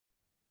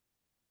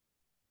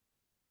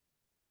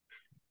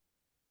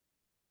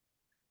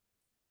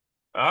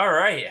All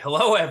right.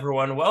 Hello,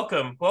 everyone.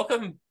 Welcome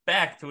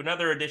back to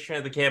another edition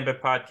of the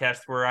Gambit podcast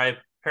where I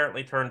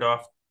apparently turned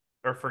off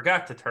or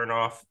forgot to turn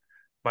off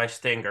my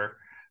stinger.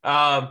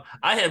 I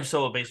am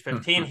Solo Base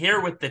 15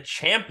 here with the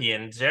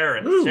champion,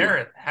 Zareth. Woo!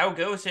 Zareth, how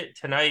goes it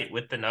tonight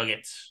with the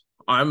Nuggets?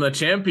 I'm the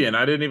champion.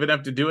 I didn't even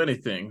have to do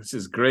anything. This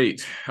is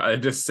great. I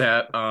just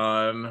sat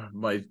on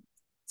my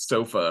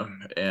sofa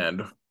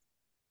and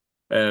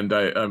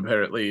I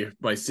apparently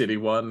my city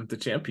won the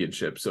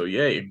championship. So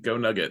yay, go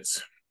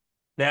Nuggets.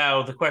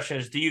 Now, the question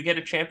is, do you get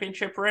a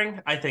championship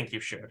ring? I think you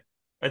should.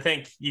 I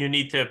think you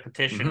need to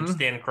petition Mm-hmm.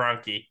 Stan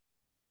Kroenke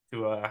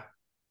to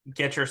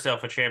get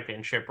yourself a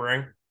championship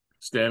ring.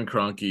 Stan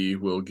Kroenke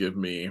will give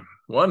me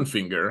one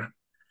finger,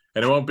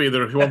 and it won't be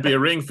a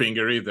ring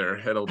finger either.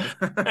 It'll be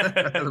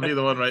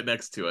the one right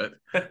next to it.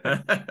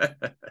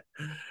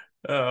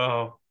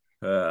 Oh,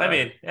 I uh,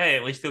 mean, hey,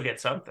 at least you'll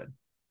get something.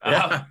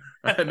 Yeah,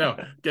 I know.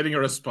 Getting a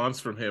response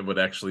from him would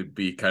actually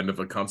be kind of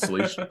a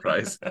consolation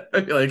prize.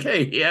 I'd be like,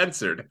 hey, he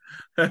answered.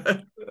 He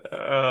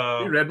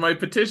oh, read my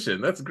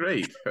petition. That's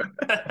great.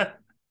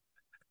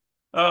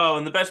 oh,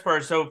 and the best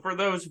part, so for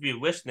those of you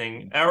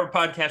listening, our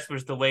podcast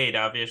was delayed,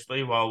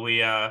 obviously, while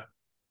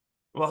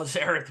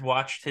Zareth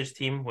watched his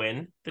team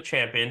win the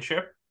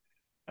championship.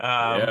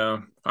 Um, Yeah,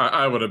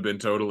 I would have been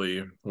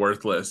totally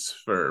worthless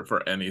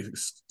for any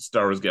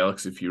Star Wars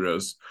Galaxy of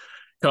Heroes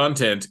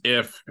content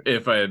if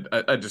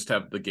I just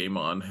have the game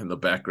on in the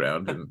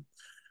background, and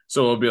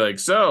so it'll be like,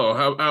 so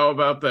how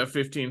about that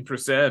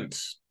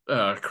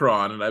 15%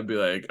 cron, and I'd be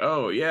like,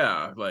 oh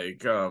yeah,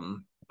 like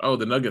oh,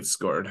 the Nuggets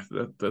scored.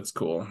 That's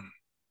cool.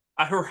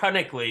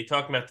 Ironically,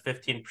 talking about the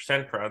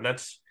 15% crowd,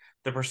 that's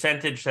the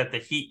percentage that the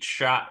Heat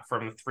shot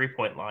from the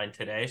 3-point line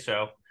today.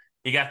 So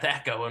you got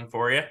that going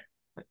for you.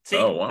 Oh See,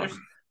 wow.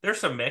 there's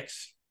some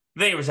mix.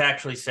 I think it was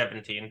actually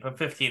 17, but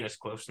 15 is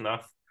close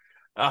enough.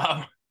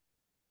 Um,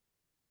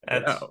 Yeah,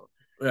 that's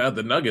yeah.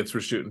 The Nuggets were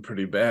shooting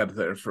pretty bad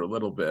there for a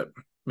little bit.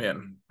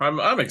 Man,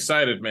 I'm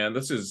excited, man.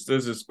 This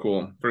is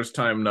cool. First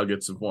time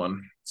Nuggets have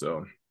won.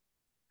 So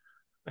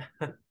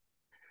yeah,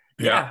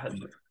 yeah,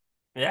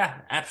 yeah,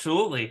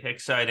 absolutely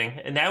exciting.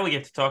 And now we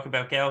get to talk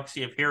about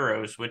Galaxy of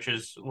Heroes, which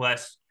is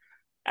less.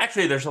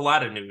 Actually, there's a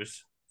lot of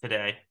news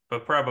today,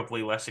 but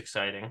probably less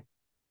exciting.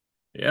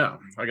 yeah.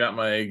 I got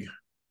my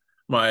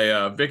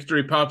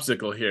victory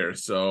popsicle here.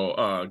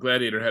 So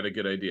Gladiator had a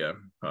good idea.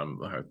 I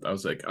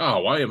was like,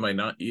 oh, why am I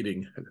not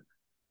eating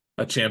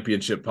a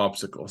championship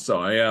popsicle? So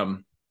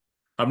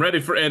I'm ready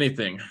for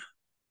anything.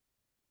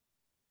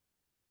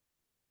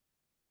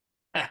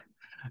 All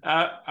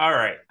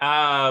right.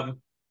 I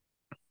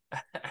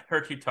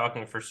heard you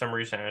talking for some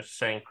reason. I was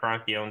saying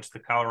Kroenke owns the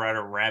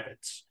Colorado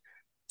Rabbits.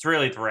 It's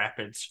really the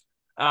Rapids.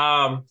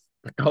 The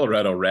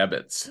Colorado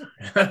Rabbits.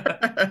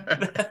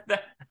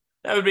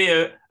 That would be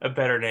a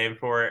better name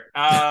for it.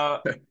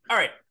 All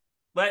right.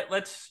 We're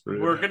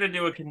Rude. gonna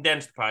do a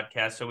condensed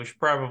podcast, so we should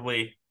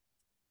probably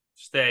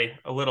stay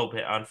a little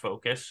bit on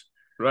focus.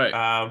 Right.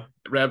 Um,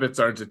 Rabbits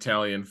aren't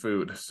Italian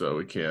food, so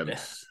we can't.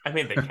 I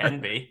mean, they can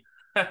be.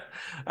 uh,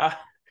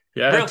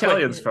 Yeah, real quick,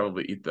 Italians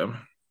probably eat them.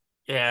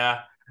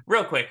 yeah,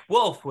 real quick.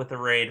 Wolf with the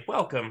raid.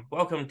 Welcome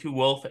to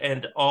Wolf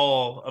and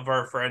all of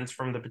our friends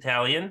from the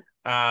battalion.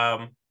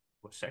 Was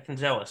second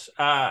zealous.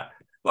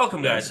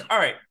 Welcome, guys. Nice. All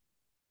right,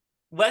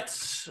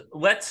 let's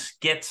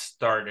get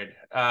started.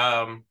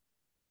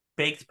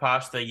 Baked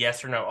pasta,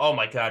 yes or no? Oh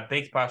my god,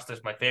 baked pasta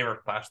is my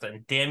favorite pasta.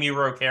 And damn you,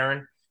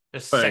 Karen, the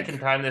second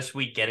Like time this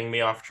week getting me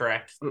off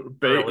track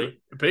baked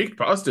early. baked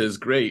pasta is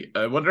great.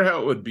 I wonder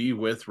how it would be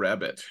with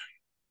rabbit.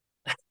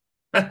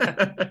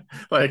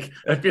 Like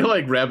I feel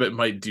like rabbit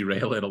might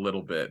derail it a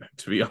little bit,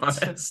 to be it's,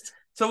 honest.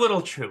 it's a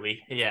little chewy.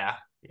 Yeah,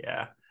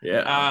 yeah.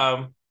 Yeah,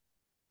 Um,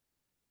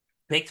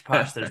 Baked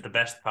pasta is it the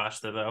best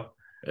pasta though.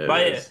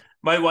 My is.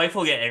 my wife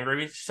will get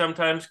angry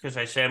sometimes because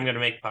I say I'm going to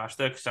make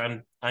pasta because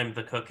I'm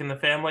the cook in the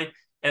family,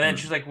 and then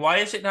she's Mm. like, "Why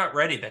is it not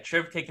ready? That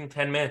should have taken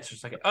 10 minutes."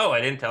 It's like, "Oh, I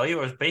didn't tell you.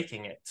 I was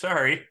baking it.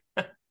 Sorry."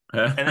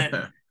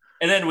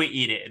 And then we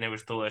eat it, and it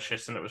was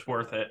delicious, and it was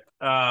worth it.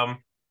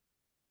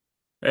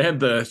 And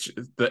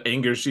the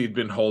anger she'd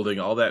been holding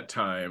all that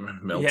time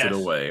melted Yes,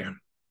 away.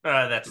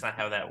 that's not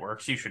how that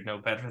works. You should know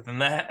better than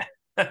that.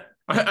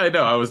 I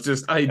know. I was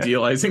just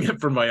idealizing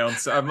it for my own.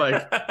 So I'm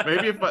like,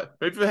 maybe if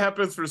it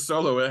happens for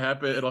Solo,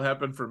 it'll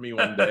happen for me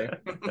one day.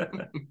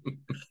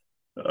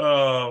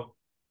 Oh,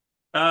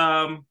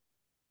 um,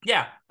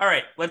 yeah. All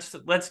right.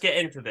 Let's get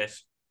into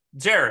this.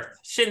 Jareth,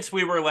 since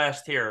we were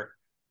last here,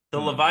 the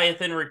Hmm.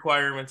 Leviathan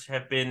requirements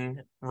have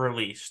been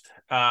released.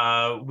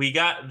 We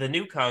got the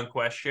new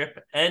Conquest ship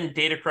and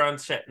Datacron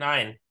Set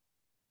 9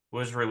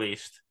 was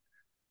released.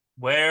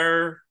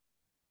 Where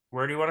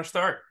where do you want to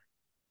start?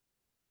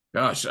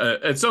 Gosh,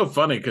 it's so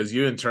funny because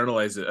you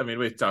internalize it. I mean,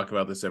 we talk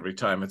about this every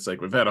time. It's like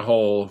we've had a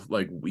whole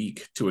like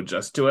week to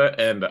adjust to it,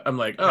 and I'm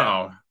like,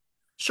 Yeah, oh,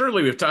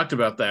 surely we've talked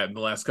about that in the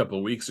last couple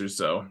of weeks or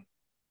so.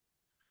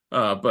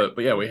 But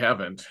yeah, we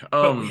haven't.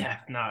 but we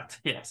have not.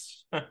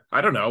 Yes.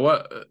 I don't know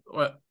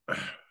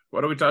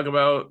what do we talk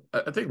about?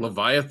 I think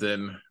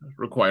Leviathan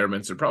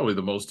requirements are probably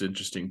the most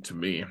interesting to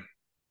me,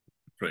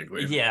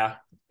 frankly. Yeah.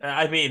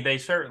 I mean, they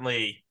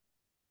certainly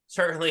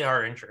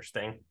are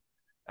interesting,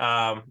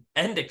 and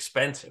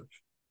expensive.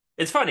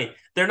 It's funny.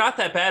 They're not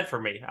that bad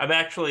for me.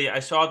 I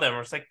saw them. I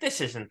was like,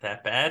 this isn't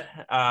that bad.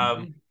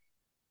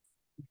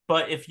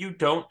 But if you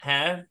don't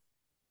have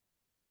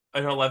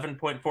an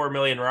 11.4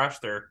 million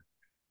roster,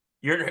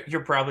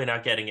 you're probably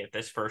not getting it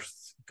this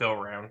first go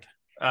around.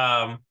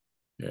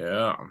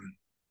 Yeah.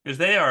 Because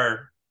they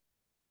are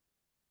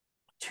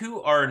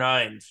two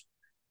R9s.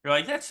 You're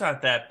like, that's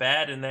not that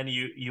bad. And then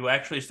you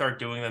actually start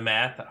doing the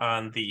math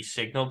on the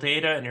signal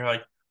data, and you're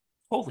like,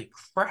 holy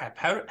crap,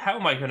 how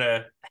am I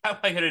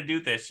gonna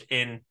do this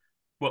in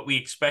what we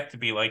expect to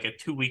be like a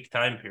 2 week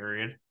time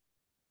period?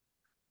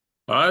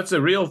 It's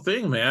a real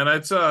thing, man.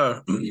 It's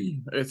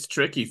it's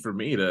tricky for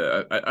me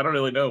to. I don't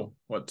really know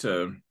what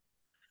to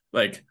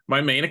like. My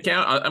main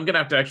account, I'm gonna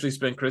have to actually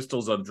spend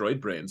crystals on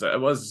droid brains. I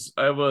was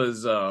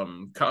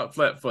caught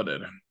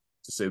flat-footed,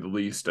 to say the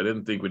least. I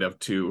didn't think we'd have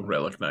two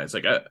relic nines.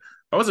 Like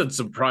I wasn't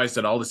surprised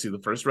at all to see the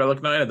first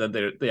relic nine, and then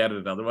they added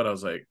another one. I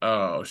was like,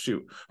 oh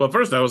shoot. Well, at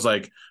first I was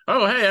like,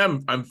 oh hey,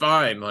 I'm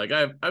fine. Like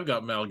I've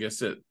got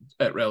Malgus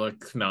at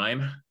relic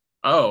 9.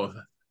 Oh,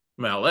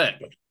 Malek.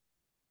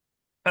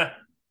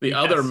 The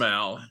other Yes.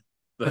 Mal,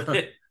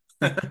 the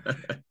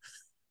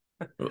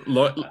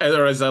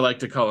or as I like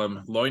to call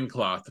him,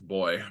 loincloth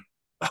boy.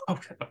 Oh,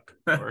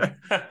 Lord.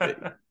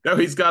 No,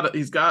 he's got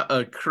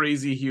a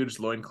crazy huge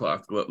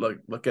loincloth.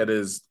 Look at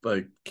his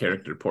like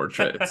character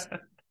portrait.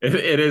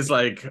 It is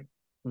like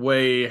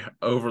way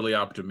overly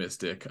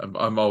optimistic.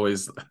 I'm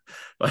always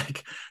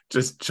like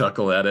just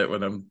chuckle at it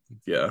when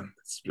yeah,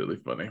 it's really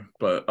funny.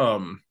 But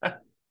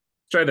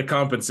trying to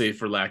compensate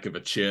for lack of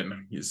a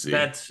chin, you see.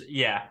 That's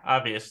yeah,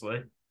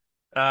 obviously.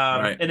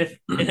 Right. And if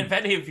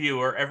any of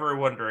you are ever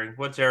wondering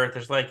what Zareth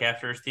is like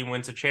after his team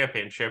wins a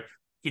championship,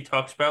 he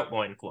talks about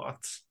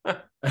loincloths.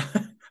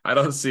 I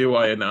don't see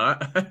why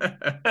not.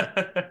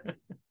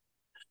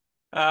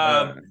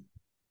 um,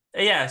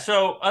 yeah,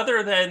 so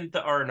other than the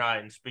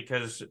R9s,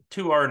 because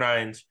two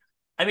R9s,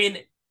 I mean,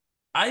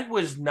 I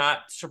was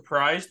not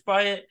surprised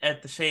by it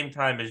at the same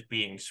time as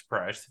being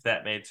surprised, if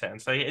that made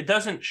sense. Like, it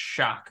doesn't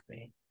shock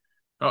me.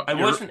 Oh, I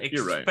wasn't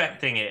you're right.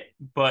 expecting it,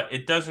 but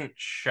it doesn't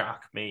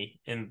shock me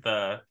in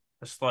the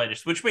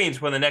slightest, which means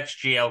when the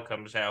next GL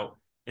comes out,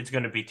 it's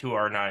going to be two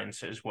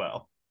R9s as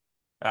well.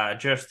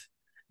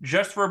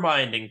 Just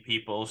reminding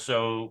people.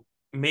 So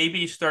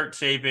maybe start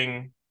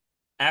saving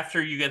after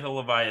you get the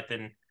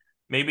Leviathan.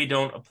 Maybe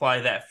don't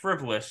apply that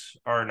frivolous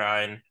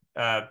R9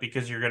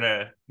 because you're going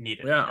to need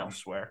it Yeah.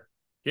 elsewhere.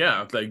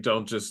 Yeah, like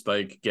don't just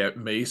like get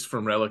Mace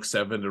from Relic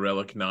 7 to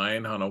Relic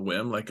 9 on a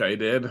whim like I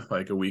did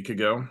like a week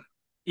ago.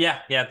 Yeah,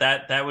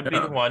 that would be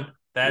Yeah. the one.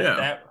 That Yeah.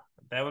 that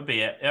that would be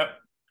it.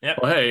 Yep.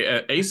 Well,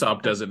 hey,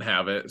 Aesop doesn't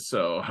have it,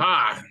 so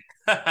ha.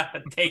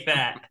 Take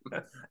that.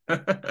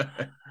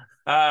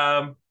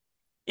 Um,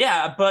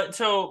 yeah, but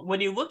so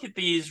when you look at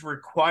these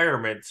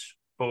requirements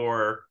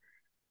for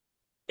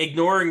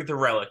ignoring the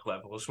relic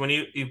levels, when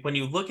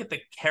you look at the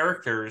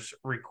characters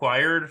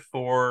required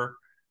for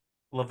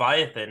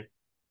Leviathan,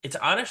 it's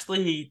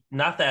honestly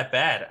not that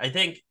bad. I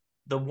think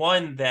the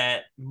one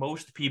that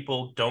most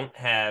people don't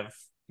have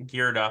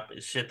geared up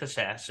is Sith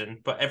Assassin,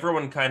 but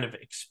everyone kind of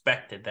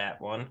expected that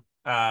one.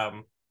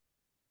 I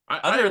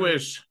Other than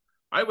wish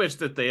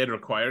that they had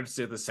required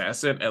Sith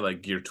Assassin at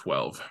like gear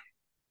 12.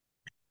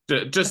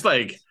 Just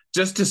like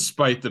just to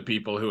spite the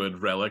people who had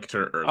reliced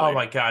her oh early.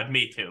 my god,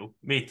 me too.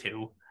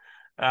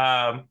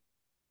 Um,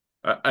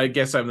 I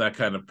guess I'm that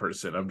kind of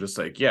person. I'm just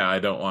like, yeah, I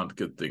don't want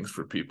good things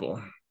for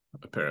people,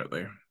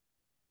 apparently.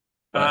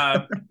 uh,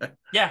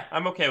 yeah,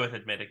 I'm okay with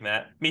admitting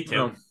that. Me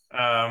too.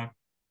 Well,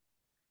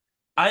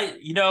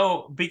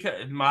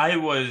 Because I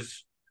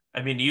was,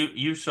 I mean,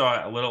 you saw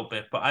it a little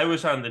bit, but I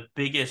was on the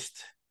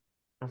biggest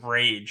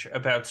rage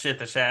about Sith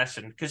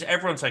Assassin because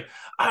everyone's like,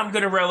 I'm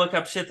gonna relic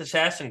up Sith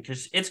Assassin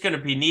because it's gonna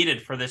be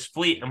needed for this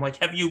fleet. I'm like,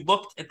 have you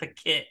looked at the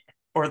kit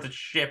or the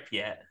ship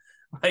yet?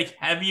 Like,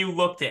 have you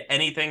looked at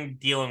anything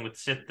dealing with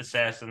Sith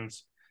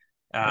Assassin's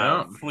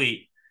yeah.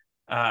 fleet?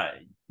 Uh,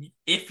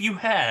 if you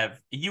have,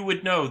 you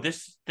would know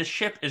the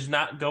ship is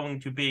not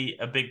going to be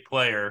a big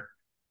player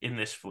in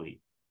this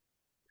fleet.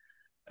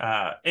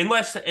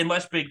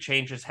 Unless big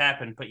changes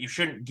happen, but you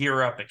shouldn't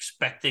gear up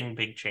expecting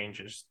big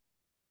changes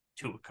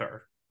to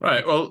occur.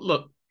 Right. Well,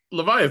 look,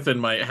 Leviathan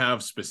might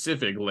have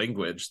specific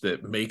language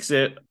that makes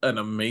it an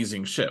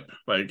amazing ship.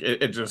 Like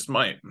it just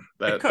might.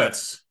 It could.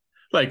 That's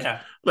like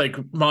Yeah. like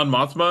Mon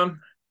Mothma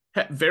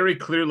very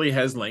clearly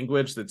has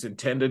language that's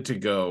intended to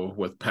go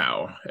with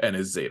Pow and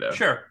his Zeta.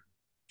 Sure.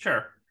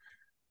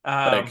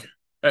 Like,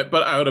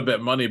 but I would have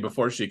bet money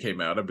before she came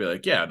out. I'd be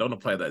like, yeah, don't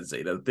apply that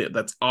Zeta.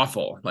 That's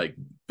awful. Like,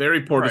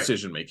 very poor Right.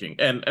 decision making.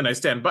 And I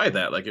stand by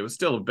that. Like, it was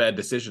still a bad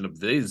decision of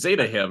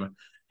Zeta him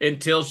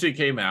until she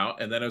came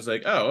out, and then I was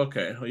like, oh,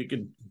 okay, well, you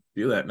can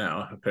do that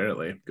now.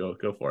 Apparently, go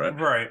for it.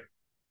 Right.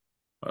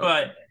 Uh,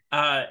 But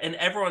and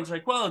everyone's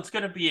like, well, it's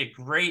going to be a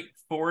great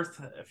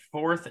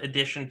fourth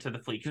addition to the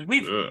fleet because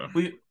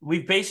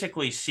we've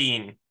basically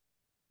seen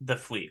the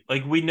fleet.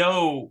 Like we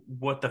know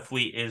what the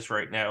fleet is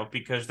right now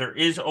because there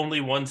is only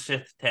one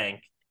Sith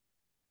tank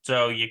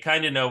So you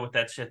kind of know what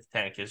that Sith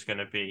tank is going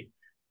to be.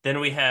 Then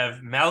we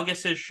have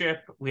Malgus's ship.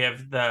 We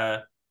have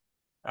the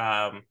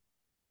um,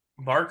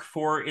 Mark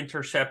IV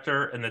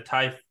interceptor and the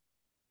TIE.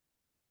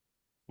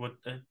 What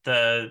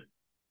the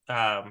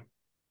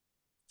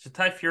is it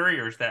TIE Fury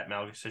or is that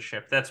Malgus's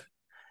ship? That's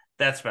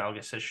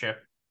Malgus's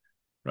ship.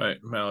 Right,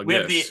 We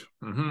have the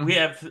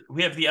Malgus.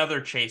 we have the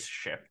other chase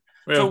ship.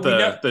 We So have we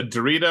know the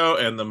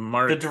Dorito and the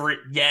Mark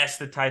yes,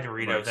 the TIE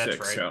Dorito. Mark That's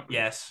Six. right.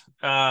 Yeah.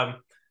 Yes.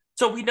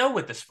 So we know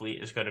what this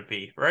fleet is going to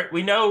be, right?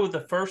 We know the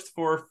first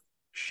four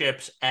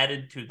ships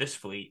added to this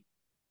fleet,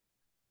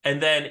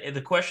 and then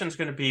the question is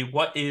going to be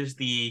what is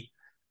the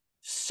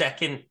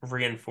second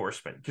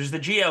reinforcement? Because the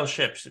GL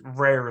ships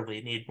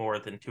rarely need more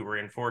than two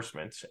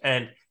reinforcements,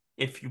 and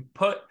if you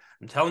put,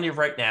 I'm telling you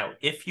right now,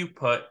 if you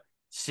put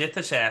Sith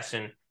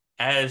Assassin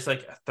as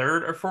like a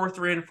third or fourth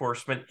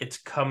reinforcement, it's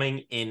coming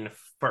in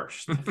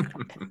first.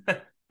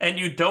 And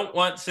you don't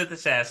want Sith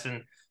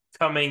Assassin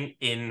coming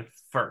in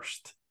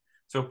first.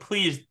 So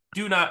please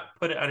do not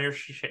put it on your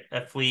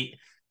fleet.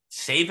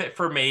 Save it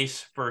for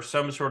Mace for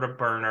some sort of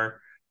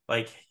burner.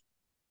 Like,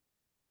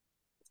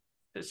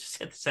 this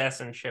Sith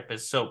Assassin ship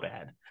is so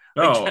bad.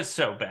 Like, Oh, just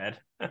so bad.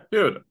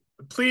 dude,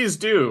 please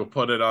do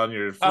put it on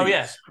your Oh, fleet.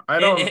 yeah. I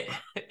don't.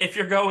 If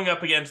you're going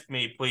up against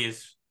me,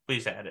 please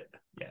add it.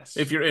 If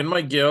Yes. you're in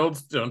my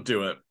guild, don't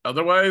do it.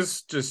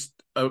 Otherwise, just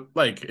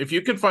like if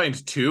you could find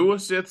two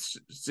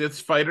Sith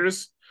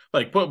fighters,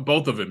 like put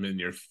both of them in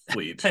your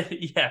fleet.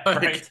 Yeah,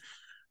 Like, right.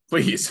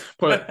 please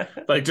put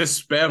like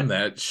just spam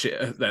that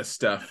shit, that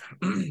stuff.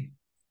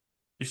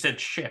 You said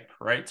ship,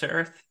 right,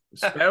 Sarah?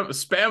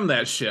 Spam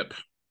that ship.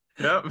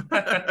 Yep.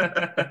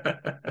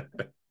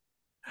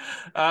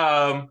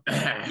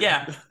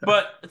 Yeah,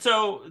 but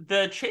so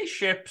the chase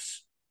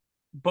ships,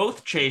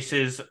 both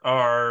chases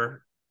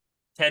are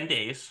 10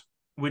 days,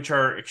 which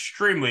are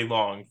extremely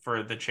long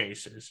for the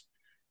chases.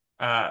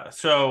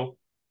 So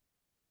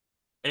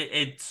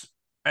it's,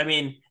 I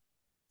mean,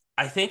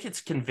 I think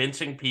it's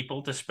convincing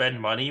people to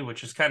spend money,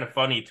 which is kind of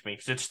funny to me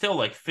because it's still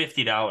like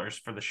 $50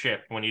 for the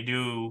ship when you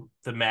do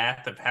the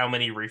math of how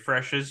many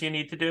refreshes you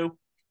need to do.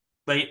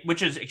 Like,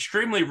 which is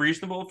extremely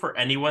reasonable for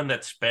anyone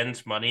that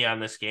spends money on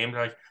this game.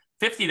 They're like,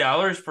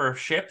 $50 for a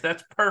ship,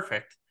 that's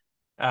perfect.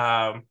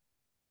 Um,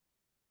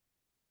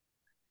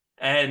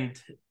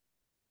 and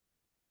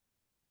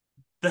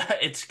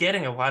it's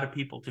getting a lot of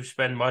people to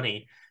spend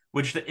money,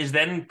 which is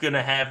then going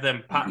to have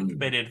them pop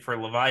committed for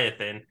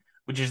Leviathan,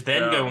 which is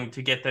then Yeah. going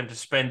to get them to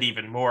spend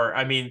even more.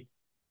 I mean,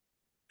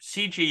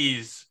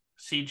 CG's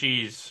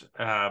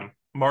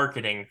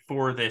marketing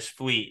for this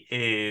fleet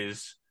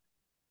is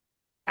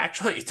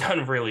actually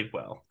done really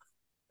well.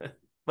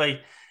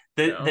 Like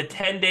the Yeah.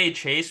 10-day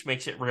chase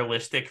makes it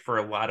realistic for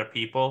a lot of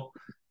people,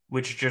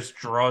 which just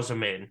draws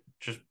them in.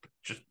 Just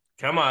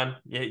come on,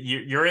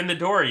 you're in the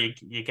door.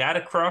 You got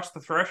to cross the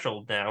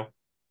threshold now.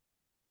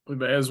 We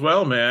may as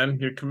well, man.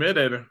 You're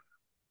committed.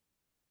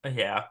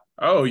 Yeah,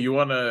 Oh, you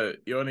wanna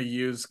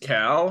use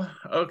Cal?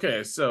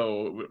 Okay,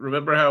 so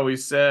remember how we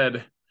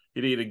said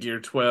you need a gear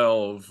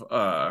 12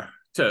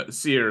 to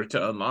Seer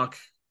to unlock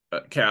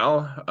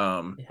Cal?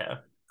 yeah,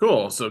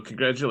 Cool. So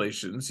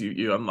congratulations,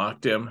 you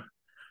unlocked him.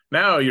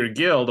 Now your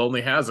guild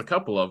only has a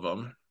couple of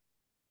them.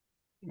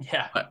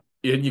 yeah.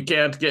 And you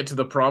can't get to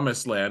the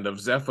promised land of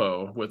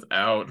Zepho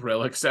without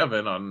Relic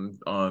 7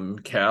 on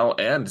Cal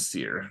and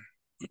Seer.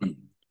 What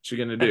you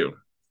gonna do?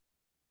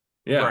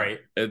 Yeah, Right.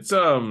 it's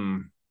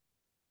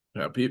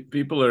yeah,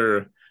 people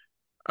are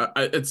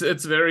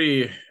it's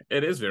very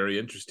it is very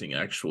interesting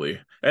actually,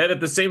 and at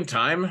the same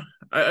time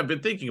I've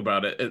been thinking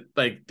about it,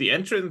 like the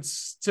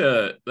entrance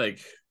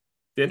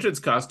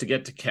cost to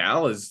get to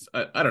Cal is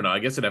I don't know, I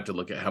guess I'd have to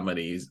look at how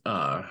many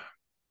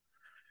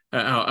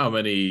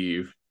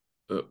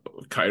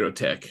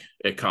Kyrotech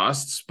it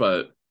costs,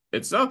 but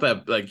it's not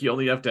that like you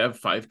only have to have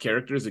 5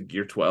 characters at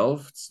gear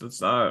 12.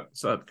 It's not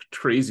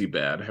crazy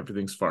bad.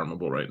 Everything's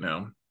farmable right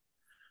now.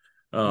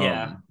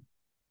 Yeah. um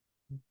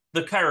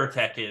The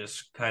Kyrotech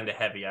is kind of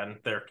heavy on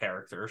their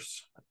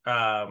characters.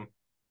 Um,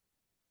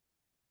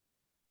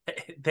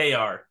 they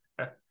are,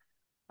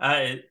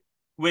 uh,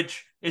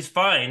 which is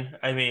fine.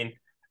 I mean,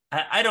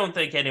 I don't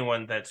think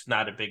anyone that's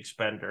not a big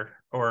spender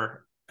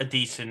or a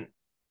decent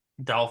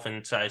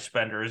dolphin size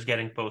spender is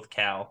getting both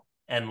Cal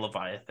and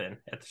Leviathan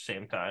at the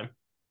same time.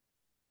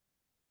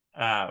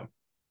 Um,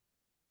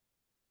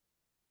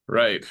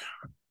 right.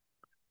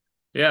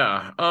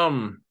 Yeah.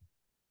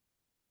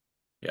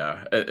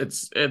 Yeah,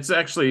 it's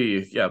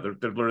actually, yeah,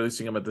 they're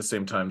releasing them at the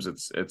same times.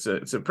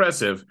 It's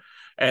impressive,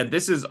 and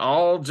this is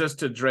all just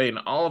to drain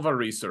all of our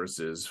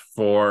resources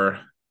for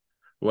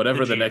the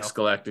whatever the next GL.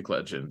 Galactic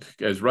Legend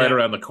is right Yep.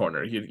 around the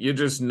corner. You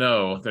just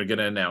know they're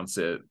gonna announce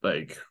it,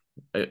 like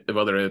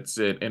whether it's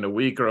in a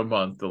week or a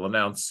month, they'll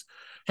announce,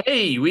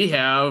 "Hey, we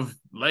have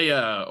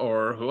Leia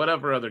or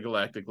whatever other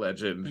Galactic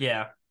Legend.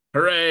 Yeah.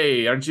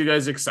 Hooray! Aren't you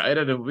guys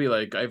excited?" And we'll be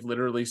like, "I've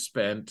literally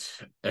spent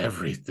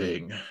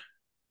everything."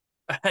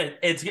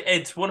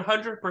 It's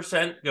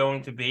 100%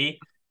 going to be.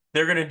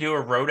 They're going to do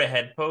a road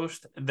ahead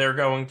post. They're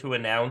going to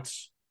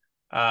announce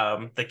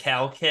the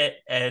Cal kit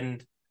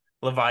and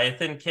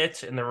Leviathan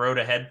kits in the road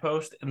ahead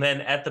post, and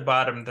then at the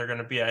bottom they're going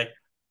to be like,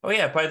 "Oh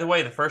yeah, by the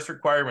way, the first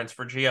requirements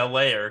for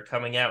GLA are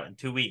coming out in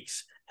 2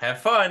 weeks.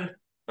 Have fun."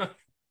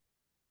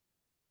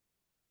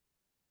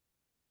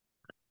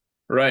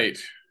 Right.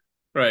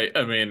 Right.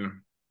 I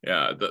mean,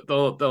 yeah,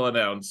 they'll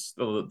announce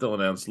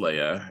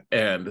Leia,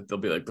 and they'll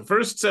be like, the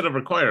first set of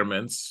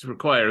requirements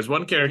requires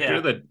one character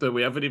Yeah. that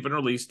we haven't even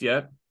released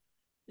yet,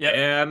 Yep.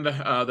 and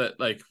that,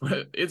 like,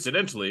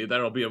 incidentally,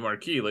 that'll be a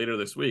marquee later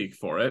this week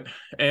for it,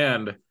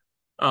 and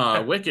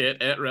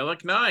Wicket at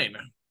Relic 9.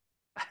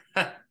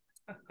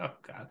 Oh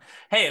God.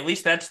 Hey, at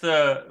least that's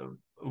the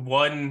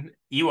one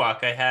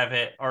Ewok I have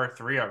at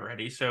R3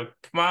 already. So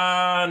come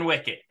on,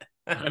 Wicket.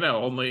 I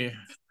know, only.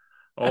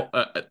 Oh,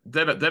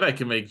 then I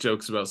can make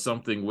jokes about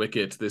something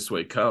Wicket this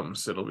way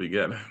comes. It'll be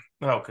good.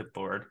 Oh, good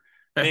Lord.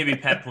 Maybe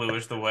Peplu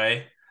is the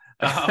way.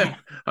 Um,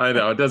 I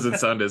know it doesn't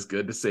sound as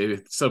good to say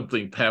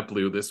something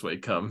Paplu this way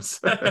comes.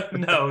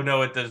 no,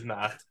 no, it does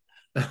not.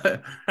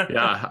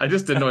 Yeah, I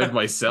just annoyed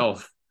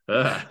myself.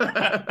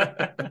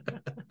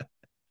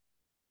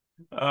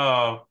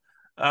 Oh,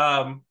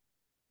 um,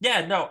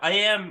 yeah, no,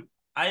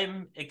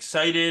 I'm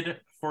excited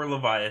for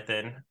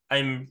Leviathan.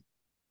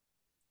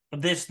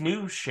 This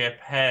new ship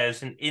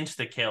has an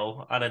insta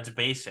kill on its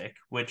basic,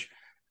 which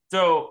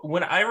so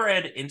when I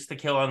read insta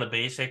kill on the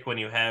basic, when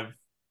you have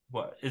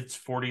what it's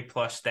 40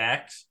 plus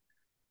stacks,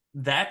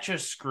 that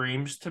just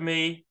screams to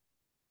me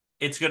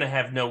it's gonna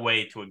have no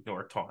way to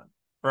ignore taunt,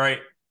 right?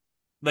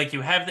 Like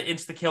you have the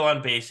insta kill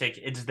on basic,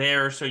 it's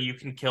there so you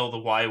can kill the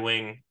Y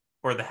Wing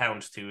or the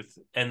Houndstooth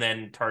and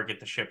then target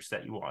the ships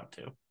that you want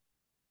to.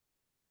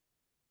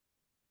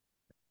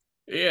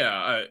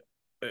 Yeah,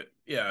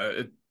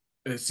 yeah,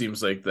 it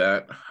seems like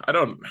that. I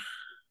don't.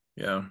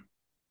 Yeah,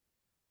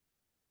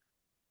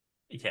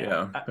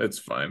 Yeah. yeah, it's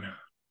fine.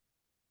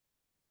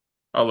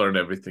 I'll learn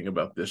everything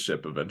about this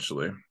ship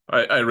eventually.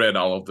 I read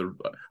all of the.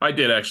 I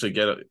did actually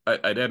get it.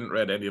 I didn't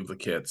read any of the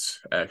kits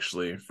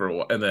actually for a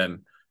while, and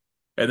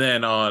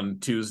then on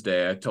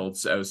Tuesday I told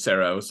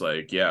Sarah, I was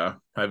like, yeah,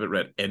 I haven't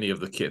read any of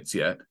the kits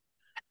yet.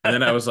 And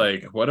then I was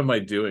like, what am I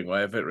doing?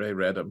 Why haven't I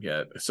read them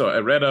yet? So I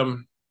read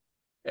them,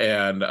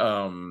 and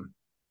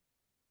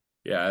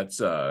yeah, it's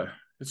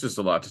just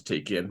a lot to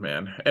take in,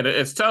 man. And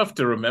it's tough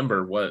to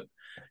remember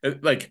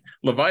like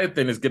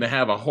Leviathan is going to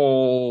have a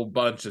whole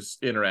bunch of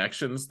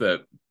interactions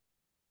that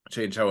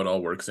change how it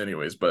all works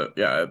anyways. But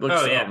yeah,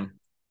 Oh yeah.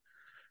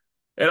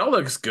 it all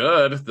looks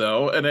good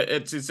though, and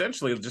it's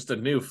essentially just a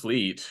new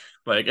fleet.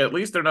 Like at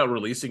least they're not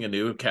releasing a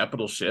new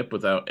capital ship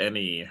without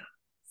any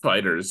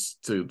fighters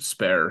to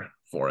spare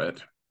for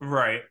it.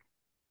 Right.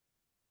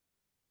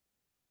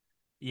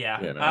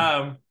 Yeah. You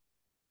know.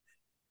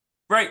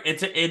 Right.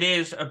 It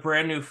is a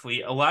brand new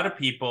fleet. A lot of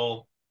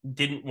people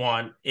didn't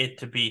want it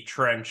to be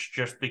Trench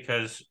just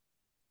because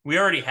we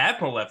already have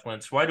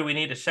Malevolence. Why do we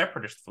need a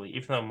separatist fleet?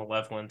 Even though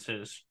Malevolence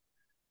is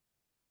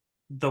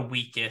the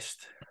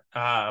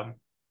um,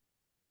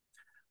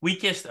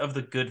 weakest of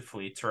the good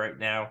fleets right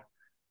now.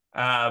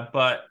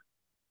 But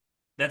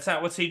that's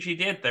not what CG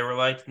did. They were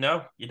like,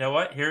 no, you know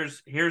what?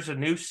 Here's a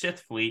new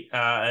Sith fleet,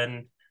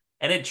 and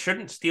it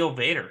shouldn't steal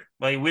Vader.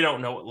 Like we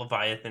don't know what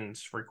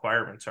Leviathan's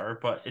requirements are,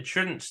 but it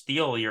shouldn't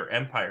steal your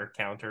Empire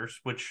counters,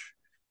 which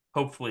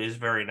hopefully is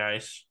very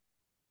nice.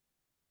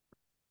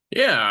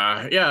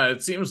 Yeah, yeah,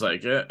 it seems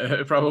like it.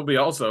 It probably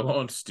also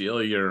won't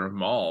steal your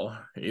maul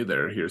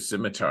either, your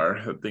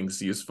scimitar. That thing's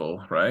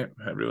useful, right?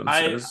 Everyone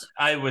says.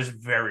 I was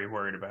very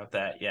worried about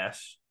that.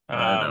 Yes.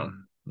 I know.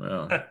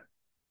 Well,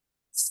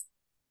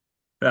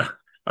 yeah.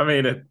 I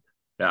mean,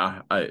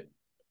 yeah.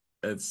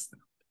 It's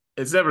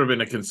it's never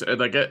been a concern.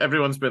 Like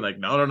everyone's been like,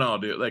 no, no, no,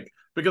 dude. Like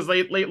because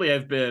lately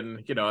I've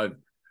been,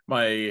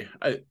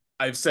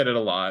 I've said it a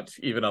lot,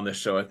 even on this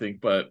show, I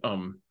think. But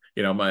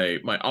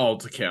my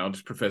alt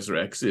account, Professor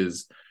X,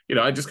 is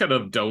I just kind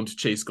of don't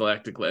chase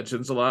Galactic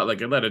Legends a lot.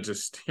 Like I let it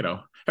just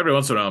every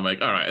once in a while I'm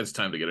like, all right, it's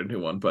time to get a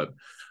new one. But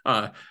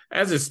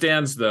as it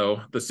stands,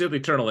 though, the Sith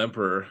Eternal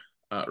Emperor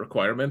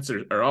requirements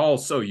are all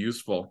so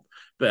useful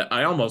that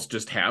I almost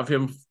just have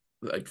him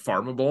like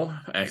farmable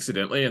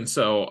accidentally, and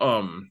so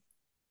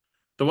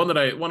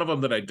one of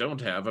them that I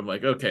don't have, I'm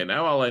like, okay,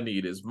 now all I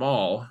need is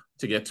Maul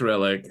to get to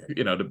Relic,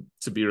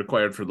 to be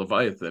required for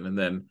Leviathan, and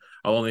then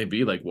I'll only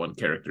be like one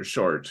character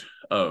short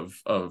of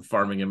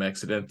farming him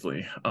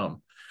accidentally.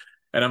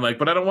 And I'm like,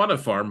 but I don't want to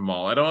farm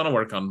Maul. I don't want to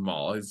work on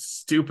Maul. He's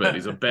stupid.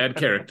 He's a bad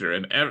character.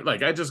 And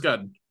like, I just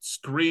got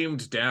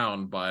screamed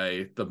down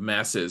by the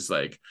masses.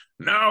 Like,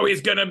 no,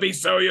 he's gonna be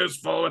so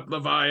useful with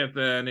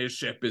Leviathan. His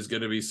ship is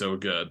gonna be so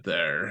good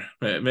there.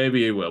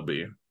 Maybe he will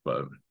be,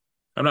 but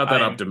I'm not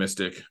that I'm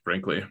optimistic,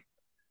 frankly.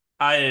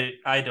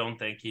 I don't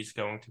think he's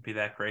going to be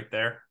that great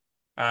there.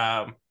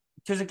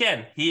 Because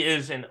again, he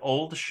is an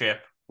old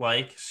ship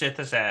like Sith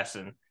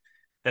Assassin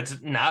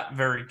that's not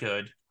very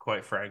good,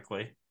 quite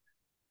frankly.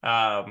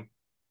 Um,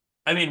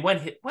 I mean,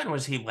 when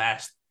was he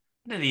last?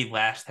 When did he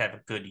last have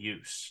a good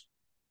use?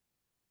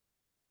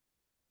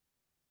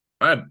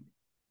 I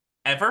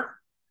Ever?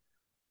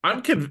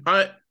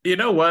 I you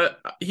know what?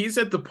 He's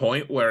at the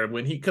point where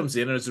when he comes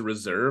in as a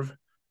reserve,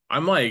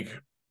 I'm like,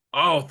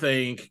 Oh,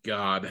 thank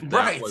God. That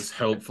Right. was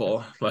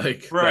helpful.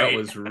 Like that Right.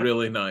 was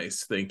really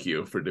nice. Thank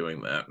you for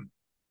doing that.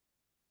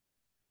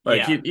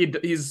 Like Yeah.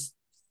 he's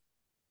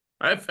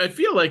I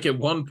feel like at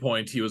one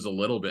point he was a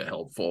little bit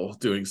helpful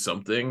doing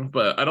something,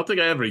 but I don't think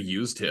I ever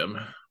used him,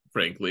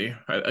 frankly.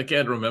 I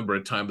can't remember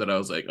a time that I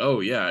was like, oh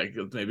yeah,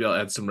 maybe I'll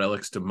add some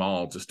relics to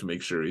Maul just to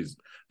make sure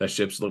that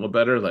ship's a little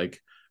better. Like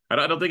I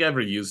don't think I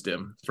ever used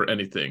him for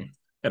anything.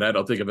 And I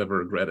don't think I've ever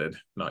regretted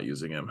not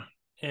using him.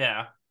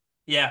 Yeah.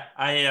 Yeah.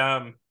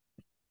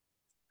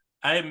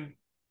 I'm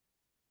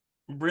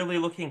really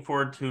looking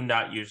forward to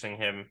not using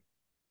him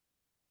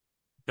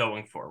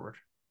going forward.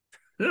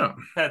 Yeah.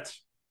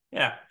 That's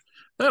yeah.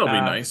 That'll be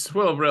Uh nice.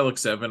 We'll have Relic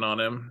 7 on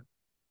him.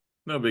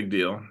 No big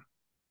deal.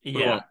 We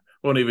yeah,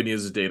 won't even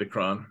use his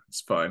datacron.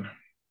 It's fine.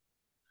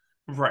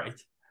 right.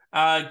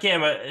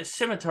 Gamma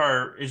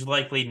Scimitar is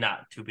likely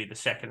not to be the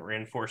second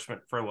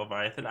reinforcement for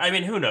Leviathan. I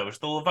mean, who knows?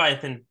 The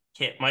Leviathan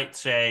kit might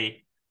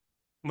say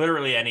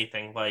literally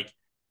anything. Like,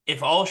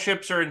 if all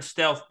ships are in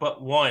stealth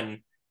but one,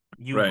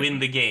 you Right. win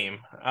the game.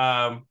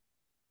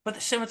 But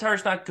the Scimitar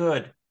is not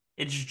good.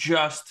 It's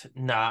just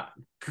not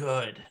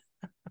good.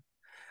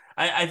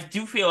 I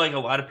do feel like a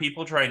lot of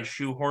people try and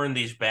shoehorn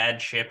these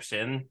bad ships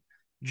in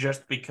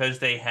just because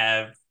they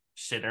have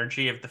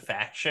synergy of the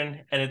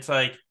faction, and it's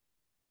like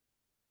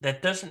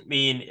that doesn't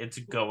mean it's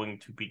going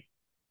to be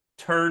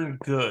turn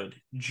good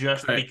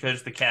just Right.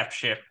 because the cap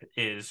ship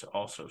is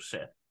also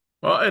Sith.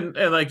 Well, and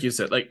like you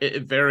said, like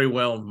it very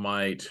well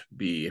might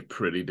be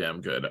pretty damn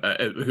good.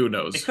 Who It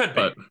knows? could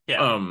But be,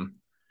 yeah, um,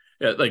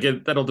 yeah,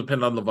 that'll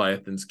depend on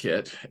Leviathan's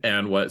kit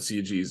and what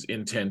CG's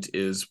intent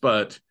is.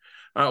 But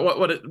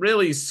what it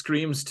really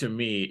screams to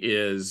me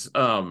is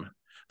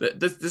that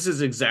this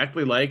is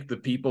exactly like the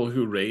people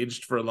who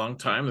raged for a long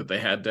time that they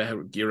had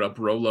to gear up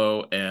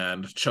Rolo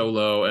and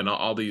Cholo and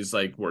all these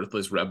like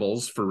worthless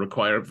rebels for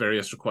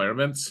various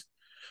requirements.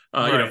 For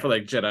right,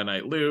 like Jedi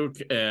Knight Luke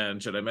and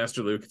Jedi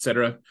Master Luke,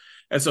 etc.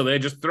 And so they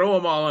just throw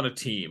them all on a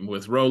team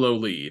with Rolo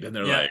lead, and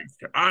they're yeah,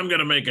 like, "I'm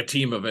gonna make a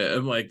team of it."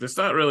 I'm like, "That's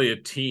not really a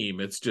team.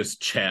 It's just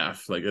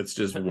chaff. Like it's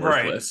just right,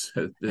 worthless.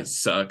 It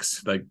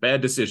sucks. Like bad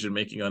decision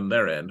making on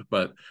their end,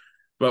 but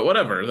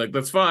whatever. Like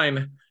that's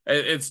fine.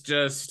 It's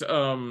just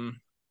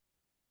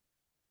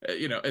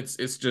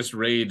it's just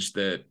rage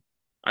that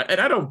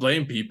and I don't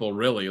blame people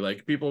really.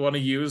 Like people want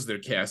to use their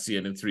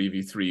Cassian in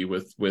 3v3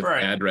 with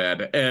right,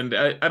 Adrad, and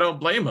I don't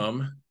blame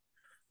them,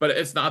 but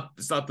it's not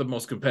the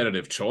most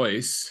competitive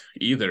choice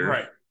either.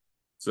 right.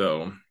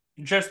 So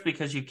Just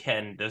because you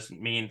can doesn't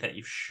mean that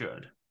you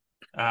should.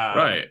 Um,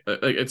 right,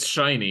 like it's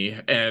shiny,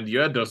 and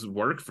Yud doesn't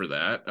work for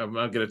that. I'm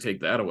not gonna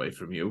take that away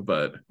from you,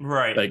 but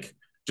right. like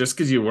just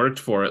because you worked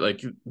for it,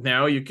 like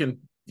now you can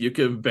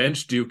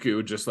bench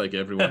Dooku just like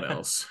everyone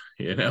else.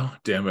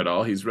 Damn it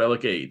all. He's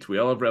Relic 8. We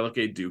all have Relic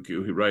 8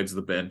 Dooku who rides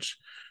the bench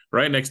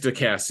right next to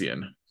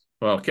Cassian.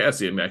 Well,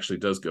 Cassian actually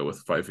does go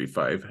with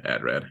 5v5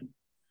 Adrad,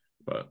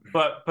 but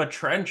but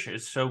Trench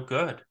is so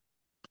good.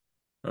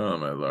 oh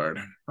my lord.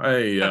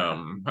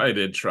 I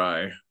did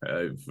try.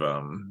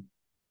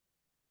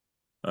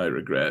 I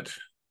regret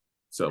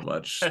so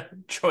much.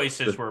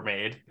 Choices The, were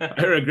made.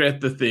 I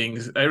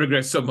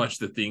regret so much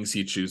the things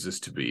he chooses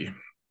to be.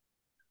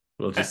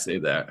 We'll just say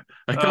that.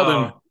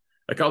 Oh,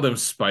 I called him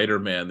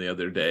Spider-Man the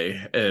other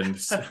day, and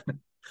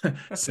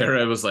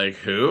Sarah was like,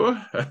 "Who?"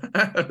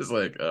 I was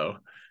like, "Oh,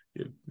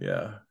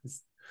 yeah."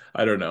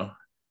 I don't know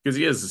because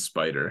he is a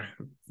spider.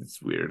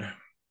 It's weird.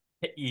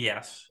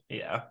 yes,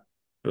 yeah.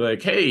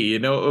 Like, hey,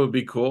 what would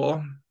be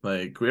cool?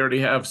 Like, we already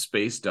have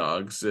space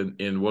dogs in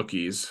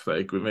Wookiees.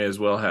 Like, we may as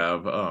well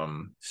have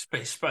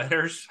Space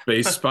spiders.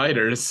 space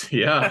spiders.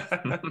 Yeah,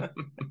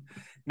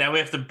 Now we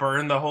have to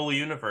burn the whole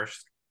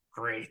universe.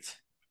 Great.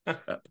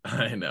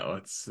 I know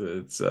it's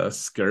a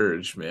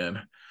scourge,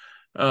 man.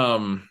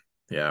 Um,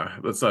 yeah,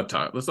 let's not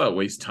talk. Let's not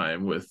waste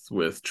time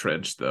with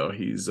Trench though.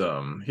 He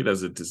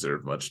doesn't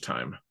deserve much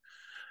time.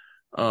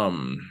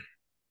 Um,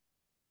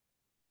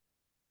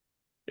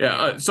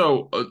 yeah.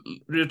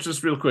 Yeah.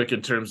 Just real quick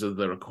in terms of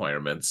the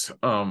requirements.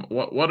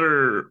 What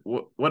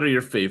are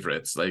your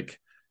favorites? Like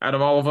out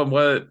of all of them,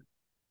 what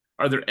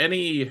are there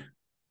any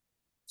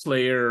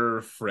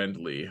player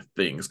friendly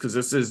things? Because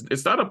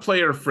it's not a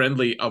player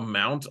friendly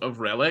amount of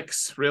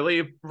relics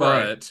really, Right.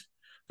 but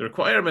the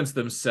requirements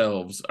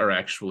themselves are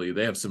actually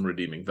they have some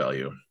redeeming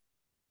value.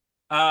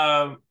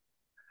 Um,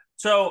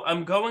 so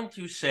I'm going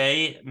to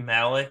say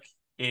Malik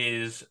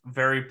is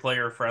very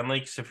player friendly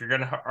because if you're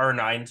going to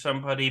R9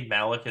 somebody,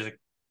 Malik is a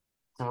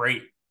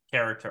great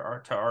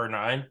character to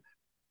R9.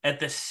 At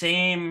the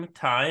same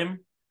time,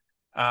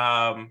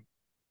 um,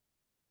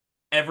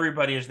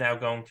 everybody is now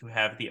going to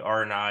have the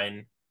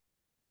R9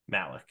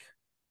 Malik.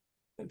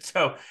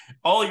 So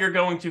all you're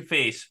going to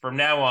face from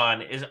now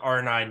on is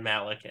R9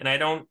 Malik, and I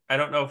don't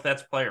know if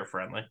that's player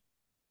friendly.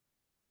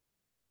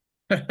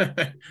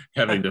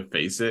 Having to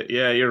face it.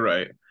 Yeah, you're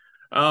right.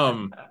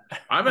 I'm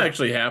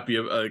actually happy.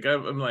 Like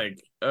I'm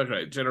like,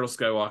 okay, General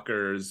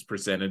Skywalker's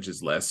percentage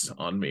is less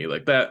on me.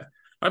 Like that.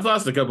 I've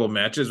lost a couple of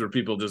matches where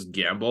people just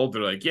gamble.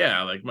 They're like,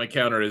 yeah, like my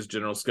counter is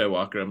General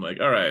Skywalker. I'm like,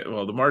 all right,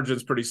 well, the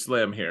margin's pretty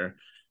slim here.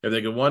 If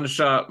they can one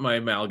shot my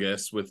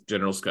Malgus with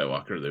General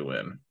Skywalker, they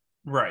win.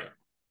 Right.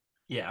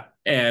 Yeah.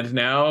 And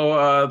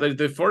now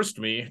they forced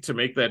me to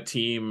make that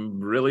team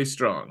really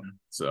strong.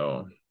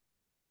 So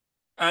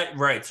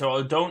Right.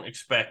 So don't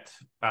expect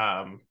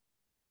General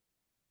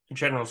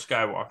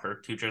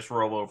Skywalker to just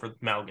roll over the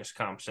Malgus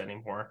comps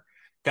anymore.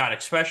 God,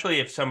 especially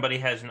if somebody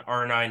has an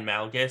R9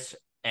 Malgus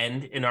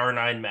and an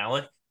R9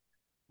 Malik,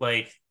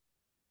 like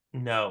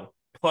no.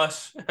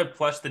 Plus,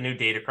 plus the new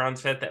Datacron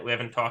set that we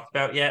haven't talked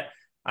about yet,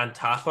 on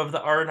top of the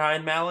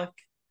R9 Malik.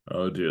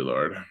 oh dear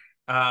Lord.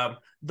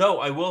 Though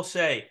I will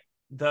say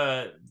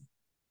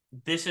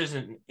this is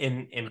an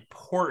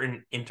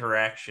important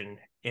interaction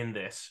in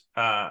this.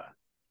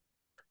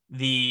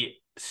 The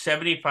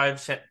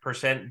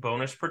 75%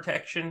 bonus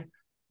protection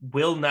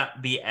will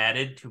not be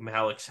added to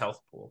Malik's health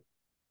pool.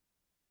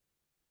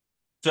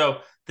 So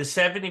the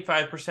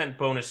 75%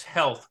 bonus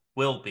health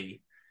will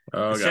be.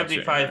 Oh, The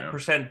gotcha.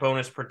 75%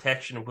 bonus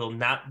protection will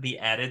not be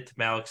added to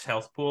Malik's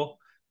health pool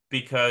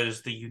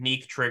because the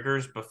unique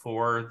triggers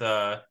before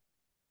the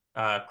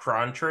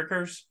cron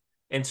triggers.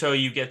 And so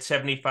you get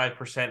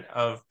 75%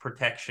 of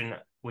protection,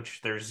 which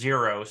there's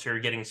zero. So you're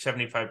getting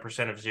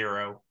 75% of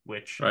zero,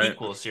 which Right.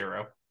 equals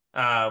zero.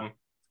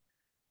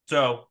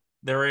 So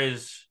there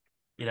is,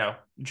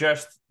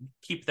 just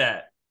keep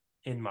that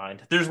in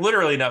mind. There's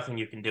literally nothing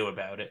you can do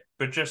about it,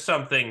 but just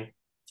something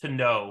to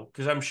know,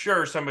 because I'm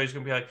sure somebody's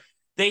going to be like,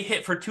 they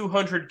hit for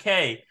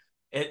 200K.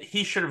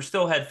 He should have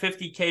still had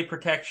 50K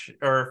protection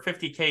or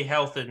 50K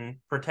health and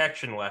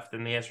protection left.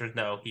 And the answer is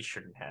no, he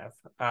shouldn't have.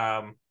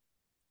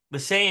 The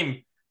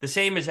same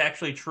is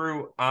actually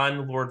true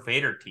on Lord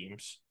Vader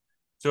teams.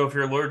 So if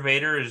your Lord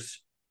Vader is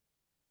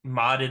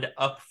modded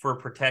up for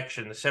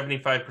protection, the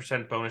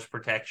 75% bonus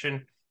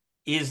protection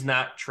is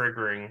not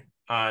triggering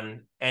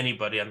on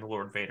anybody on the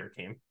Lord Vader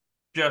team.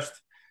 Just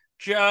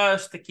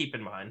to keep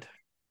in mind.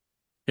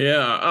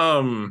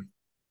 Yeah.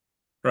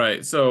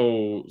 Right.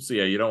 So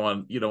yeah, you don't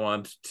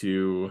want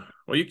to.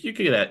 Well, you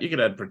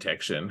could add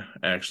protection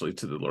actually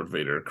to the Lord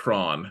Vader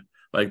cron.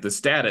 Like the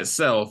stat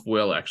itself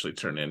will actually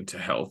turn into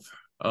health.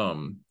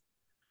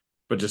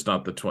 But just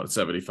not the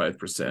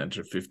 75%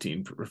 or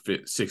 15 or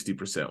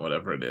 60%,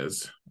 whatever it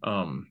is.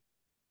 From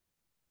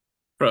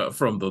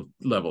the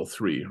level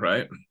 3,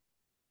 right?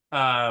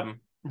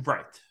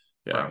 Right.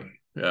 Yeah. Right.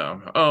 Yeah.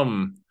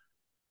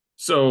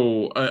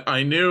 So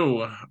I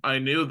knew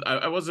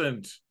I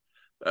wasn't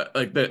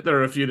like there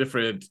are a few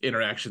different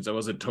interactions I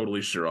wasn't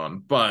totally sure on,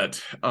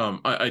 but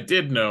I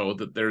did know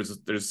that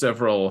there's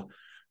several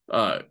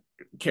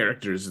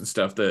characters and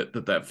stuff that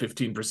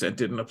 15%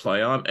 didn't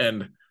apply on,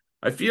 and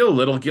I feel a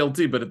little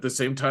guilty, but at the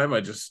same time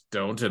I just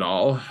don't at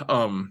all.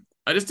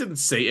 I just didn't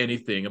say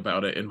anything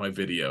about it in my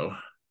video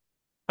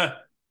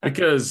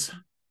because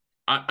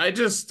I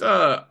just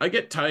I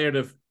get tired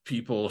of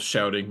people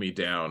shouting me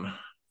down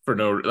for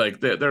no,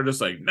 like they're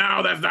just like,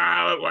 no, that's not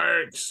how it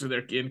works. They're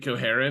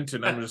incoherent,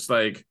 and I'm just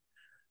like,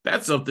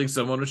 that's something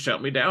someone would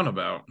shout me down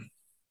about.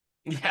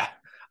 Yeah.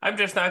 I'm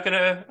just not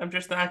gonna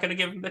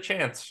give him the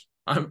chance.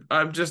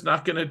 I'm just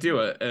not gonna do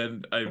it.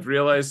 And I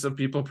realized some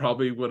people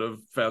probably would have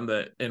found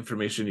that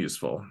information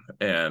useful.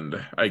 And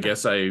I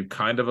guess I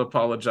kind of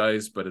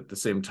apologize, but at the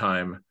same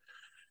time,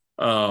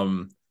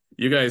 um,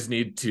 you guys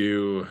need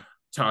to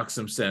talk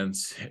some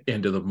sense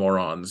into the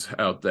morons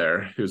out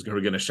there who are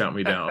going to shout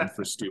me down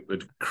for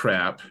stupid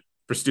crap,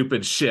 for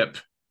stupid ship,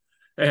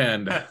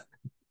 and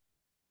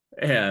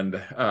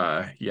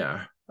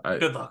yeah.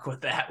 Good luck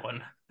with that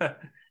one. Yeah,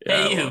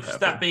 Hey, it you, won't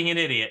stop happen. being an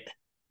idiot.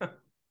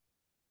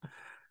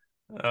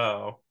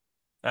 Oh.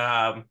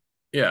 Um,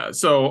 Yeah,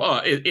 so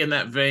in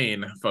that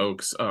vein,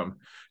 folks,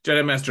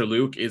 Jedi Master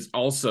Luke is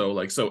also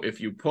like, so if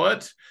you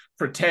put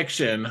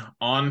protection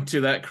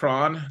onto that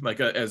cron, like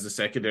as the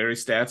secondary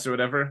stats or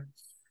whatever,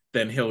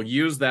 then he'll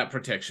use that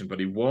protection, but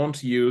he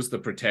won't use the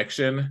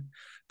protection,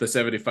 the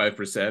 75%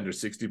 or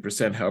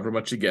 60%, however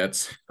much he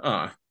gets.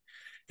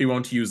 He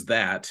won't use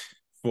that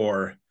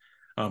for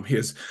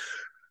his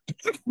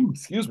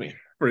excuse me,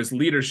 for his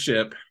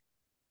leadership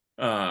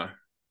uh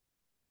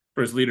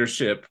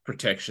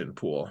protection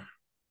pool.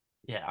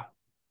 yeah.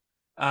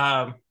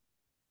 Um,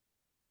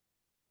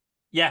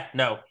 yeah,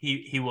 no,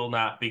 he will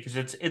not, because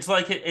it's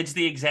like it's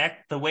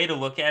the way to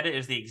look at it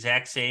is the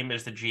exact same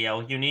as the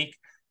GL unique.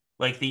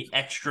 Like the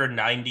extra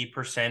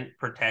 90%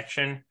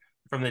 protection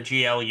from the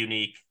GL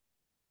unique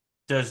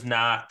does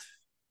not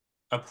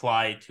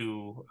apply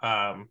to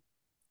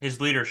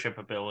his leadership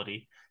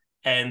ability.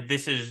 And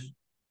this is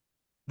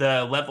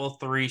the level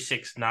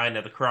 369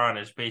 of the Kron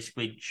is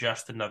basically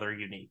just another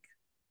unique.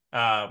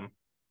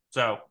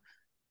 So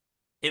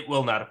it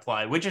will not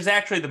apply, which is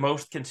actually the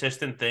most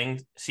consistent thing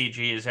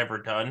CG has ever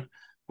done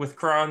with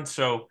Kron.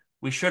 So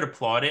we should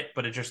applaud it,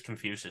 but it just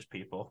confuses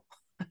people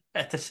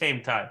at the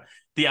same time.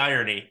 The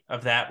irony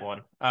of that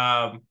one.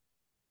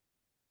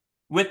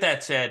 With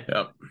that said,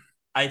 Yep.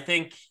 I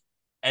think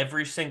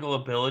every single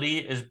ability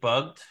is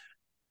bugged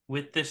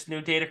with this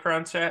new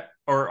Datacron set,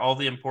 or all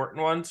the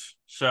important ones.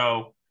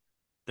 So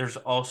there's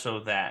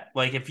also that.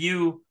 Like if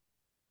you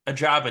a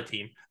Java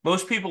team,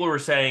 most people were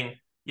saying,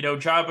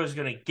 Java is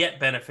going to get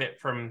benefit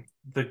from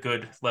the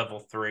good level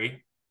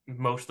 3,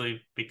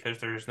 mostly because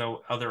there's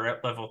no other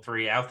level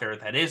 3 out there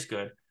that is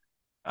good.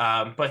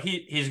 But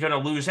he's going to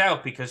lose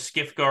out because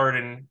Skiffguard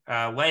and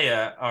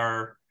Leia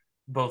are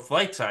both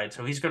light side,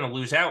 so he's going to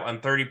lose out on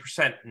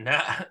 30%.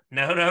 Nah,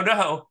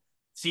 no.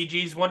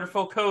 CG's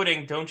wonderful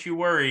coding, don't you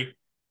worry.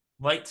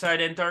 Light side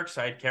and dark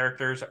side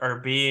characters are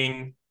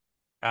being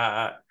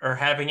or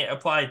having it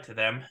applied to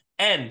them.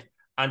 And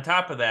on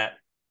top of that,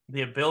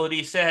 the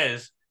ability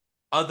says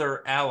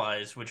other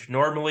allies, which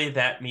normally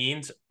that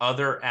means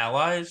other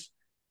allies,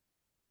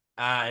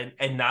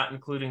 and not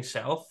including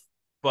self.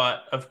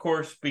 But of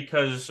course,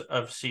 because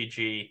of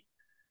CG,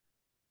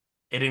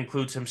 it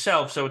includes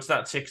himself, so it's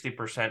not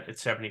 60%,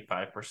 it's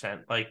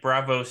 75%. Like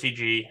bravo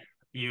CG,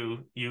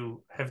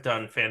 you have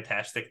done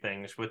fantastic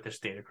things with this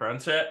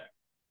Datacron set.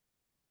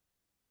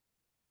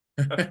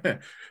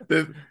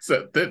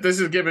 This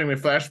is giving me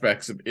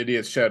flashbacks of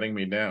idiots shouting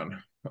me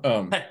down.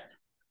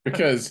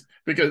 Because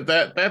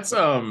that's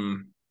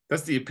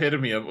the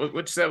epitome of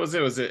which set was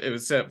it? It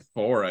was set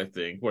 4, I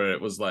think, where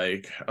it was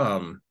like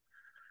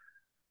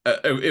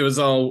it was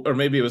all, or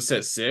maybe it was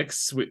set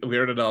 6. We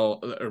worded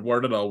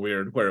all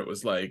weird, where it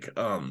was like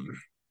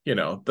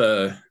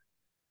the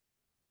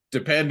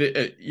depend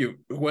you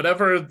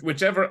whatever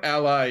whichever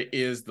ally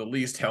is the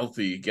least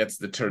healthy gets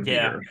the turn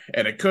meter,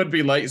 and it could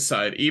be light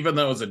side. Even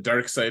though it was a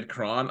dark side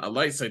cron, a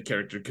light side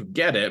character could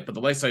get it, but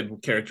the light side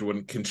character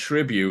wouldn't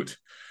contribute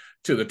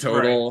to the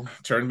total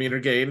turn meter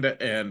gained.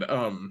 And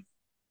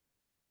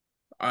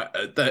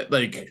that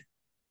like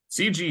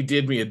CG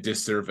did me a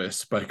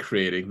disservice by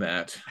creating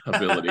that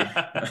ability.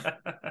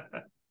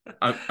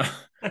 I'm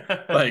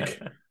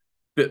like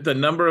the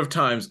number of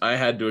times I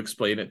had to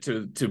explain it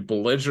to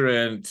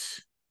belligerent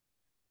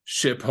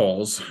ship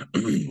holes.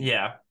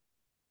 Yeah.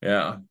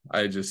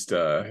 I just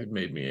it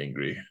made me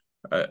angry.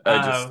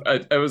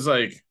 I was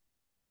like,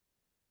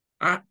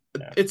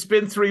 it's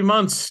been 3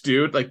 months,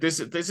 dude. Like this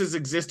has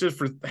existed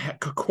for a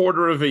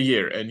quarter of a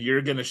year, and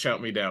you're gonna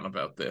shout me down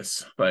about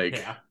this.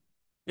 Like,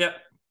 yeah.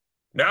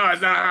 No,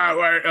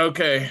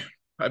 okay.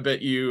 I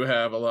bet you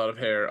have a lot of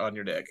hair on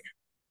your neck.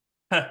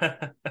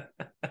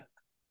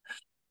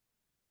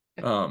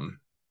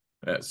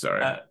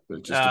 Sorry.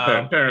 Just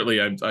apparently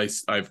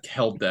I've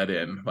held that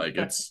in. Like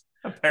it's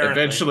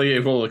eventually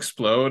it will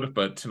explode,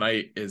 but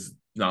tonight is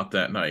not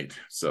that night.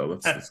 So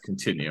let's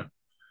continue.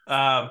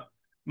 My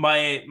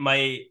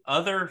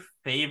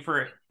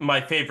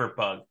favorite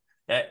bug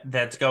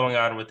that's going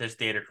on with this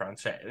Datacron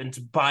set, and it's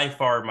by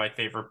far my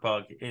favorite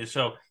bug, is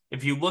so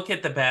if you look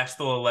at the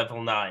Bastila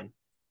level 9,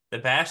 the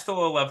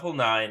Bastila level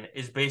 9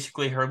 is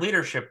basically her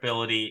leadership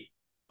ability,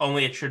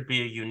 only it should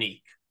be a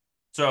unique.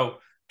 So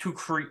to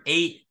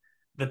create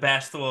the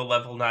Bastila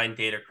level 9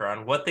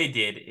 Datacron, what they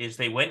did is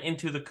they went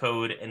into the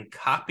code and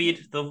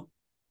copied the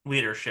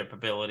leadership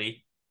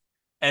ability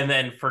and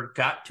then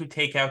forgot to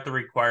take out the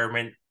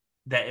requirement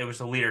that it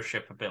was a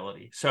leadership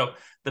ability. So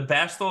the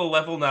Bastila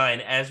level 9,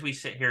 as we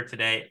sit here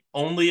today,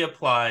 only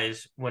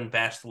applies when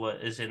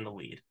Bastila is in the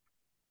lead.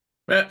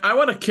 Man, I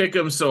want to kick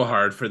him so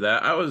hard for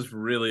that. I was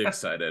really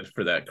excited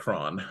for that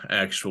cron,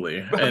 actually.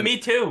 And me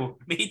too.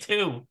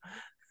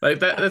 Like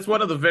that's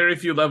one of the very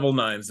few level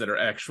 9s that are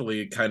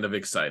actually kind of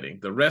exciting.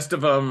 The rest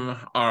of them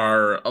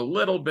are a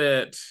little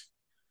bit,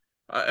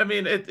 I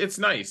mean, it's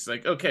nice.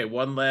 Like, okay,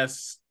 one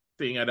less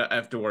thing I don't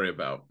have to worry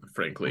about,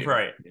 frankly.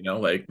 Right.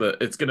 Like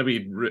it's going to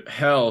be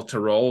hell to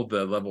roll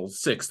the level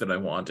 6 that I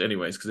want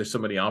anyways, because there's so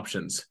many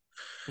options.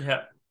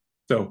 Yeah.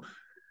 So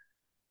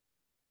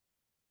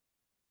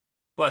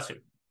bless you.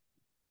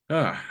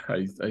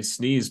 I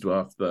sneezed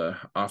off the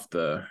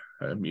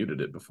I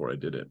muted it before I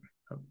did it.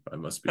 I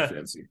must be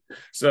fancy.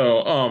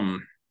 So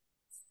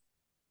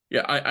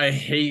I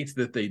hate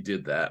that they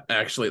did that.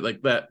 Actually,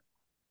 like that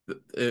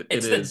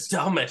it's the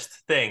dumbest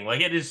thing. Like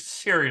it is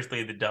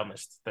seriously the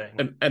dumbest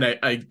thing. And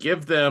I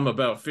give them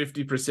about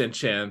 50%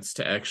 chance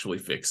to actually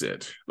fix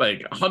it.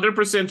 Like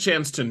 100%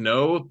 chance to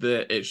know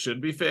that it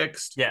should be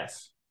fixed.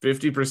 Yes.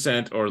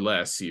 50% or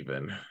less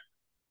even.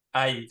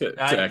 To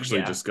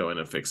actually just go in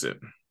and fix it.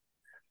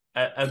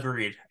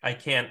 Agreed.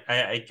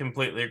 I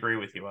completely agree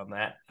with you on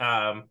that.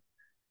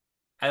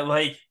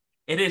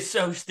 It is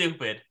so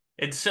stupid.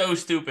 It's so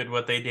stupid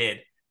what they did.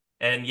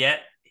 And yet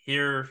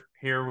here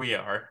we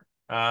are.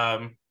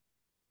 But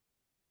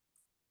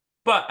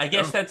I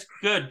guess that's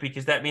good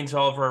because that means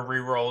all of our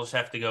rerolls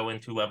have to go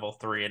into level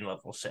 3 and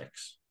level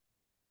 6.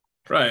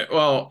 Right.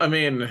 Well, I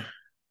mean,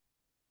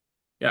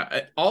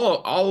 yeah,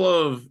 all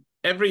of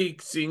every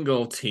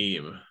single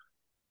team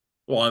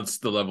wants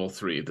the level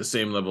 3, the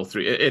same level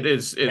 3.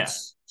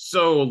 It's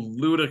so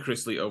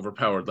ludicrously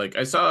overpowered. Like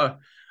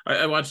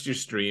I watched your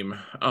stream,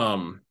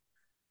 about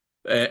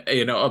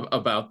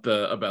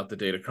the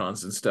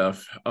Datacrons and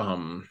stuff.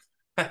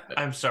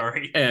 I'm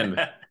sorry. And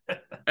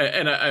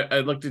and I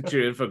looked at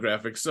your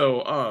infographic.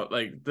 So,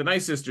 like the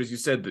Night Sisters, you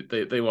said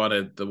that they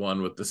wanted the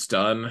one with the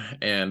stun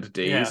and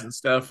daze Yeah. and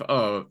stuff,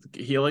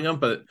 healing them.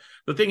 But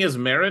the thing is,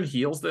 Marin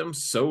heals them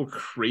so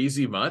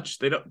crazy much.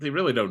 They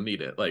really don't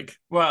need it. Like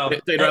Well,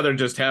 they'd rather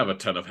just have a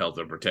ton of health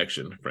and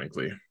protection,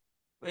 frankly.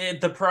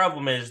 the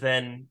problem is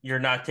then you're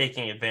not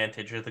taking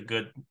advantage of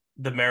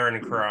the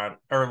Marin Kron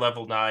or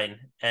level 9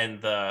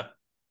 and the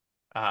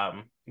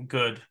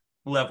good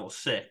level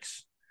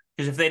 6.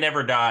 Because if they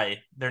never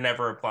die, they're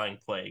never applying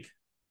plague.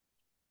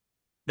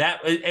 That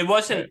it Right.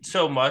 wasn't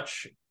so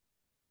much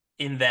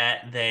in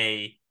that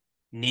they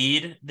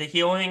need the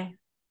healing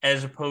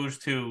as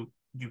opposed to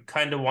you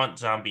kind of want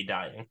zombie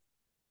dying.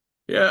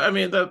 Yeah, I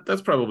mean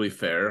that's probably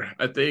fair.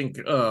 I think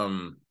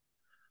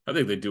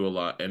they do a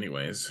lot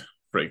anyways,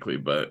 frankly,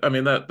 but I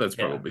mean that's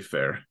Yeah. probably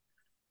fair.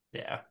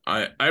 Yeah.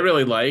 I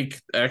really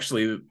like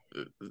actually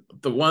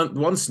the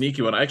one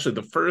sneaky one. Actually,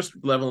 the first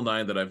level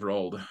 9 that I've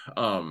rolled,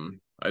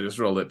 I just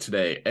rolled it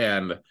today,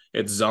 and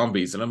it's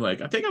zombies, and I'm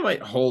like, I think I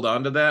might hold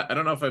on to that. I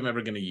don't know if I'm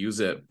ever going to use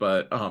it,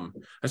 but I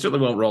certainly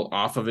won't roll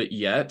off of it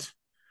yet.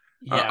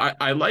 Yeah.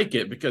 I like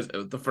it because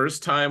the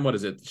first time, what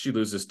is it? She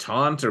loses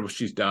taunt or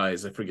she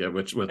dies. I forget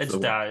which with It's the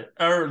die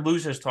or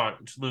loses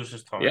taunt.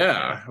 Loses taunt.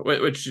 Yeah. yeah,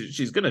 which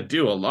she's going to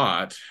do a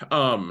lot.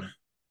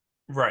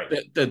 Right.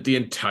 The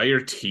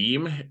entire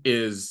team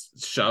is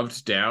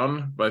shoved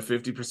down by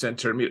 50%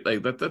 turn meter.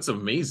 Like that's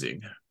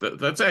amazing.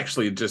 That's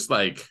actually just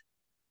like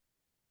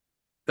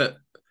that.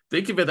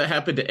 Think if that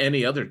happened to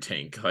any other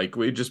tank, like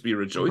we'd just be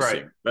Right.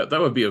 rejoicing. That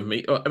would be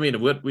amazing. I mean,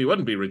 we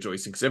wouldn't be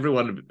rejoicing because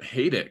everyone would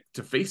hate it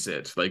to face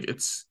it. Like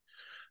it's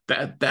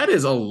that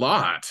is a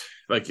lot.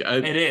 Like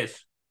It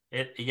is.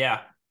 It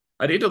yeah.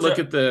 I need to look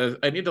So at the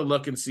I need to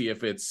look and see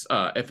if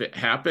it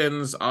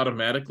happens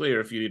automatically or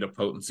if you need a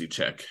potency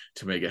check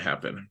to make it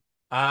happen.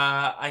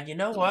 you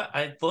know what?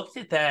 I looked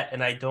at that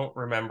and I don't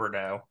remember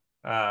now.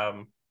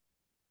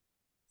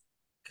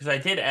 Because I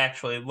did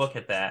actually look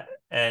at that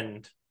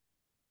and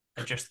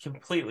I just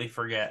completely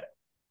forget.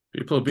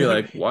 People will be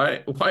like,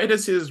 why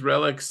does his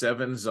Relic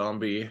 7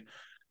 zombie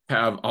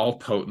have all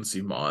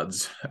potency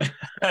mods?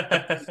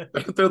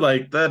 They're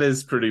like, that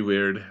is pretty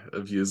weird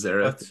of you,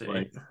 Zareth. Let's see.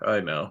 Like, I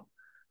know.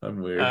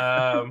 I'm weird.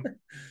 Um,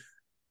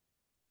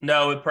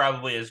 no, it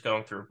probably is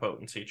going through a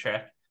potency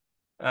check.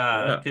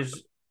 Yeah.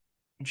 Because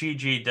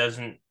GG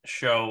doesn't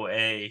show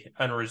a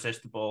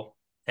unresistible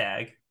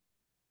tag.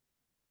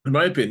 In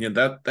my opinion,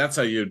 that's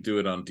how you do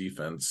it on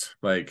defense.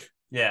 Like,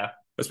 Yeah.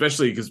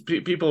 especially because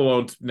people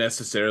won't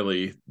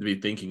necessarily be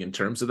thinking in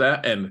terms of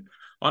that. And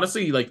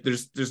honestly, like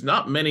there's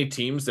not many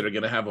teams that are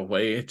going to have a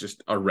way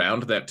just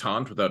around that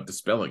taunt without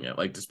dispelling it.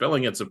 Like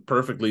dispelling it's a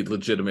perfectly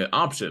legitimate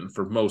option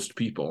for most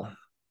people.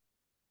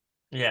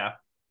 Yeah.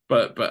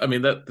 But I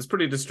mean that's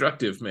pretty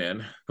destructive,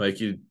 man. Like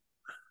you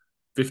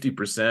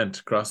 50%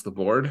 across the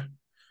board,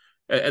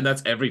 and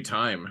that's every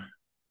time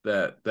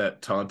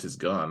that taunt is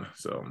gone.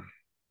 So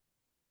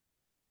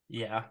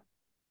Yeah.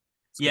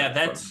 it's kind Yeah, of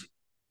fun. that's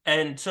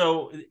and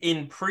so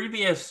in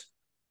previous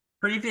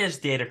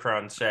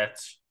Datacron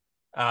sets,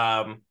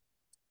 um,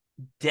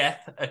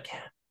 death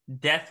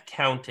death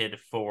counted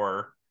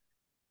for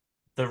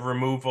the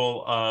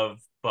removal of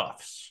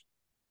buffs.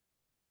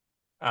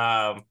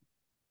 Um,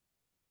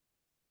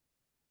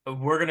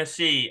 we're gonna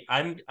see.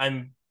 I'm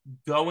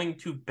going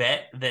to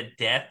bet that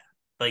death,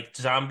 like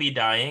zombie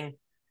dying,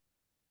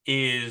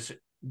 is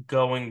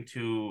going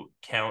to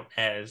count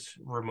as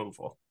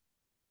removal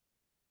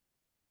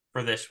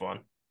for this one.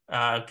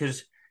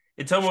 Because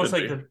it's almost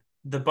Should like be.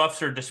 the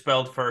buffs are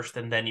dispelled first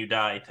and then you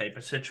die type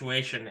of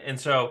situation. And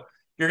so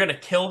you're gonna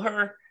kill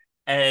her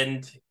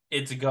and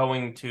it's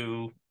going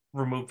to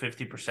remove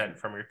 50%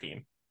 from your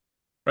team.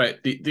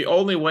 Right. The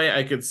only way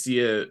I could see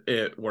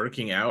it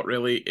working out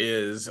really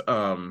is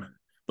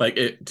like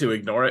it to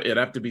ignore it, it'd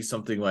have to be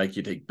something like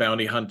you take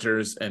bounty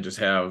hunters and just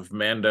have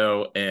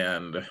Mando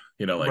and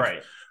like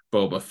Right.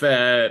 Boba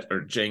Fett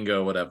or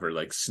Django, whatever,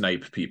 like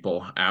snipe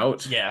people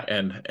out Yeah.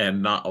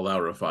 and not allow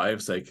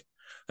revives. Like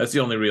that's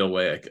the only real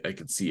way I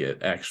could see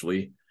it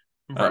actually.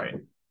 Uh, Right.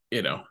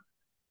 you know,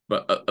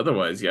 but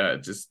otherwise, yeah,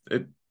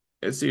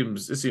 it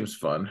seems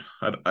fun.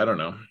 I don't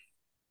know.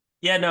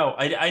 Yeah, no,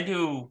 I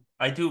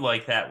do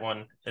like that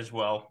one as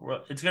well.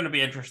 It's going to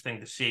be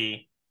interesting to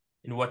see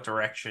in what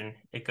direction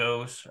it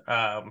goes.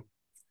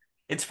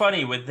 It's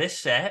funny with this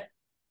set,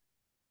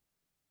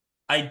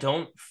 I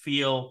don't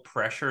feel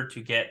pressure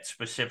to get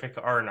specific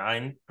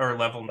R9 or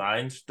level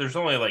 9s. There's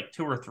only like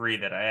two or three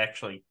that I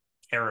actually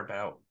care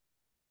about.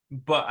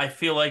 But I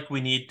feel like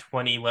we need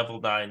 20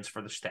 level 9s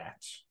for the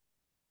stats.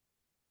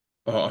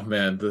 Oh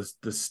man, the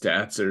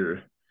stats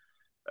are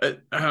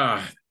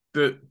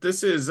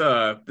this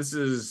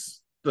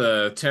is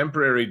the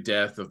temporary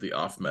death of the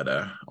off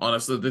meta.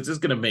 Honestly, this is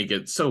going to make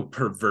it so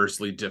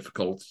perversely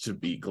difficult to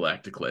beat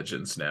Galactic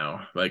Legends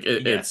now. Like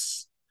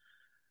Yes.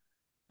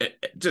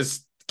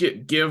 just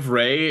give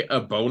Ray a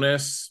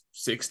bonus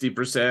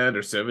 60%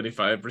 or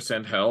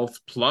 75% health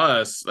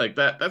plus like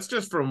that's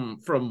just from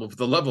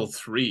the level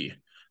 3.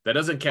 That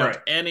doesn't count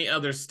Right. any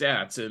other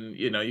stats, and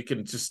you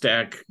can just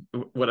stack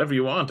whatever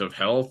you want of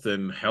health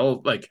and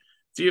health. Like,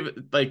 it's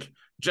even like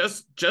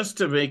just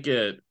to make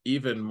it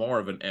even more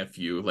of an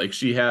fu. Like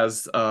she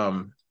has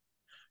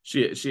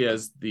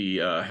the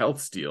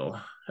health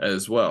steal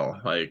as well.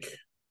 Right.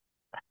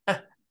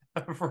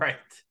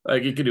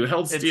 Like you can do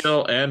health It's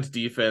steal and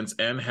defense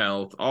and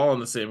health all in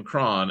the same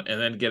cron,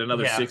 and then get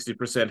another yeah.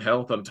 60%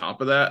 health on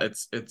top of that.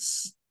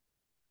 It's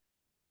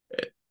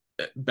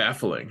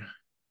baffling.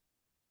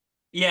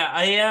 Yeah,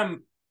 I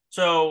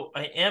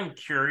am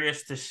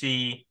curious to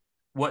see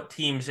what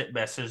teams it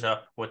messes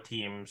up, what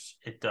teams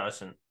it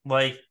doesn't.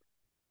 Like,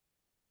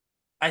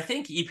 I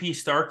think EP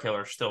Star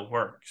Killer still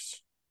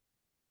works.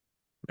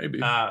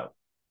 Maybe. Uh,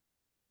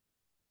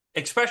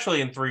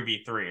 especially in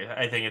 3v3.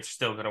 I think it's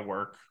still gonna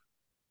work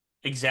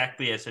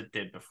exactly as it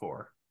did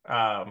before.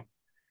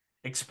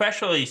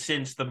 Especially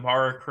since the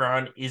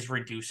Maracron is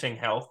reducing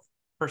health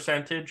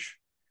percentage.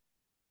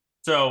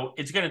 So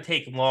it's going to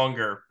take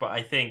longer, but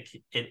I think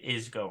it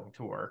is going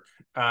to work.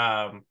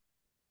 But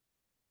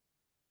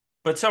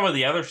some of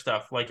the other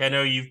stuff, like I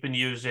know you've been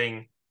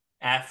using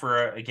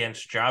Afra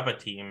against Jabba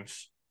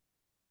teams.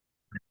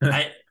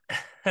 I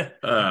I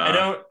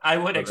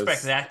wouldn't what expect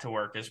is that to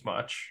work as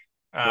much.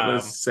 what a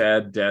Um,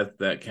 sad death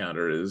that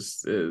counter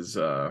is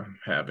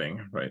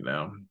having right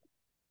now.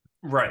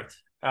 right.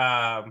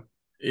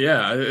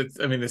 Yeah,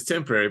 I mean it's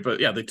temporary, but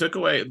yeah, they took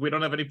away. We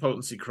don't have any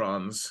potency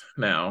crons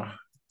now,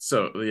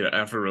 so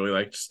Afra really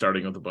liked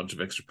starting with a bunch of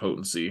extra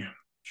potency.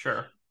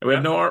 Sure. And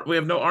Yep. we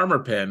have no armor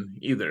pen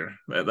either.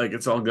 Like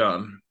it's all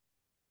gone.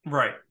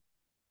 Right.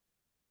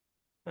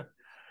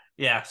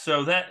 Yeah,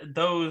 so that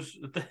those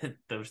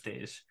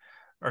days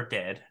are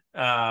dead.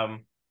 Yeah,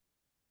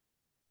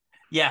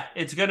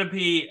 it's gonna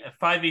be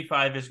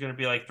 5v5 is gonna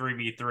be like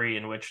 3v3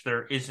 in which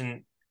there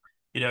isn't,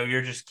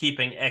 you're just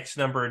keeping X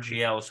number of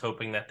GLs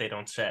hoping that they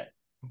don't set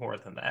more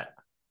than that.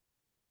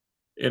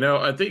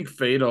 I think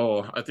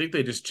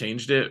they just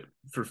changed it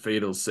for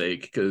Fatal's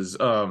sake because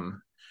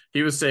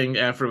he was saying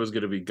Afra was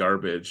going to be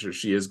garbage, or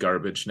she is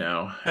garbage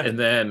now. And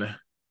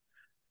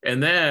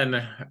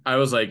then I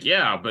was like,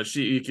 yeah, but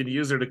you can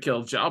use her to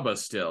kill Jabba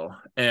still.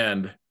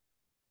 And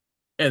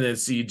then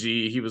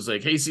CG, he was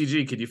like, hey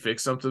CG, could you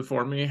fix something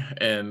for me?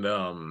 And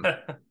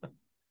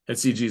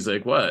CG's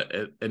like, what?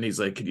 And he's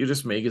like, could you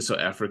just make it so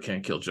Afra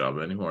can't kill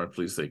Jabba anymore?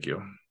 Please, thank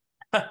you.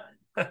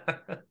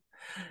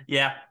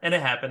 Yeah, and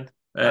it happened.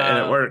 And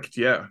it worked,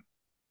 yeah.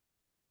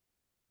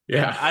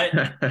 Yeah,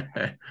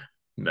 Yeah.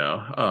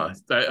 No,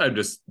 I'm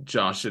just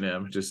joshing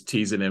him, just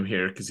teasing him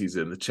here because he's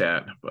in the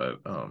chat. But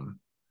no,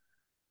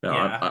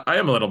 yeah, I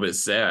am a little bit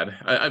sad.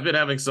 I've been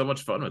having so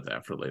much fun with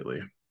that for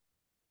lately.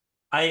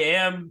 I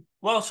am.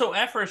 Well, so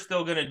Efra is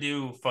still gonna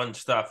do fun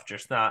stuff,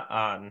 just not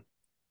on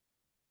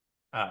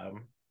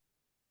um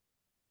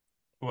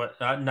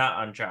not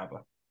on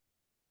Jabba,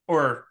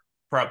 or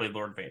probably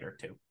Lord Vader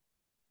too.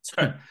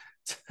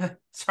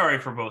 Sorry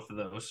for both of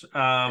those.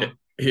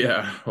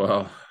 Yeah,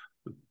 well,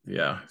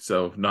 yeah.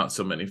 So not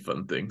so many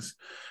fun things.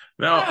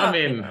 No, I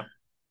mean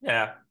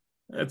Yeah,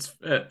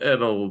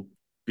 it'll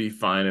be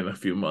fine in a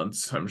few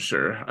months, I'm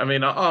sure. I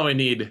mean,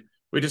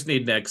 we just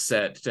need next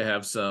set to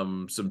have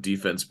some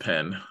defense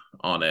pen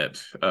on it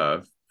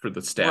for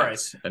the right,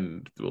 stats,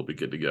 and we'll be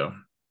good to go.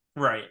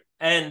 right.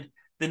 And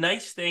the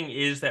nice thing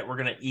is that we're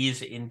gonna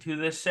ease into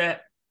this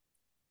set,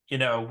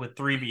 with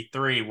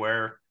 3v3,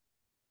 where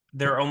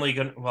they're only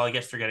gonna, well, I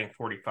guess they're getting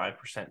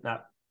 45%,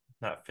 not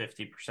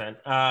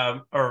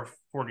 50%, or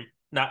 40,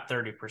 not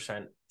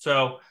 30%.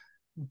 So,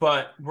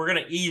 but we're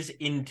gonna ease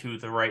into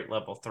the right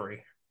level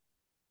 3.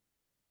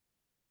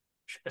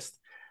 Just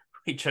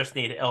we just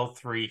need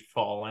L3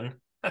 fallen.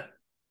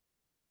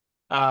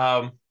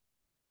 um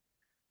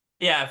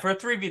yeah, for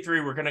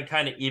 3v3 we're gonna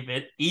kind of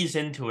ease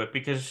into it,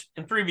 because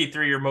in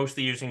 3v3 you're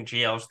mostly using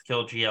GLs to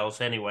kill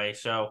GLs anyway,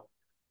 so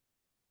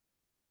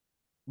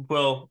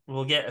we'll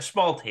get a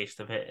small taste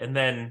of it, and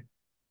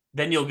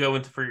then you'll go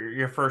into for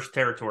your first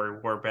territory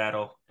war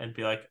battle and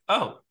be like,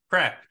 oh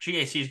crap,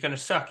 GAC is gonna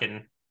suck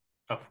in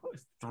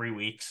 3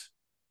 weeks.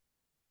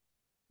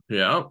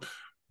 Yep.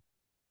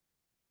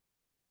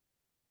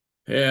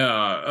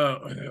 Yeah.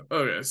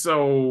 Okay.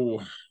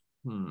 So,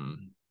 hmm.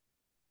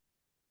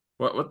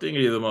 What thing are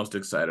you the most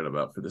excited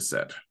about for the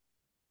set?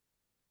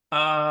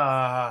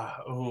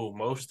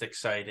 Most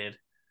excited.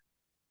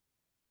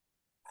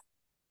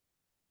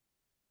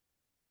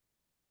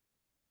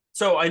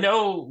 So I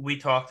know we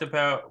talked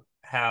about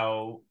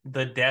how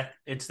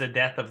it's the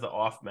death of the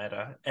off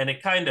meta, and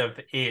it kind of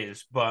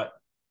is, but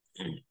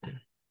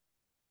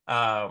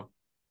um,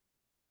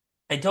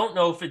 I don't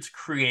know if it's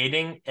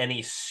creating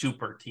any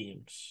super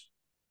teams.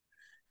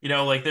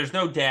 Like there's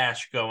no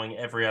Dash going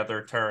every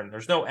other turn.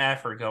 There's no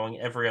Afra going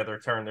every other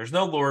turn. There's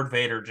no Lord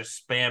Vader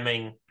just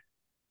spamming,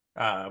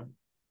 uh,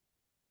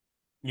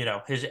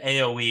 his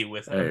AOE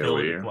with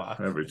ability AoE block.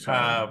 every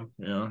time.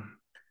 Yeah.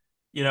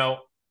 You know,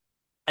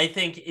 I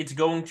think it's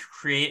going to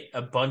create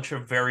a bunch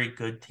of very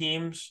good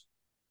teams,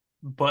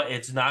 but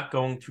it's not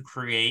going to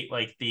create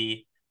like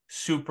the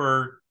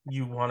super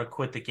you want to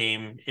quit the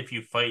game if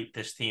you fight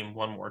this team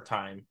one more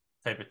time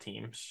type of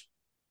teams.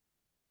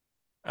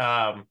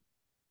 Um,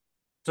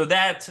 so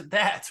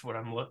that's what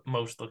I'm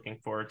most looking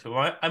forward to.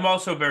 I'm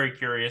also very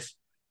curious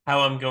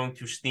how I'm going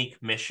to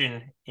sneak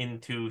mission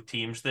into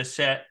teams this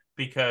set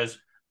because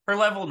her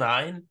level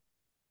 9,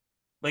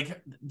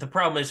 like the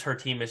problem is her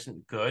team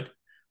isn't good,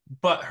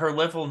 but her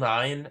level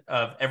 9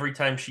 of every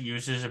time she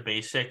uses a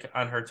basic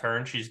on her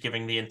turn, she's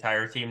giving the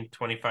entire team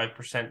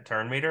 25%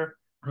 turn meter.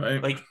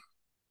 Right. Like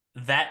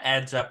that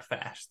adds up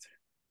fast.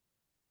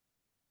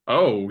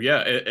 Oh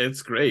yeah,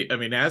 it's great. I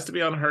mean, it has to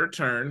be on her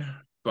turn,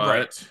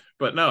 Right.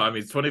 but no, I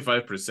mean it's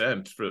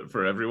 25%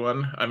 for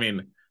everyone. I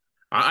mean,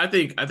 I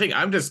think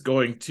I'm just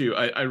going to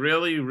I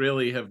really,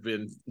 really have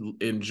been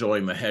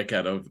enjoying the heck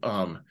out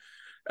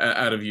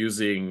of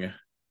using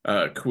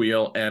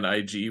Queel and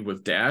IG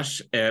with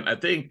Dash. And I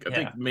think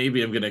Yeah.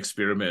 maybe I'm gonna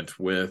experiment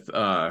with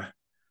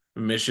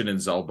Mission and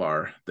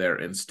Zelbar there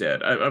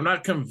instead. I'm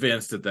not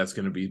convinced that that's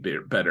going to be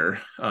better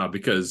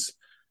because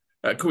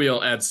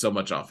Queel adds so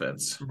much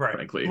offense, Right.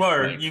 frankly.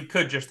 Or Like, you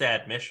could just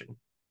add mission.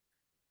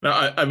 no,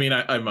 I mean,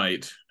 I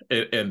might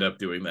end up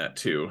doing that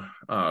too.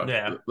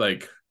 Yeah.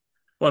 Like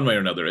one way or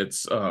another,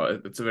 it's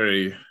a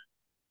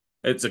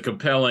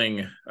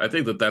compelling. I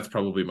think that's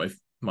probably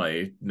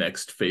my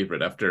next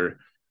favorite after.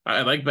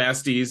 I like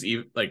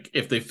Basties, like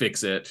if they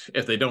fix it.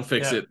 If they don't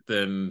fix Yeah. it,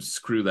 then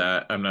screw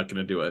that. I'm not going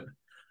to do it.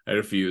 I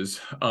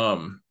refuse.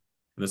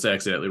 Unless I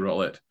accidentally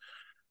roll it,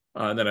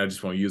 and then I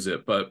just won't use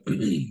it. But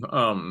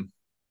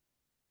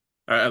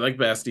I like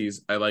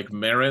Basties. I like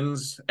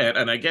Marins,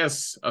 and I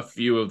guess a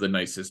few of the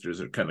Night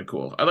Sisters are kind of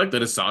cool. I like the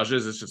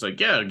Asajas. It's just like,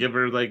 yeah, give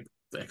her like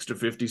the extra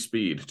 50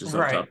 speed just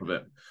on Right. top of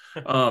it.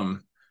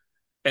 Um,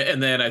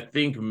 and then I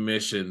think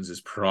Missions is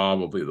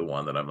probably the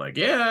one that I'm like,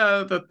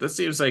 yeah, that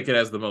seems like it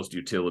has the most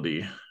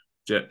utility,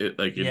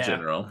 like in Yeah.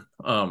 general.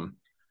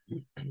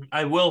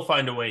 I will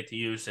find a way to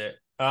use it.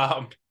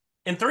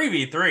 In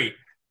 3v3,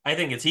 I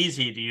think it's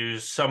easy to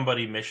use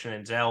somebody mission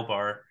in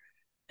Zalbar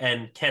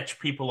and catch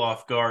people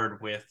off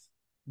guard with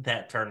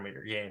that turn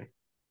meter gain.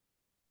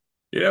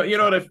 You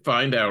know what I So,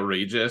 find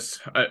outrageous?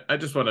 I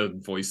just want to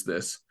voice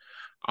this.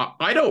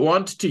 I don't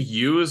want to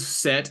use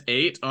set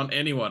 8 on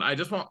anyone. I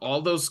just want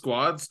all those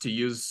squads to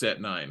use set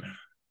 9.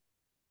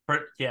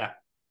 yeah.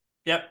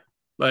 Yep.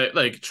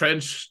 Like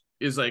Trench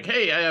is like,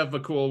 hey, I have a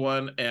cool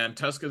one, and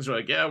Tuscans are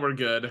like, yeah, we're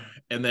good.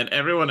 And then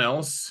everyone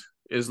else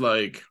is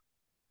like,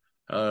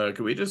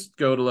 can we just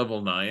go to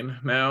level 9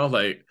 now?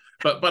 Like,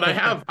 but I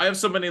have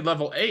so many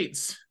level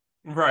 8s.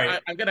 Right.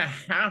 I'm gonna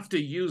have to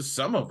use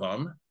some of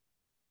them.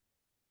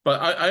 But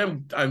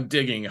I'm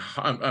digging.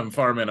 I'm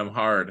farming them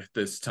hard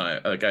this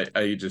time. Like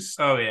I just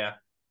Oh, yeah.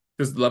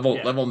 because level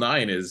Yeah. level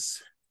 9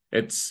 is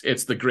it's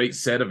the great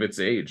set of its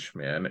age,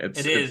 man. It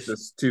It's is.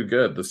 just too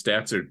good. The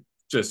stats are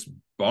just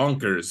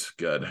bonkers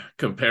good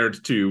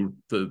compared to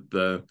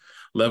the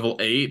level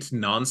 8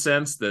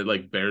 nonsense that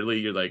like barely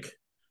you're like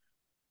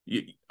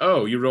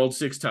you rolled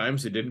 6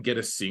 times, you didn't get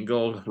a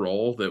single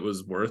roll that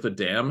was worth a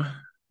damn.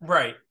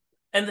 Right.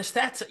 And the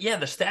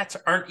stats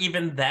aren't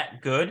even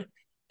that good.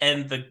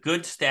 And the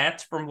good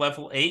stats from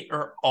level 8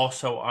 are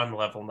also on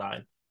level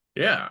 9.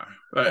 Yeah.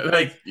 Like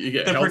Like you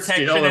get the health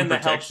steal protection and and the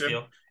health protection.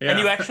 steal. And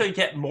you Yeah. actually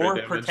get Crit more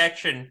damage.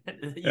 protection.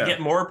 You Yeah. get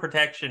more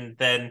protection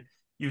than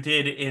you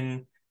did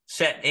in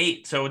set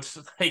 8. So it's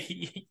like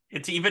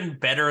it's even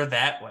better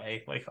that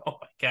way. Like, oh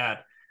my God.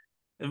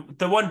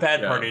 The one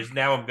bad part Yeah. is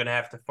now I'm gonna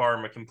have to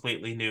farm a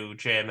completely new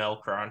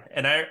JML cron.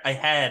 And I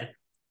had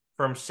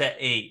from set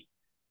 8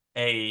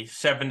 a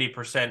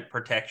 70%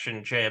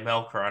 protection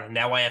JML cron, and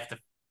now I have to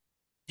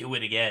do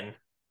it again,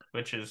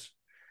 which is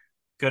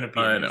gonna be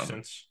a I know.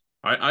 nuisance.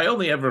 I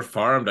only ever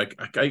farmed.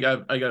 I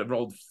got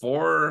rolled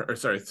four or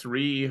sorry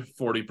 3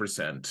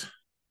 40%.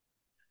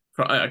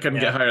 I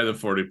couldn't get Yeah. higher than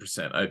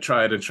 40%. I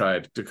tried and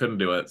tried to couldn't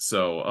do it.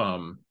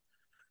 So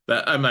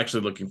that I'm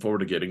actually looking forward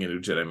to getting a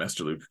new Jedi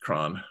Master Luke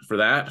Cron for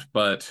that.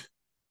 But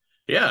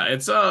yeah,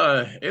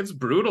 it's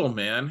brutal,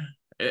 man.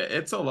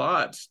 It's a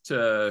lot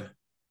to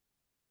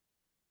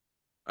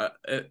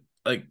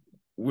like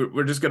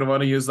we're just gonna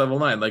want to use level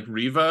 9 like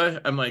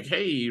Riva. I'm like,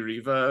 hey,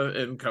 Riva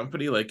and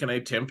company, like, can I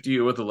tempt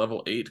you with a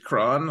level 8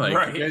 cron? Like,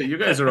 Right. you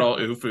guys are all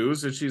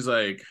oofus. And she's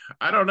like,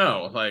 I don't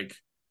know, like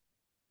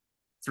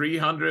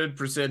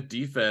 300%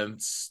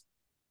 defense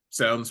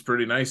sounds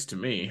pretty nice to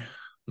me.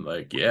 I'm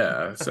like,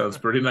 yeah, sounds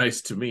pretty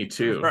nice to me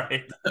too.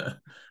 Right.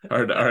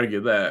 Hard to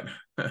argue that.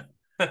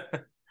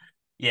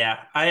 Yeah.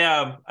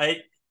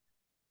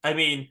 I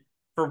mean,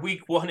 for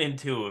week 1 and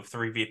 2 of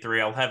 3v3,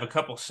 I'll have a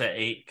couple set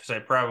 8 because I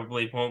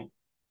probably won't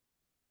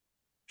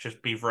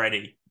just be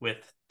ready with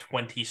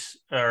 20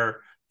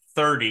 or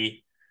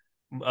 30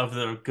 of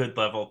the good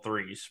level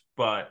 3s.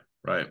 But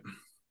Right.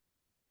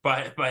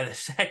 by the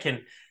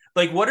second,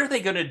 like what are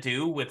they gonna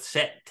do with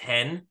set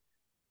 10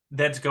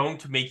 that's going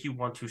to make you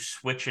want to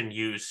switch and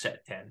use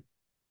set 10?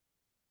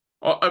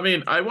 Well, I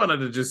mean, I wanted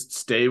to just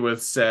stay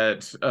with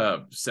set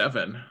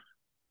 7.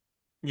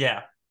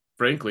 Yeah.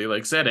 Frankly,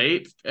 like set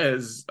 8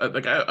 is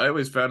like I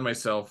always found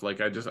myself like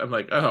I'm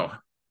like, oh,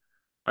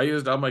 I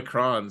used all my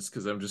crons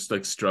because I'm just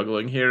like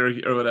struggling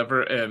here or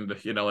whatever, and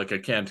like I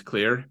can't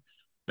clear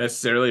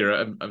necessarily, or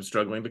I'm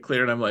struggling to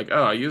clear, and I'm like,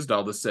 oh, I used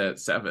all the set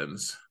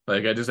sevens.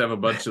 Like I just have a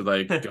bunch of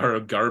like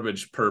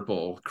garbage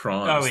purple Oh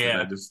crons that I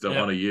yeah. just don't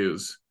want Yep. to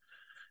use.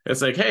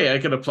 It's like, hey, I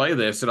can apply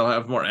this and I'll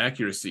have more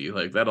accuracy.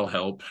 Like that'll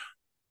help.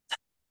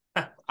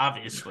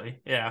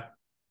 Obviously. Yeah.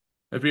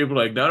 And people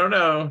are like, no, no,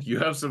 no, you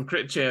have some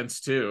crit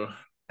chance too.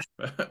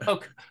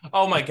 Okay.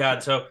 Oh my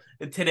God. So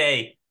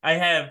today I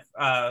have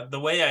the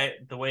way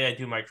I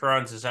do my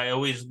crons is I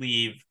always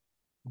leave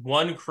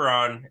one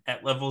cron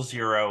at level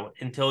 0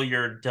 until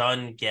you're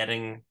done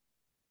getting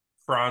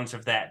crons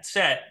of that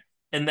set,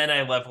 and then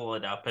I level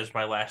it up as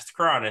my last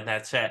cron in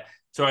that set.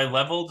 So I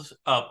leveled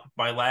up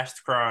my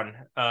last cron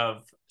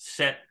of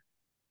set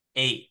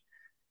 8,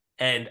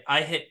 and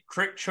I hit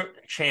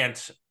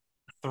chance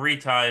 3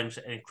 times,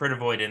 and crit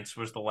avoidance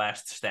was the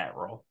last stat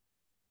roll.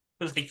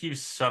 I was like, you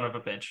son of a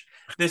bitch.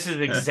 This is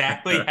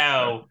exactly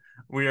how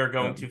we are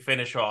going to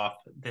finish off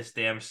this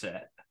damn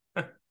set.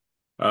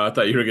 I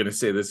thought you were going to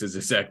say this is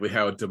exactly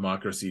how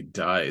democracy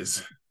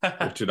dies,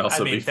 which would I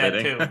also be mean, that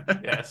fitting. too.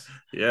 Yes.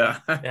 Yeah.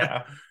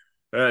 Yeah.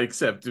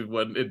 Except it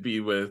wouldn't it be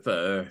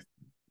without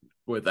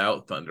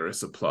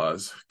thunderous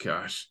applause.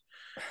 Gosh.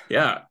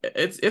 Yeah,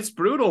 it's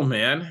brutal,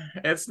 man.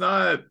 It's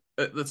not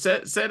the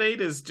set 8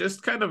 is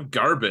just kind of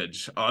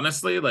garbage,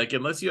 honestly. Like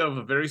unless you have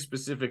a very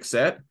specific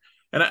set,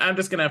 and I'm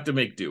just gonna have to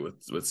make do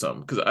with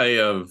some because I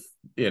have,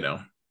 you know,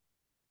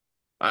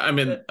 I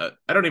mean,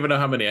 I don't even know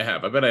how many I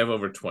have. I bet I have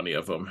over 20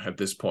 of them at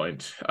this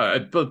point.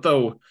 But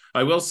though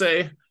I will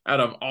say,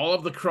 out of all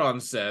of the cron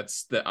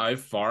sets that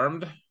I've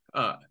farmed,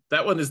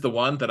 that one is the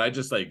one that I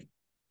just like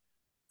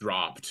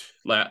dropped.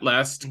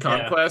 Last Yeah.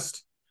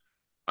 conquest,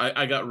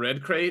 I got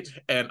red crate,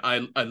 and I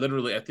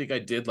literally I think I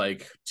did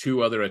like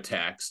 2 other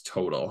attacks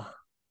total.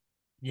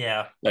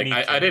 Yeah. Like Me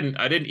I too.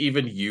 didn't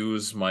even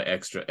use my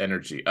extra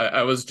energy.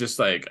 I was just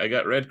like I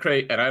got red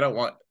crate, and I don't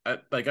want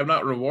like I'm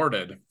not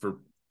rewarded for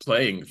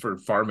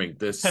farming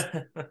this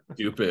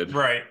stupid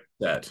Right.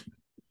 set.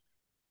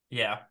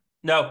 Yeah.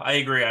 No, I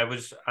agree. I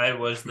was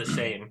the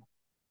same.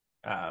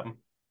 Um,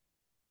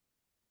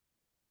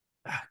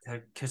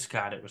 because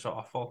God, it was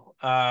awful.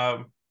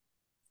 And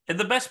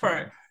the best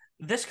part,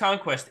 Yeah. this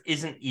conquest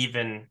isn't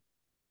even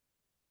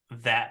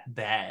that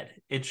bad.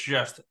 It's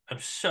just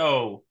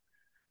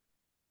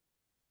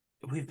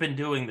we've been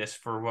doing this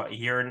for what, a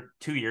year and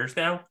 2 years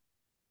now?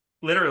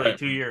 Literally Right.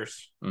 2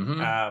 years. Mm-hmm.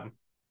 Um,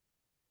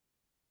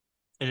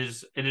 it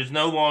is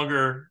no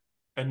longer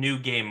a new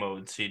game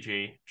mode,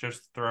 CG.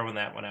 Just throwing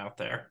that one out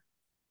there.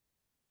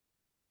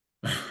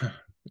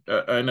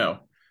 I know.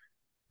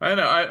 I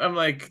know. I'm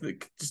like,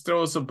 just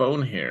throw us a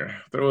bone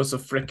here. Throw us a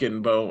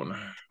frickin' bone.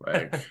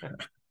 Like,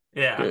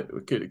 Yeah.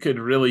 could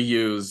really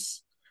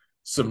use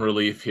some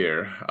relief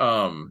here.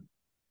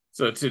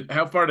 So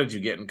how far did you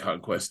get in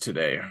Conquest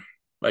today?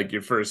 Like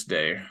your first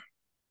day?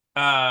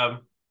 Um,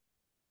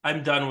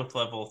 I'm done with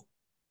level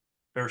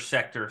or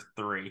sector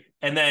 3.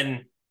 And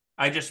then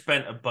I just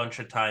spent a bunch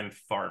of time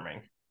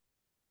farming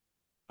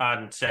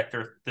on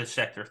sector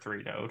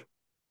 3 node.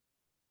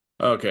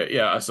 Okay,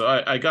 yeah. So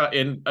I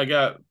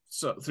got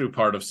through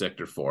part of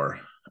Sector 4.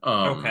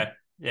 Okay. Um,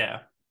 Yeah.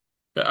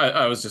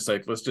 I was just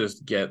like, let's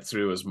just get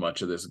through as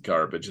much of this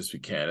garbage as we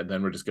can, and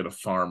then we're just gonna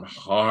farm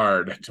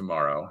hard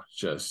tomorrow.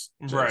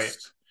 Right.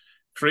 Just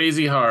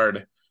crazy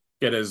hard.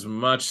 Get as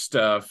much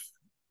stuff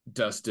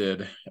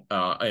dusted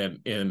and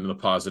in the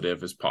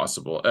positive as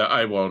possible.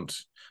 I won't.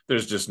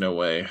 There's just no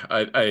way.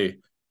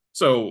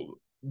 So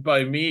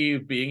by me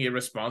being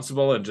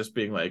irresponsible and just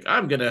being like,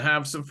 I'm gonna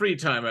have some free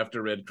time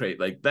after Red Crate,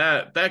 like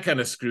that kind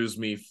of screws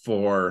me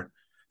for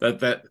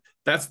that.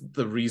 That's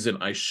the reason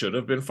I should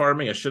have been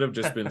farming. I should have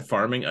just been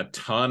farming a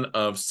ton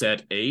of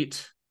set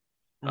 8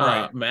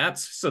 Right.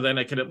 mats, so then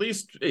I could at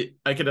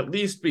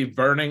least be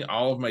burning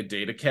all of my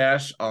data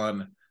cache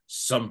on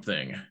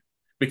something,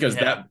 because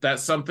Yeah. that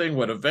something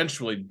would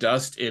eventually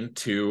dust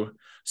into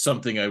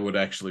something I would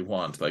actually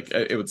want. Like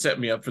it would set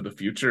me up for the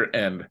future,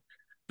 and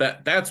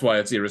that's why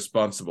it's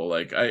irresponsible.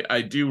 Like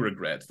I do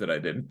regret that I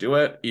didn't do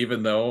it,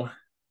 even though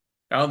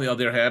on the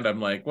other hand I'm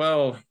like,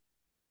 well,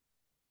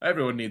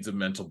 everyone needs a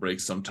mental break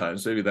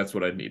sometimes. Maybe that's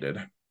what I needed.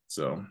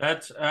 So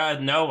That's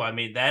no, I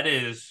mean that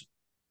is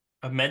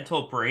a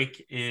mental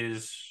break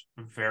is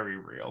very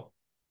real.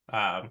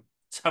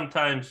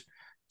 Sometimes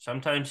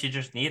sometimes you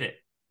just need it.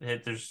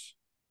 There's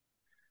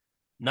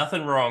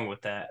nothing wrong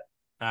with that.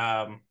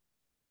 Um,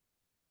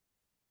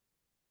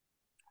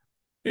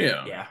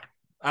 yeah. yeah.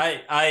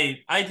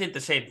 I did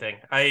the same thing.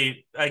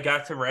 I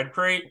got to Red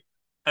Crate.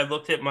 I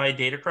looked at my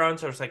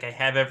datacrons. I was like, I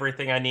have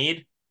everything I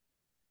need,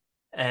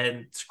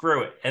 and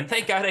screw it. And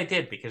thank God I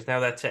did, because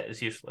now that set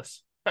is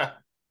useless.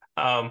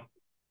 um,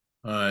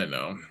 I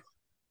know.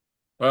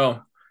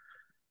 Well,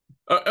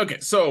 okay,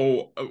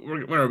 so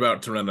we're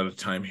about to run out of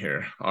time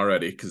here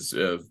already because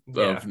yeah.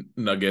 of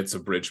Nuggets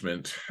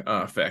abridgment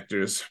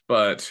factors.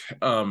 But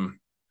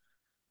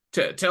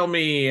tell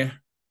me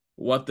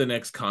what the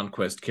next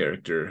conquest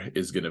character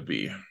is going to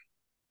be,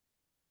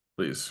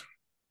 please.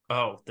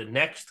 Oh, the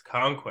next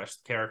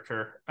conquest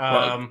character.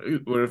 Well,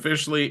 we're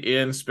officially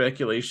in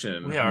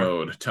speculation We are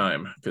mode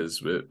time because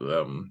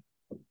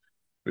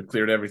we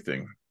cleared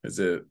everything. Is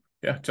it?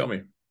 Yeah, tell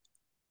me.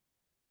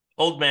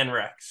 Old Man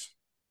Rex.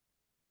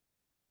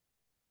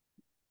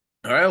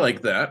 I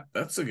like that.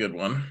 That's a good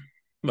one.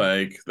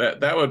 Like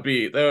that would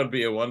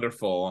be a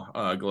wonderful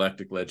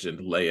Galactic Legend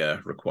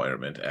Leia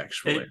requirement,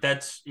 actually.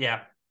 That's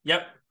yeah.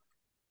 Yep.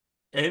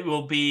 It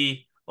will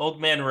be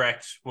Old Man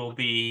Rex will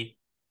be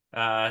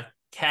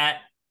Cat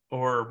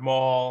or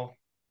Maul,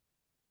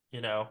 you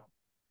know,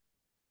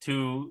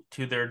 to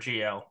their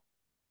GL.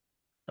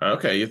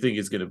 Okay, you think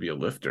he's gonna be a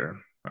lifter.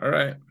 All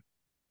right.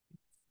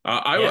 Yeah.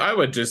 I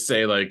would just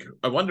say like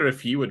I wonder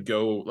if he would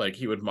go like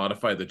he would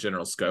modify the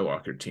General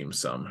Skywalker team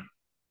some.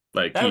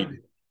 Like That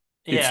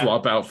he'd yeah.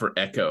 swap out for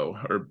Echo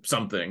or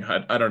something.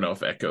 I don't know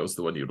if Echo's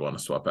the one you'd want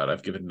to swap out.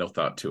 I've given no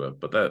thought to it,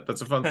 but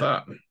that's a fun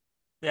thought.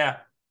 Yeah.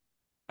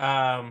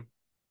 Um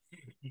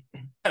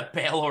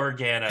Bail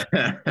Organa.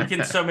 You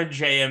can summon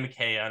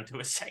JMK onto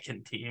a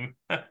second team.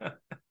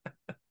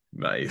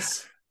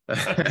 Nice.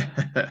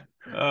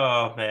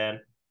 Oh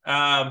man.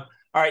 All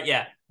right,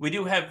 yeah. We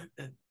do have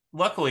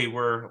luckily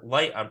we're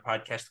light on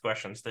podcast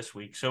questions this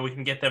week, so we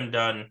can get them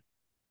done.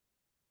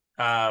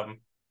 Um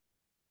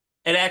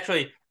and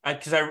actually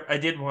because I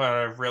did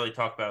want to really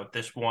talk about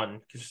this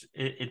one because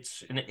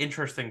it's an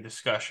interesting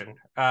discussion.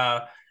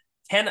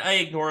 Can I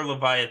ignore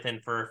Leviathan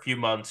for a few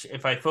months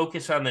if I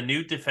focus on the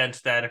new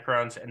defense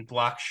datacrons and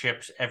block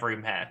ships every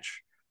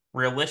match?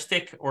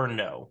 Realistic or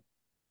no?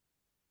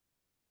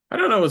 I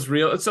don't know what's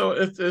real.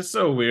 It's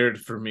so weird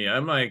for me.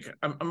 I'm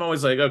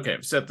always like, okay,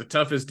 set the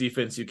toughest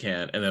defense you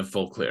can and then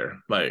full clear.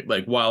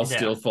 Like while Yeah.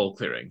 still full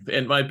clearing.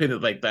 In my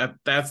opinion, like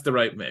that's the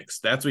right mix.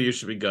 That's what you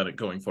should be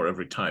going for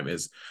every time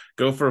is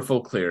go for a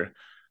full clear.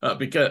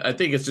 Because I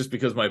think it's just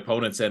because my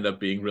opponents end up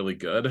being really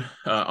good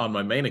on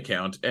my main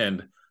account.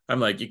 And I'm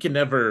like, you can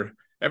never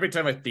every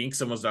time I think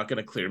someone's not going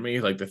to clear me,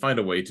 like they find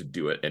a way to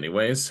do it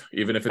anyways,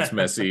 even if it's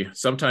messy.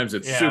 Sometimes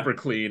it's Yeah. super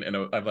clean, and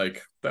I'm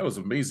like, that was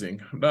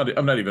amazing. I'm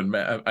not even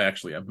mad. I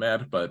actually am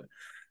mad, but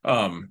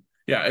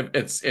yeah,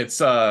 it's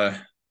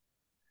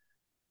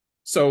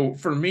So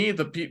for me,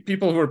 the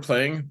people who are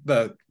playing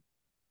the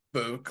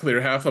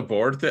clear half a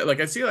board, like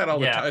I see that all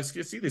the Yeah. time. I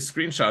see these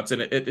screenshots,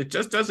 and it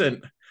just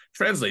doesn't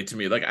translate to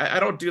me. Like I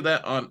don't do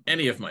that on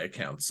any of my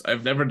accounts.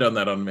 I've never done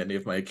that on many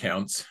of my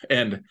accounts,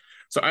 and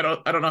so I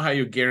don't know how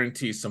you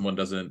guarantee someone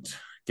doesn't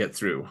get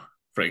through.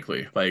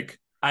 Frankly, like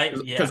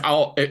because Yeah.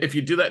 I'll if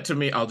you do that to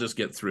me, I'll just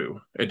get through.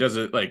 It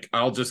doesn't like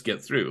I'll just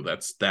get through.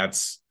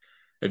 That's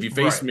if you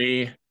face Right.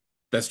 me,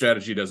 that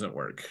strategy doesn't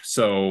work.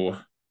 So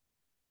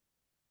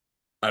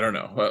I don't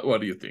know.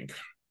 What do you think?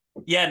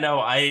 Yeah,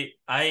 no, I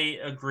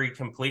agree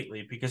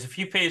completely because if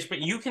you face but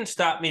you can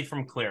stop me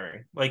from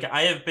clearing. Like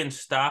I have been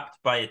stopped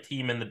by a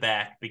team in the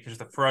back because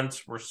the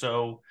fronts were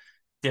so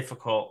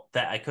difficult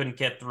that I couldn't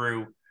get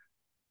through,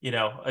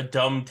 a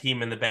dumb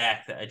team in the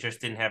back that I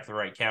just didn't have the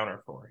right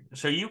counter for.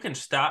 So you can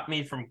stop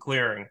me from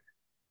clearing,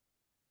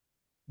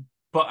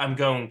 but I'm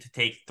going to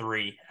take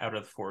 3 out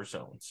of the 4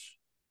 zones.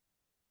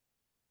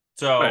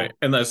 Right.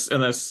 So,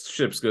 Unless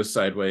ships go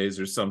sideways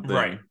or right,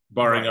 something,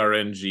 barring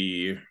right.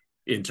 RNG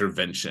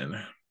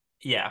intervention.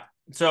 Yeah.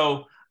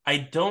 So I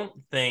don't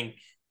think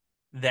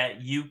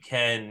that you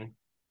can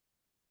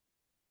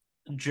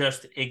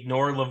just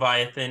ignore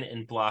Leviathan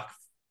and block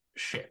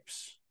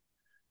ships.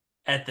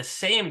 At the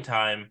same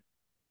time,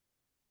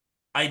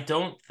 I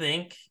don't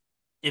think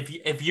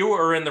if you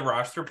are in the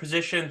roster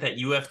position that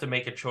you have to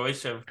make a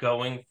choice of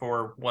going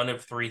for one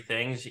of 3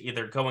 things,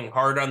 either going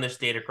hard on this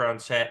Datacron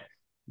set,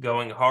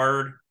 going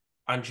hard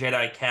on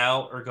Jedi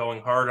Cal, or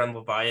going hard on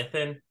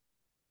Leviathan.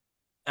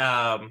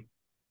 Um,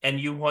 and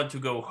you want to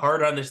go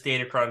hard on this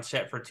Datacron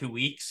set for 2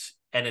 weeks,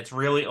 and it's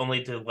really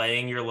only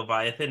delaying your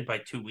Leviathan by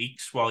 2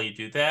 weeks while you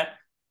do that.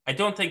 I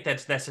don't think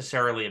that's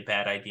necessarily a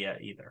bad idea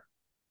either.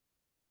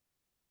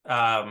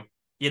 Um,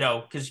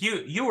 because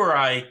you or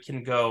I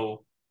can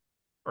go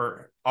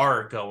or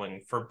are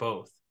going for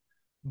both.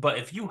 But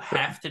if you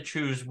have to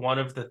choose one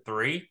of the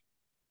 3,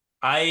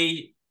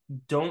 I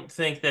don't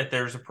think that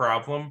there's a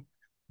problem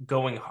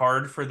going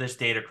hard for this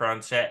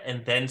Datacron set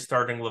and then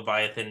starting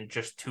Leviathan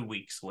just 2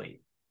 weeks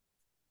late.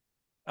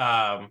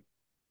 Um,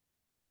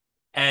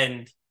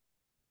 and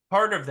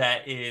part of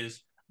that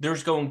is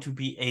there's going to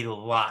be a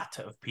lot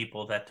of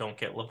people that don't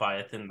get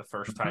Leviathan the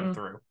first time Mhm.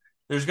 through.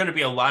 There's going to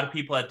be a lot of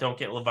people that don't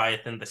get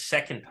Leviathan the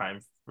second time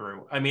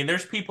through. I mean,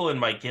 there's people in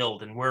my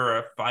guild, and we're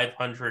a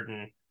 500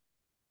 and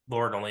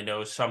Lord only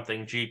knows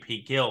something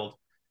GP guild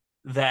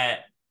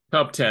that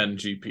Top 10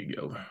 GP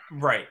guild.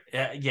 right,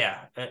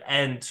 yeah,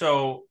 and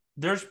so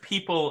there's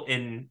people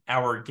in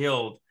our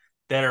guild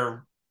that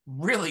are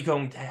really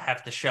going to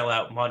have to shell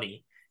out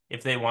money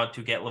if they want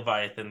to get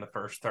Leviathan the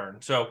first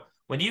turn. So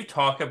when you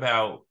talk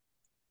about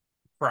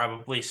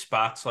probably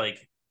spots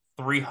like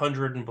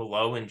 300 and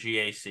below in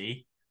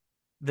GAC,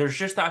 there's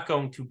just not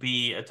going to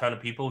be a ton of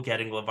people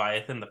getting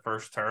Leviathan the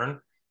first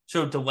turn.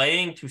 So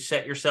delaying to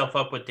set yourself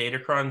up with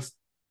Datacrons,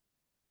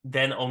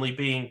 then only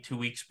being 2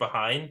 weeks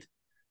behind,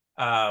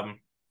 um,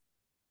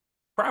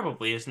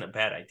 probably isn't a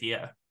bad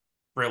idea,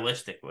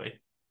 realistically.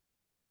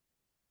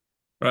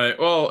 Right.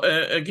 Well,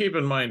 and keep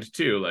in mind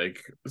too,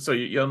 like, so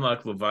you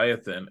unlock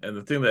Leviathan, and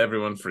the thing that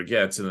everyone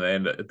forgets, and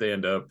they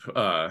end up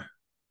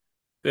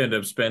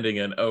spending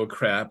an oh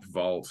crap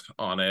vault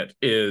on it,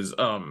 is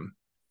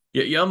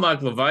you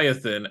unlock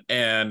Leviathan,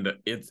 and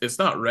it's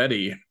not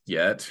ready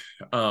yet.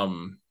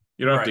 Right.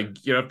 You don't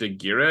have to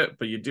gear it,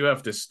 but you do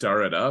have to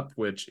star it up,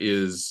 which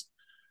is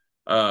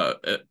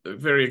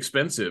very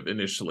expensive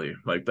initially.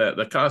 Like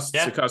it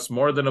Yeah. costs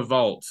more than a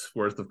vault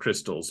worth of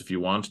crystals if you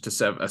want to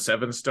a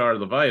 7-star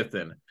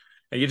Leviathan,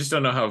 and you just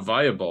don't know how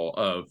viable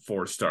a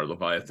 4-star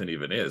Leviathan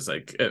even is.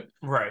 Like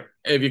Right.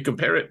 if you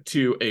compare it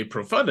to a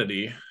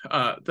Profundity,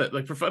 that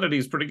like Profundity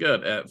is pretty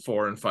good at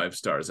 4 and 5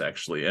 stars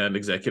actually, and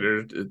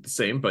Executor the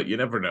same, but you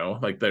never know.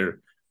 Like they're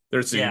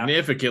Yeah.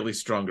 significantly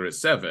stronger at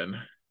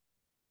 7.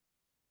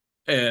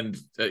 And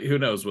who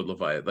knows with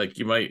Leviathan? Like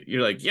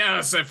you're like,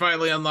 yes, I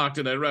finally unlocked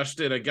it. I rushed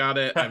it. I got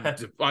it.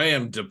 I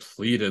am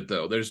depleted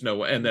though. There's no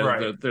way. And then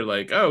Right. they're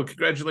like, oh,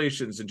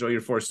 congratulations, enjoy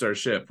your 4-star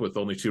ship with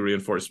only 2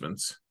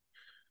 reinforcements.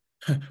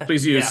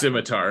 Please use Yeah.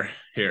 scimitar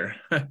here.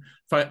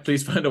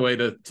 Please find a way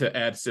to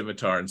add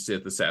scimitar and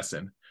Sith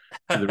assassin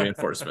to the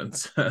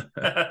reinforcements.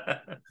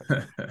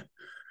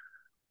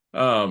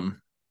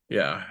 um,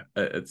 yeah,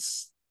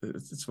 it's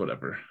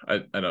whatever. I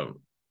don't.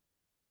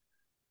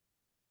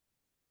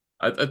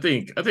 I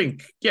think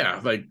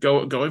yeah, like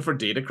going for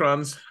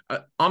datacrons.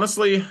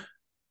 Honestly,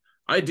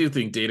 I do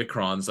think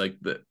datacrons like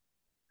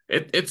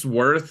it's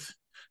worth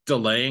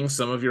delaying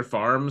some of your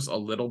farms a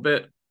little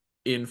bit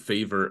in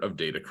favor of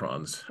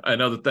datacrons. I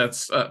know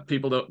that's some of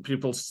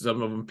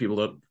them people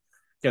don't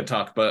can't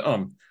talk, but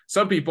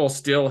some people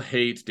still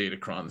hate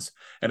datacrons,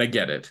 and I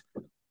get it.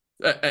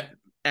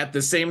 At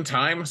the same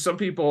time, some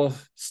people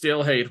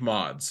still hate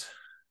mods,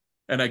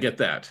 and I get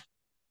that.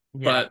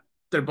 Yeah. But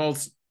they're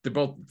both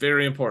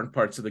very important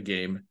parts of the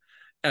game.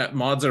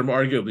 Mods are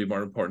arguably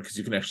more important because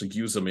you can actually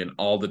use them in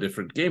all the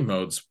different game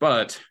modes.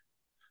 But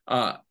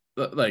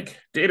like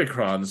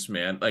datacrons,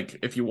 man, like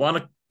if you want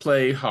to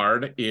play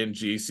hard in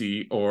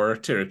GC or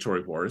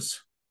Territory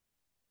Wars,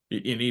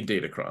 you need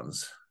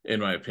datacrons, in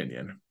my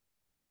opinion.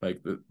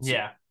 Like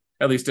Yeah.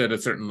 at least at a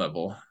certain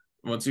level.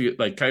 Once you get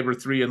like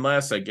Kyber 3 and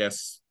less, I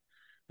guess,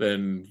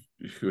 then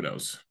who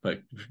knows?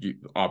 Like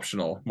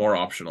more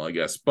optional, I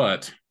guess.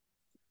 But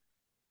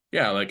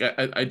yeah, like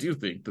I do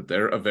think that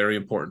they're a very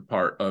important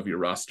part of your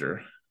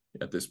roster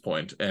at this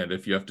point. And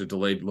if you have to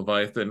delay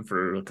Leviathan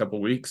for a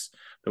couple weeks,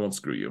 they won't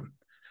screw you.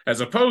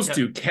 As opposed Yep.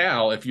 to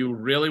Cal, if you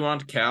really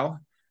want Cal,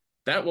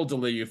 that will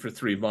delay you for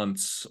 3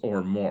 months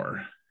or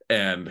more.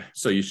 And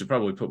so you should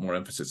probably put more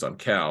emphasis on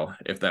Cal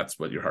if that's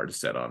what your heart is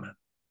set on.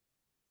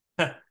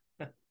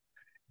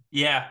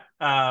 Yeah.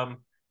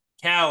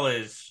 Cal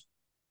is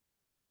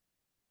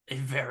a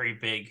very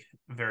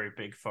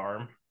big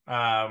farm.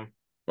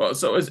 Well,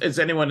 so is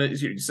anyone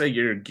you say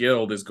your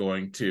guild is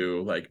going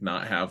to like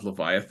not have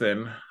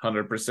Leviathan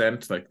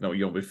 100%? Like, no,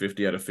 you'll be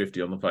 50 out of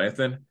 50 on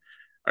Leviathan.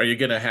 Are you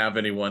gonna have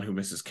anyone who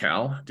misses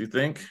Cal, do you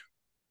think?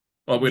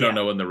 Well, we don't Yeah.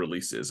 know when the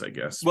release is, I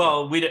guess, but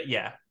Well, we don't,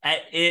 yeah.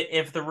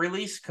 If the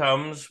release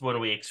comes when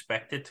we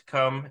expect it to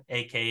come,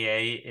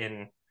 aka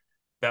in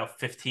about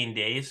 15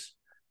 days,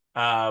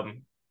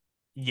 um,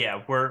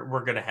 yeah,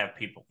 we're gonna have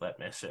people that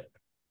miss it.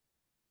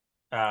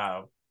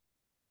 Uh,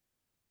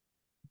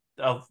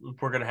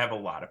 we're gonna have a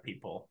lot of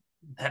people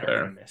that are gonna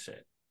fair. miss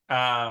it.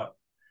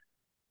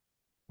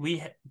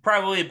 We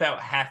probably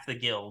about half the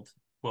guild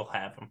will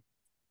have them.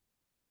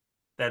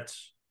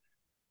 That's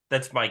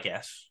that's my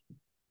guess.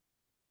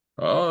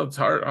 Oh, it's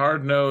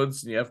hard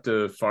nodes. You have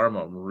to farm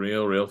them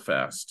real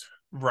fast.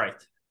 Right.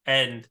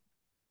 And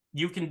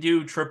you can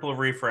do triple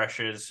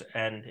refreshes,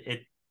 and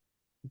it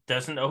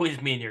doesn't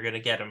always mean you're going to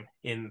get them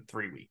in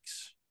 3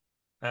 weeks.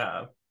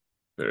 Uh,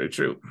 Very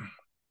true.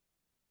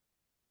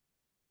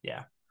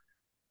 yeah.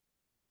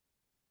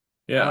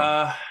 Yeah.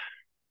 Uh,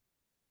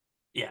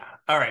 yeah.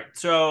 All right.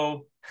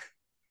 So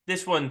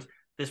this one,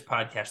 this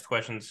podcast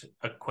question's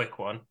a quick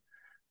one,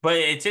 but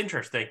it's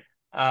interesting.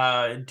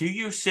 Do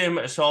you sim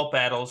assault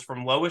battles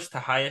from lowest to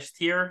highest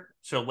tier,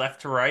 so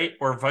left to right,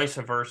 or vice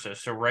versa,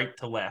 so right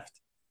to left?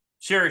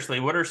 Seriously,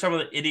 what are some of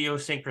the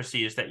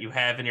idiosyncrasies that you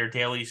have in your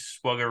daily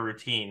swugger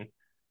routine?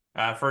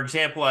 For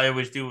example, I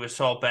always do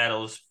assault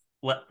battles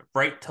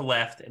right to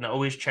left and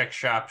always check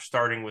shop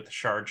starting with the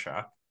shard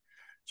shop.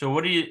 So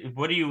what do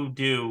you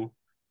do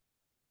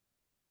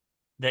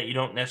that you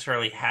don't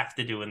necessarily have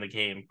to do in the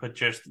game, but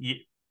just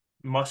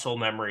muscle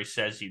memory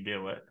says you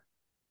do it?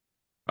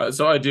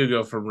 So I do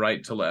go from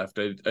right to left.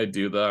 I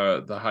do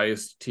the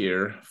highest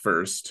tier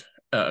first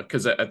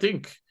because I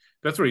think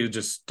that's where you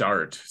just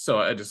start. So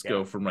I just Yeah.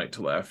 go from right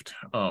to left.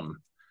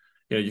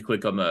 You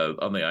click on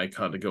the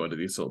icon to go into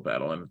the assault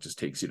battle, and it just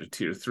takes you to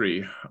tier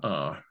 3.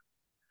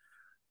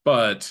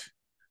 But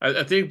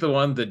I think the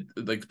one that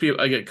like people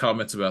I get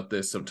comments about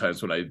this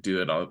sometimes when I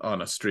do it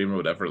on a stream or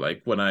whatever.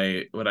 Like when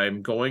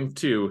I'm going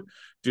to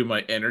do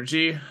my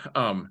energy,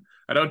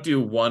 I don't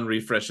do one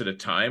refresh at a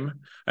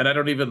time, and I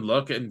don't even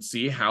look and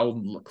see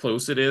how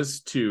close it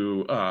is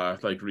to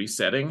like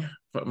resetting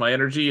my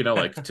energy,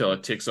 like till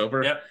it ticks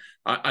over. Yep.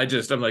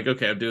 I'm like,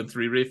 okay, I'm doing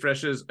 3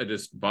 refreshes. I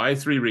just buy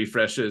 3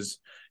 refreshes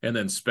and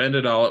then spend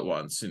it all at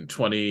once in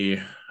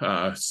 20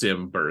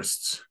 sim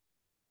bursts.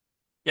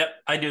 Yep.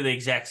 I do the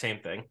exact same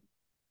thing.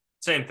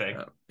 Same thing.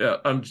 Yeah,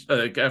 I'm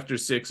like after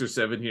 6 or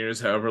 7 years,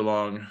 however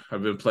long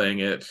I've been playing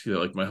it,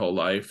 like my whole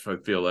life, I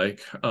feel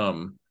like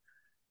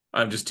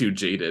I'm just too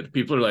jaded.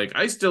 People are like,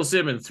 I still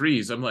sim in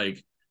threes. I'm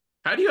like,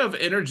 how do you have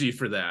energy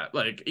for that?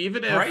 Like,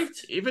 Right?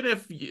 even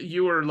if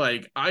you were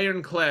like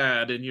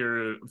ironclad in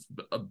your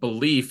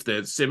belief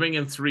that simming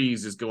in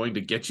threes is going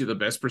to get you the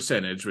best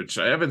percentage, which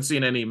I haven't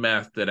seen any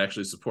math that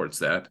actually supports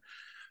that.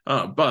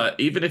 But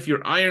even if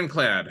you're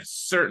ironclad,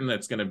 certain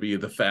that's going to be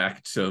the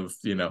fact of,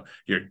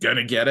 you're going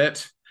to get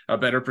it a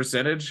better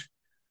percentage.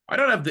 I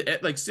don't have the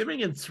like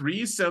simming in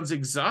threes sounds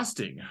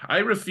exhausting. I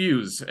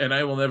refuse and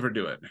I will never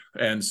do it.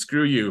 And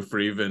screw you for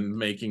even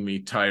making me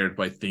tired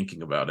by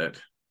thinking about it.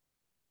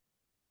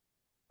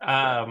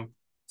 Um,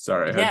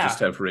 Sorry, I just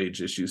yeah. have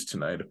rage issues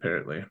tonight,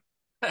 apparently.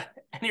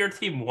 And your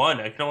team won.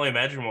 I can only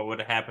imagine what would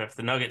have happened if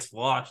the Nuggets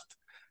lost.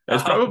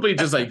 It's Um, probably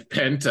just like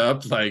pent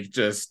up, like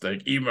just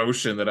like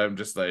emotion that I'm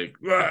just like,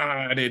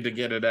 I need to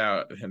get it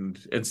out. And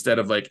instead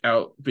of like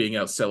being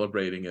out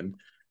celebrating and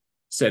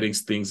setting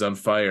things on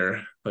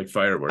fire like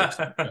fireworks.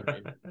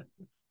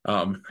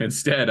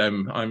 Instead,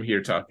 I'm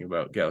here talking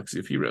about Galaxy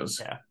of Heroes.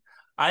 yeah.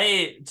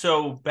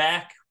 So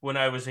back when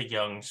I was a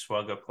young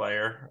Swugga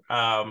player,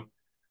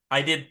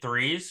 I did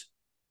threes,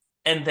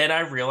 and then I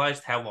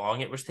realized how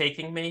long it was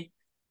taking me.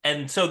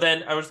 And so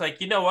then I was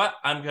like, you know what?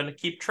 I'm going to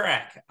keep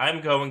track.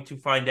 I'm going to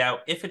find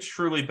out if it's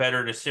truly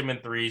better to sim in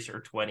threes or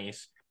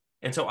 20s.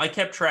 And so I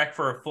kept track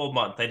for a full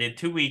month. I did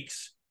 2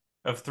 weeks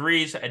of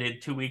threes, I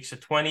did 2 weeks of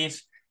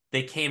 20s.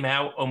 They came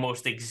out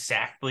almost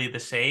exactly the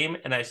same.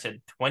 And I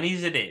said,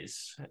 20s it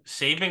is,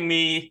 saving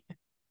me,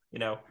 you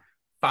know,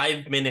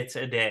 5 minutes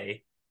a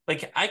day.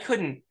 Like I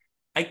couldn't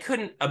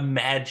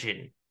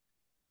imagine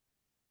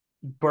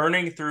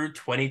burning through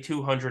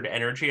 2,200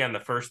 energy on the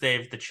first day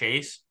of the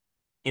chase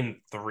in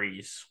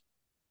threes.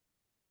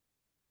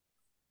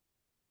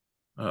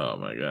 Oh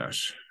my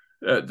gosh.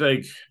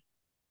 Like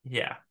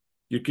Yeah.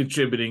 you're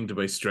contributing to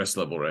my stress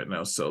level right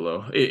now,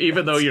 Solo.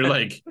 Even though you're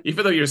like,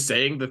 even though you're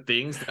saying the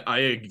things that I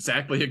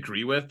exactly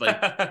agree with,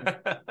 like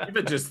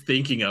even just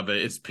thinking of it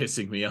is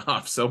pissing me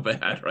off so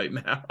bad right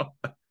now.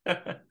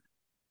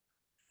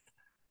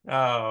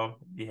 Oh,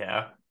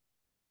 yeah.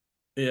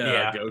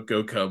 Yeah, Yeah.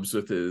 go Cubs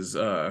with his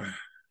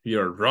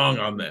you're wrong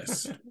on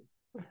this.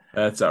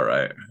 That's all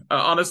right.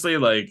 Honestly,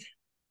 like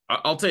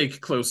I'll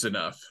take close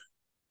enough.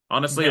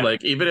 Honestly, Yeah.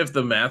 like even if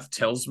the math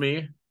tells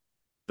me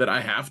that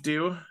I have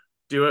to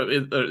do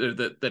it, or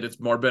that it's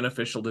more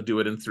beneficial to do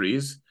it in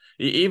threes,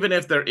 even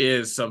if there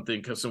is some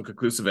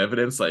conclusive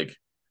evidence, like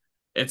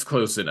it's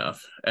close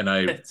enough, and I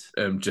It's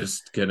am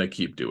just gonna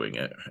keep doing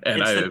it.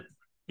 And it's I, the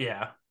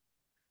yeah.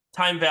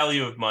 Time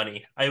value of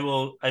money. I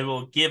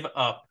will give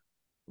up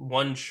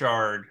one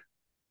shard,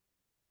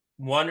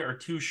 1 or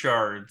 2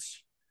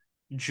 shards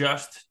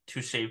just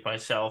to save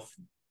myself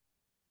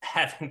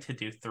having to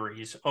do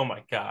threes. Oh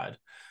my God.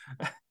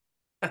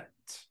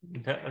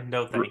 No,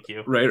 no, thank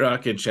you. Right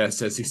Rock in chat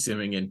says he's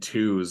simming in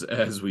twos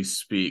as we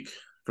speak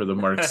for the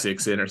Mark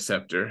 6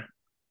 interceptor.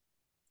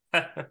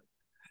 Oh,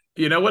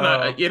 You know what,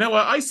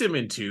 I sim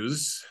in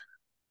twos.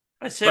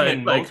 I sim Like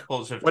in like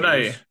multiples of when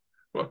twos.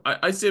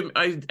 I sim,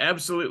 I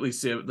absolutely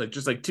sim like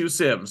just like 2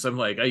 sims. I'm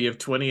like, I have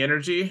 20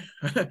 energy.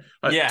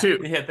 Yeah, Two,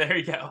 yeah, there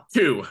you go.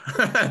 two.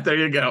 There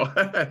you go.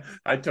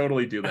 I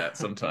totally do that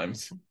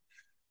sometimes.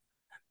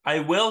 I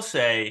will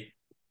say,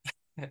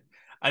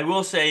 I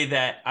will say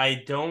that I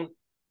don't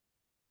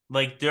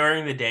like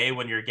during the day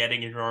when you're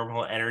getting your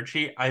normal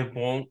energy, I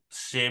won't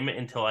sim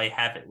until I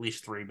have at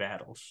least 3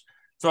 battles.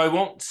 So I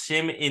won't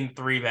sim in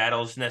 3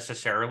 battles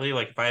necessarily.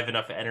 Like if I have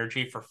enough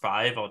energy for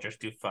five, I'll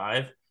just do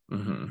five.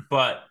 Mm-hmm.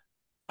 But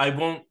I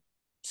won't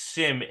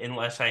sim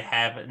unless I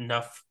have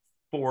enough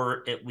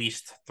for at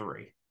least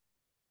three.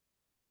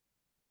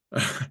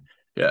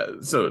 Yeah.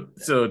 So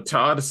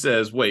Todd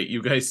says, "Wait,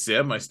 you guys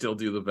sim? I still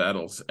do the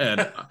battles,"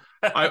 and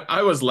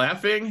I was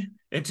laughing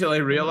until I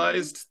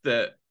realized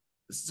that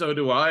so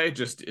do I.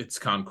 Just it's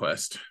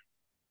conquest.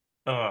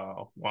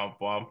 Oh, womp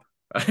womp.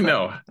 I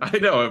know.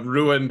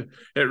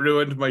 It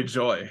ruined my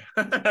joy.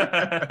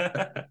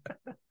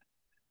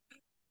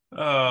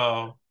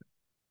 Oh,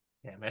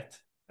 damn it.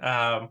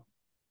 Um,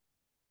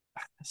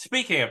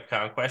 Speaking of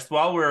conquest,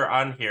 while we're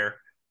on here,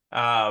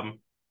 um,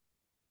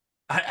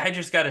 I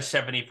just got a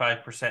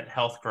 75%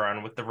 health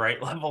run with the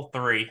right level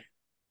three.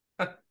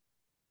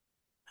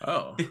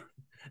 Oh,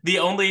 The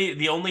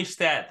only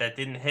stat that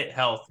didn't hit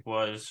health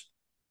was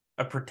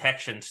a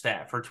protection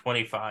stat for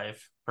 25%.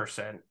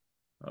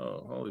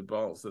 oh, holy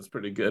balls! That's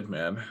pretty good,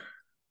 man.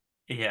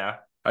 Yeah.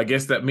 I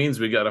guess that means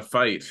we got to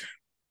fight.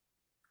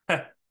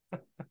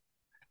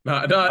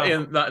 Not Oh,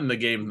 in the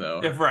game though.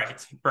 right,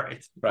 right.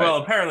 Right. Well,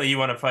 apparently you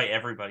want to fight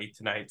everybody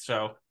tonight,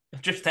 so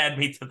just add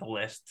me to the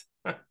list.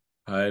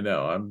 I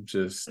know. I'm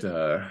just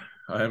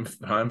I'm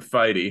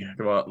fighty.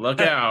 Well, look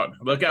out.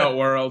 Look out,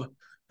 world.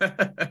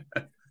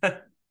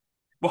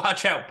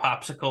 Watch out,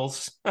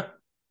 popsicles.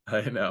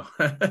 I know.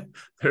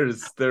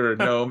 There are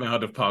no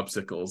amount of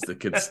popsicles that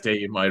could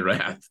stay my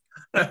wrath.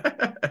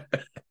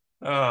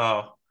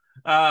 Oh.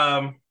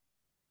 Um,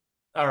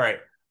 all right.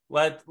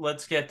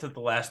 Let's get to the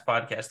last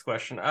podcast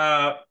question.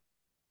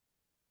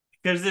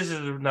 Because this is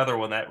another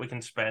one that we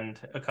can spend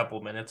a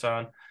couple minutes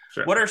on.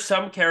 Sure. What are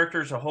some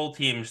characters or whole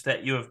teams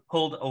that you have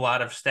pulled a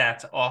lot of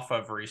stats off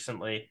of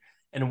recently,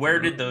 and where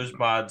did those Mm.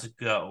 mods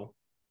go?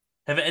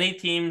 Have any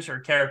teams or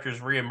characters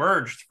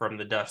reemerged from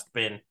the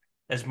dustbin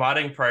as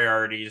modding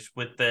priorities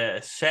with the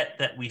set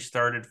that we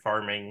started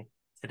farming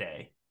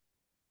today?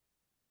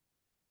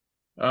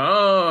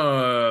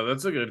 Oh,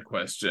 that's a good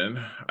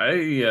question.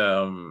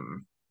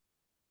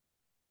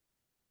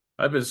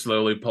 I've been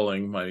slowly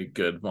pulling my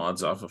good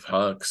mods off of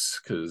Hux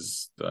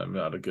because I'm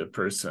not a good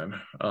person.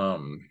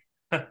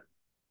 I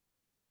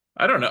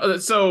don't know.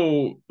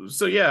 So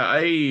yeah,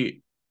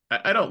 I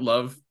don't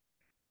love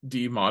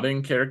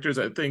demodding characters.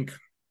 I think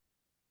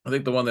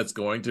the one that's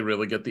going to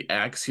really get the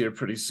axe here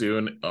pretty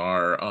soon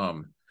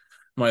are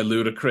my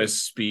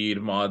ludicrous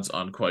speed mods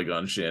on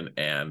Qui-Gon Jinn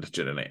and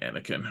Jedi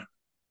Anakin.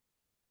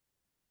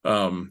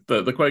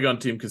 The Qui-Gon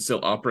team can still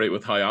operate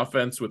with high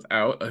offense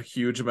without a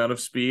huge amount of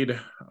speed.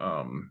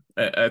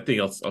 I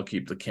think I'll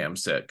keep the cam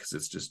set because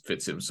it just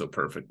fits him so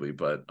perfectly,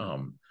 but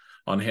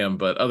on him.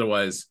 But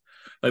otherwise,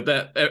 like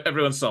that,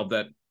 everyone solved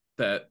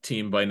that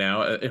team by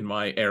now in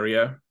my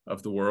area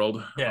of the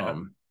world. Yeah.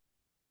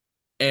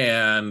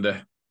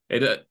 And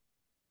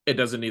it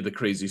doesn't need the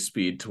crazy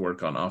speed to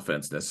work on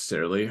offense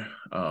necessarily.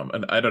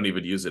 And I don't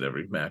even use it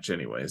every match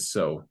anyways.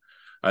 So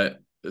I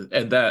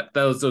and that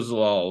those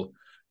will all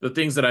the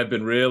things that I've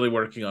been really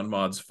working on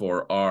mods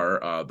for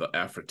are the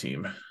Afra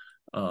team.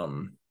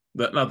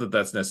 Not that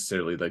that's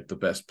necessarily like the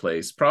best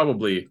place.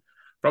 Probably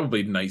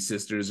Night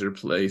Sisters are a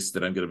place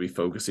that I'm going to be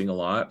focusing a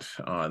lot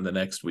on the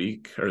next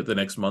week or the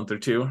next month or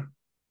two,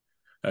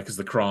 because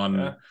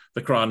Yeah.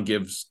 the cron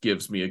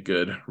gives me a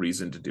good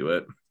reason to do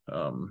it.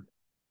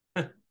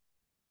 As,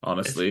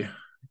 Honestly,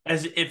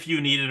 as if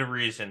you needed a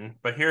reason,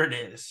 but here it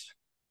is.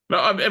 no,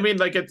 I mean,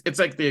 like it's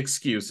like the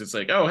excuse. It's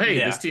like, oh, hey,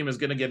 this Yeah. team is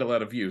gonna get a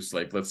lot of use.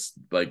 Let's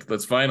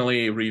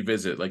finally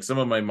revisit. Like some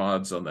of my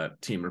mods on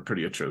that team are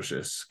pretty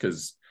atrocious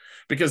because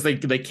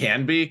they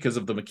can be because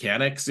of the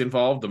mechanics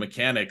involved. The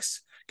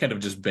mechanics kind of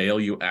just bail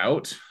you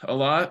out a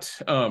lot.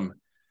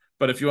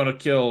 But if you want to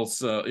kill,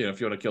 so if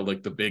you want to kill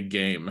like the big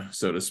game,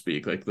 so to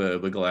speak, like the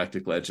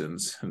Galactic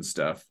Legends and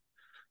stuff,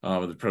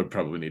 they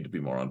probably need to be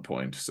more on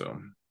point.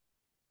 So,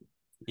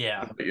 Yeah.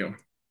 what about you?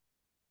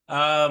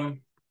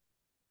 Um,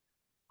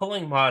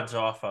 Pulling mods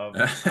off of.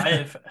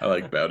 I've I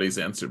like Bowdy's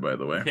answer, by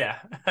the way. yeah.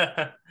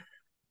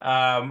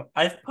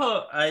 I've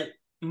put I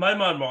my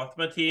Mon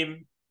Mothma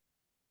team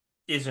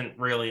isn't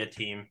really a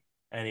team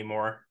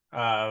anymore.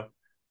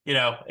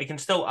 It can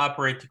still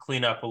operate to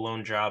clean up a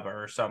lone Jabba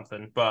or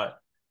something, but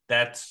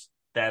that's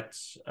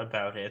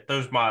about it.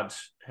 Those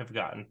mods have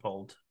gotten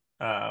pulled.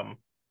 I'm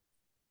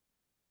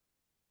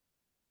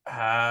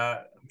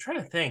trying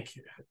to think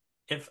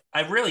if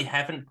I really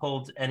haven't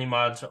pulled any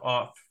mods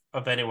off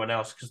of anyone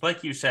else because,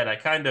 like you said, I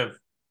kind of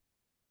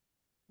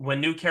when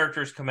new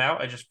characters come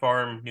out, I just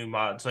farm new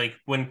mods. Like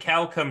when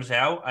Cal comes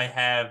out, I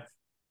have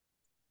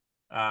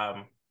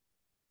um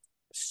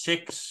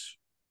six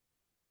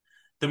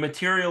the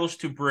materials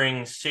to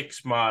bring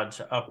six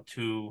mods up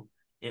to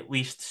at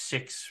least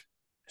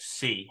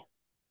 6C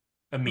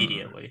Hmm.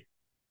 immediately.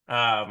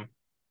 Um,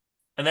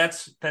 and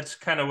that's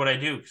kind of what I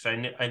do because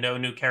I know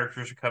new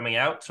characters are coming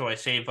out, so I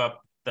save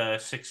up the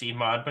 6E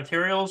mod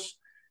materials.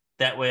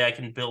 That way I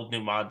can build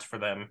new mods for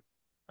them.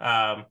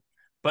 Um,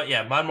 but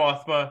yeah, Mon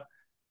Mothma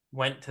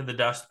went to the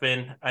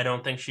dustbin. I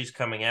don't think she's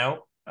coming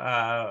out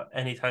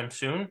anytime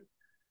soon.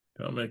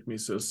 Don't make me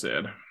so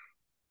sad.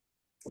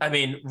 I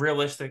mean,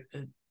 realistic.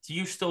 Do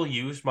you still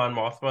use Mon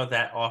Mothma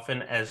that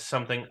often as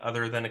something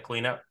other than a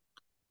cleanup?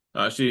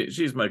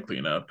 She's my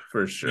cleanup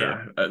for Yeah,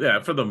 sure. Yeah,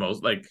 for the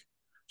most, like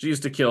she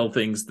used to kill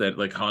things that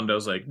like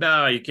Hondo's like,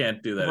 no, you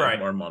can't do that right,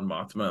 anymore, Mon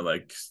Mothma.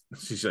 Like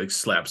she like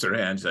slaps her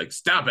hand, she's like,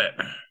 stop it.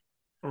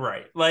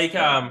 right. Like,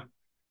 Yeah,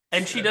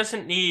 and she yeah,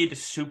 doesn't need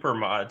super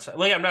mods.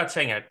 Like, I'm not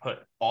saying I put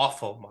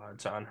awful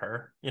mods on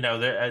her.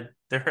 They're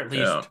at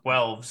yeah. least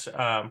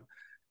 12s.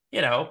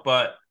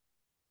 But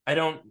I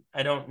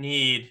don't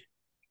need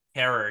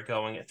Terror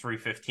going at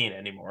 315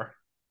 anymore.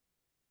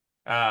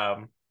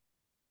 Um,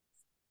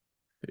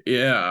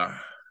 Yeah.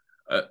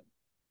 Uh,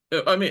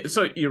 I mean,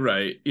 so you're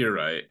right. You're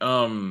right.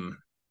 I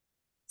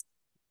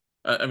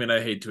mean,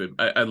 I hate to.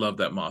 I love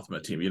that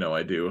Mothma team.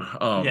 I do.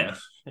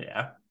 yes,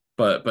 yeah,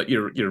 But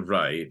you're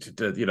right.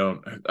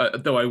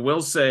 Though I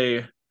will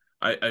say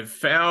I've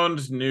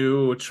found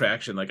new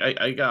traction. Like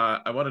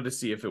I wanted to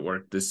see if it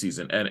worked this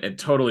season, and it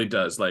totally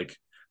does. Like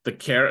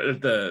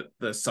the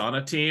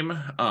Sana team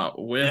yeah,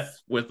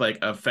 with like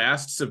a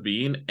fast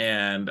Sabine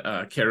and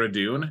Cara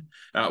Dune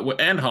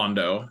and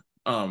Hondo.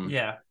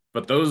 yeah,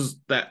 But those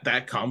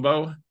that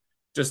combo,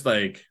 just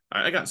like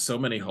I got so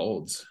many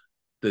holds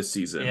this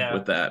season yeah,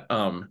 with that.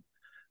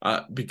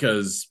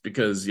 Because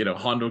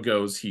Hondo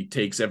goes, he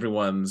takes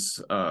everyone's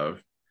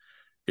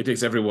he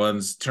takes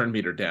everyone's turn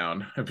meter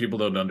down, and people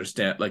don't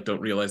understand, like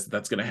don't realize that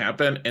that's going to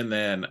happen. And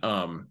then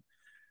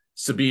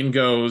Sabine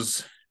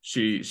goes,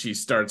 she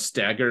starts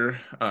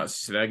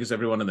staggers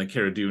everyone, and then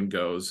Cara Dune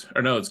goes,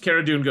 or no, it's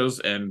Cara Dune goes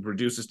and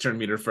reduces turn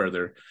meter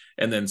further,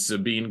 and then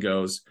Sabine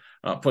goes,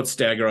 puts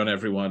stagger on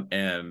everyone,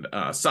 and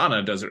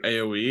Sana does her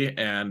AoE,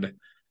 and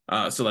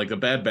so like the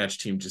Bad Batch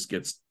team just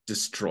gets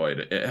destroyed.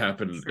 It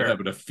happened. It Sure.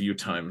 happened a few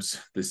times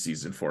this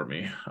season for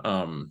me.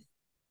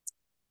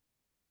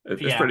 It's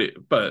Yeah, pretty,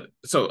 but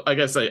so I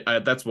guess I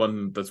that's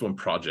one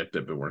project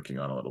I've been working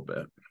on a little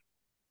bit.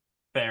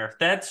 fair.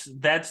 That's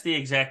the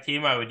exact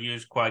team I would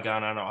use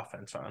Qui-Gon on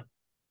offense on.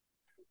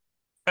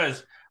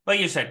 Because, like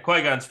you said,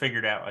 Qui-Gon's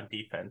figured out on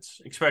defense,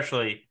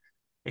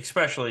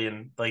 especially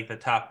in like the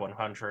top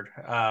 100.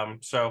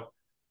 So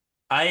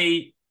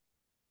I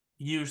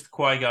used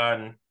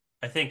Qui-Gon,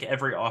 I think,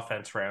 every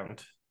offense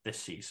round this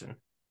season.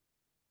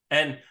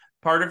 And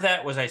part of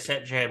that was I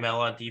set JML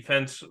on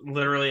defense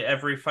literally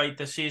every fight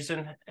this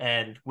season,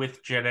 and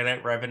with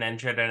Jedi Revan and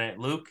Jedi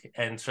Luke.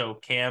 And so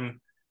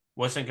Cam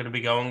wasn't going to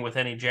be going with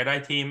any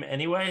Jedi team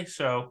anyway.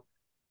 So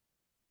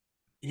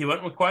he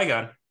went with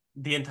Qui-Gon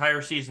the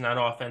entire season on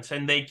offense.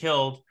 And they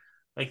killed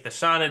like the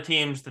Sana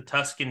teams, the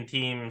Tusken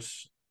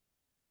teams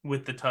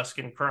with the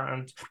Tusken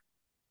crowns,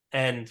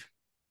 and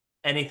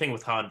anything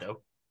with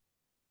Hondo.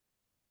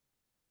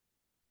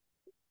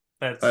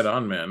 Right That's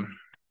on, man.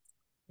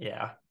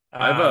 yeah.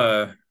 I've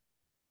Um,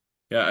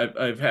 yeah,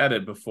 I've had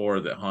it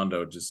before that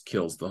Hondo just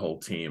kills the whole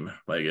team.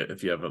 Like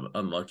if you have an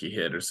unlucky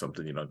hit or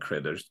something, you know,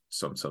 crit or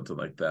something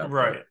like that.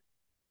 right.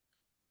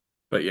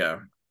 But yeah,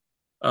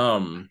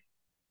 um,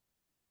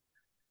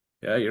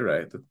 yeah, you're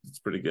right. That's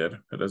pretty good.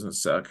 It doesn't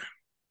suck.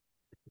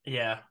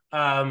 Yeah.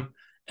 And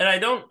I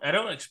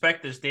don't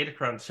expect this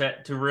Datacron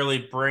set to really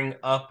bring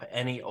up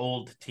any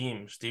old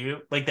teams, do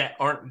you? Like that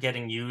aren't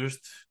getting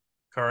used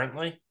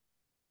currently?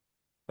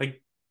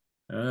 Like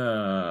I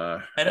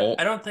Oh,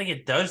 don't think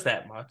it does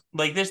that much.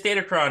 Like this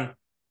Datacron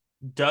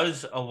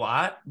does a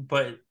lot,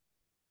 but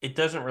it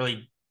doesn't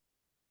really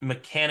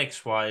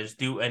mechanics wise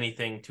do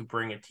anything to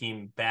bring a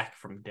team back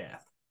from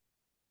death.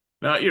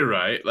 no, you're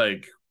right.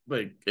 Like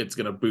it's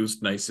gonna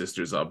boost Night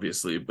Sisters,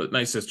 obviously, but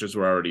Night Sisters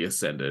were already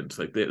ascendant.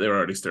 Like they're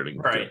already starting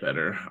to Right. get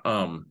better.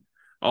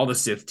 All the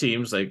Sith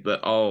teams, like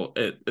the all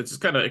it's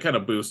kind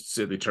of boosts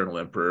the Eternal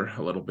Emperor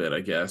a little bit,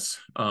 I guess.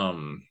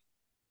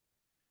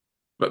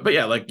 But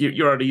yeah, like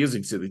you're already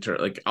using Sith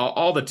Eternal, like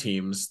all the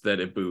teams that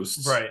it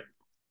boosts. Right.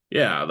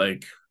 Yeah,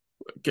 like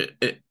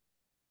it,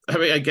 I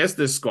mean, I guess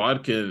this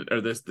squad could,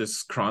 or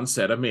this cron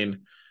set. I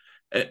mean,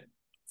 it,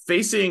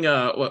 facing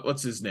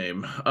what's his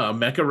name,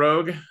 Mecha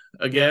Rogue Yep.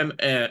 again,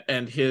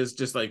 and his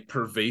just like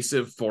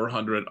pervasive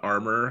 400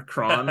 armor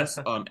crons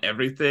on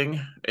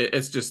everything.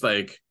 It's just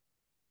like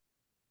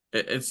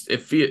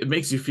it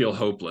makes you feel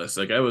hopeless.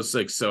 Like I was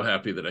like so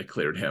happy that I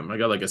cleared him. I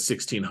got like a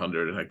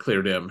 1600 and I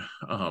cleared him.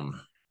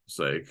 It's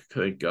like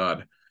thank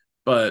God,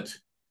 but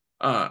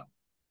uh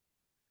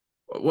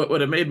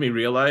what it made me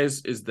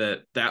realize is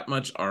that that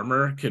much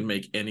armor can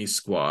make any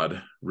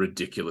squad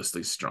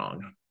ridiculously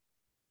strong.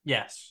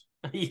 Yes.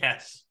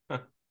 Yes.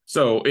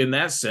 So in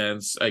that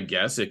sense, I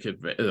guess it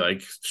could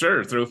like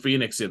sure throw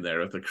Phoenix in there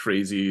with a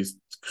crazy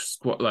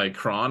squad like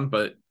Kron,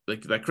 but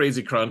like that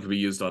crazy Kron could be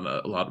used on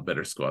a lot of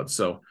better squads.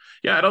 So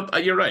yeah, I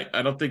don't. You're right.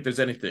 I don't think there's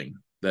anything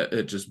that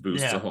it just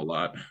boosts a Yeah. whole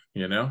lot.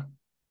 You know.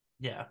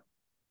 Yeah.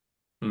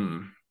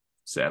 Hmm.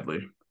 Sadly.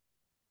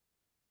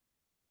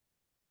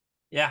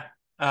 Yeah.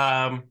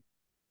 All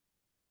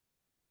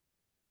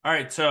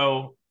right,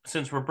 so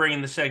since we're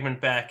bringing the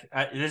segment back,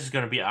 this is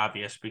going to be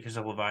obvious because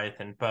of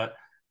Leviathan, but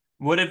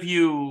what have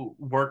you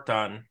worked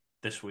on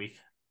this week?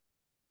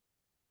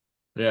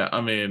 Yeah.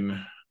 I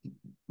mean,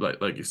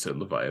 like you said,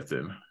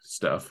 Leviathan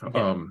stuff.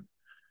 Yeah.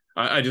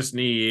 I just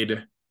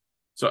need.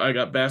 So I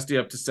got Basti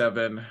up to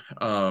 7.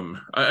 I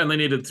only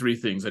needed 3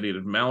 things. I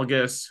needed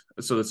Malgus.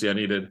 So let's see. I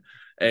needed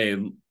a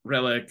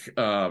relic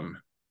from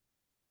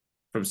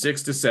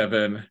 6 to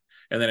 7,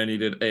 and then I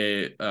needed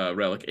a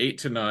relic 8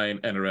 to 9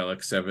 and a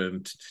relic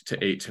 7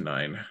 to 8 to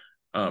 9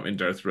 in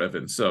Darth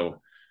Revan.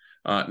 So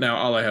now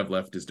all I have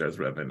left is Darth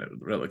Revan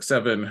relic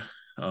 7.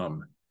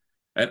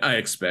 And I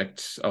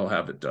expect I'll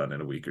have it done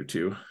in a week or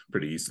two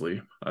pretty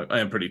easily. I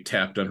am pretty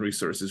tapped on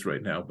resources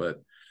right now,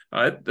 but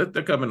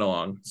they're coming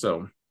along.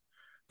 So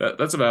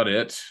that's about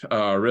it,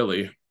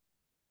 really.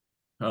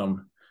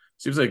 Um,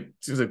 seems like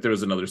there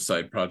was another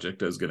side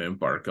project I was going to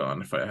embark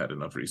on if I had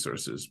enough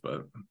resources,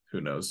 but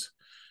who knows?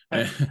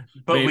 I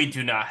But we mean,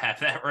 do not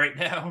have that right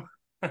now.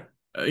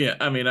 yeah,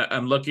 I mean,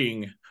 I'm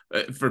looking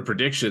for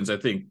predictions. I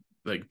think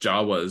like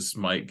Jawas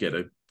might get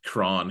a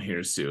cron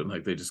here soon.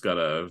 Like they just got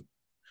a,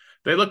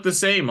 they look the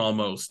same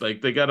almost.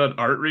 Like they got an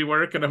art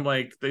rework, and I'm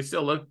like, they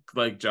still look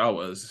like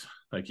Jawas.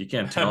 Like you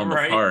can't tell them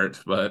Right? apart,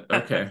 but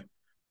okay.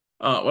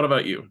 What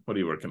about you? What are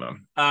you working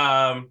on?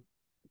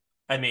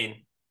 I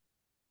mean,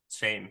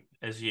 same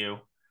as you.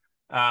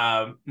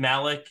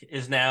 Malik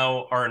is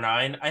now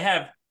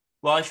R9.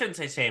 Well, I shouldn't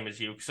say same as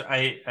you because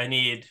I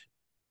need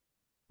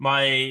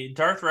my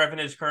Darth Revan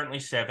is currently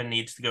 7,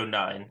 needs to go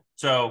 9.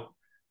 So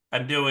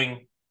I'm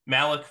doing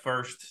Malik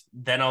first,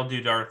 then I'll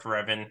do Darth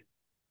Revan.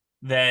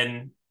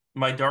 Then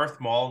my Darth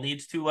Maul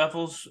needs 2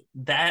 levels.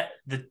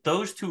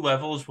 Those 2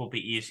 levels will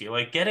be easy.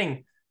 Like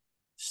getting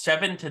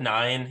 7 to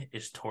 9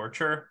 is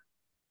torture.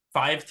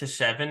 5 to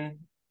 7,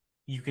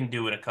 you can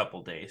do in a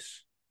couple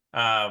days.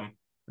 I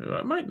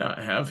might not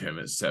have him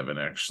at 7,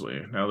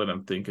 actually, now that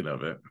I'm thinking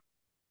of it.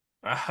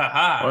 I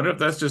Ah, wonder if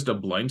that's just a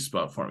blind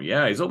spot for him.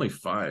 Yeah, he's only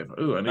 5.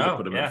 Ooh, I need to oh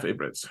put him in yeah.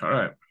 favorites. All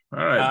right.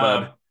 All right,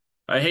 bud. Um,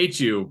 I hate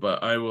you,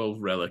 but I will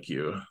relic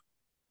you.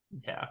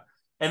 yeah.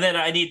 And then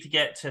I need to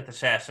get Sith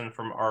Assassin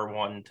from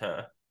R1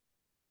 to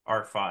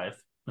R5. Oh,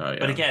 But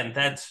yeah. again,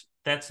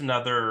 that's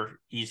another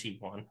easy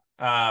one.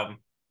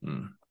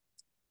 Hmm.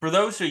 For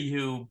those of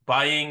you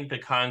buying the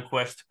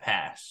Conquest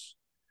Pass,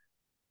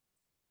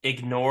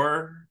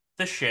 ignore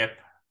the ship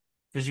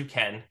because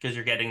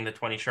you're getting the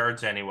 20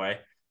 shards anyway,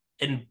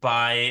 and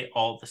buy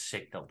all the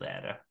signal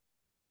data.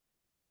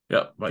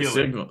 Yep, my Do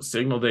it.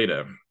 signal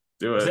data.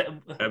 Do it.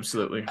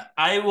 Absolutely.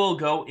 I will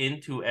go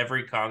into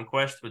every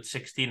conquest with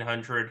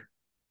 1,600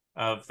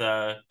 of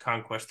the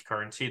conquest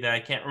currency that I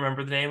can't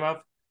remember the name of,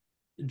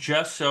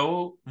 just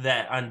so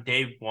that on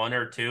day 1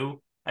 or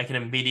 2, I can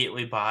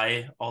immediately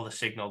buy all the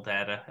signal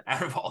data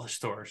out of all the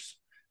stores.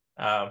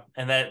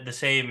 And that the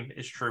same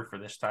is true for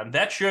this time.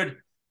 That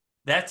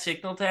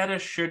signal data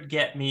should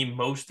get me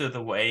most of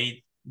the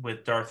way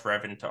with Darth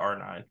Revan to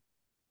R9.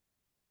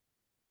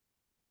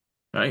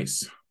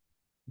 Nice.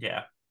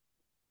 Yeah.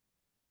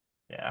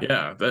 Yeah.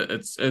 Yeah,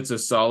 it's a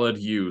solid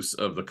use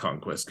of the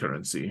conquest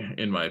currency,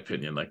 in my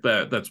opinion. Like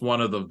that's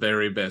one of the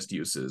very best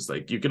uses.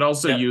 Like you can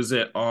also Yep. use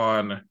it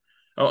on.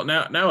 Oh,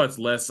 now it's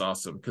less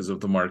awesome because of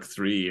the Mark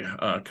III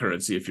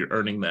currency. If you're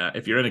earning that,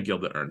 if you're in a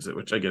guild that earns it,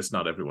 which I guess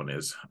not everyone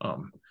is,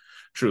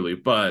 truly.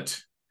 But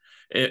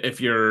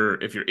if you're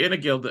in a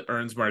guild that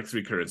earns Mark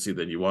III currency,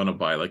 then you want to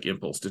buy like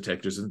impulse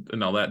detectors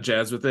and all that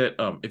jazz with it.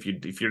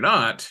 If you're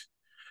not,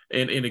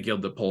 in a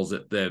guild that pulls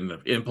it, then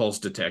impulse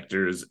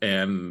detectors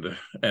and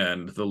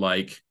the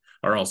like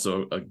are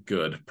also a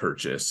good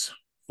purchase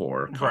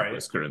for Right.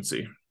 conquest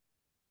currency.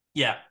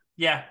 Yeah.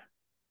 Yeah.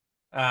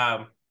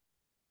 Um,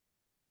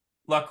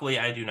 Luckily,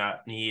 I do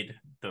not need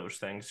those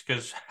things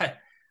because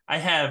I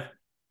have.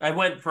 I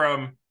went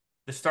from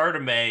the start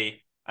of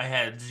May. I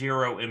had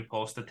 0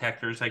 impulse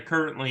detectors. I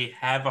currently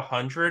have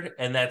 100,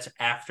 and that's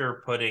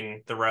after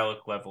putting the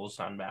relic levels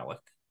on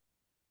Malik.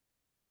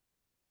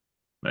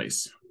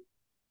 Nice.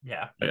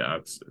 Yeah. Yeah,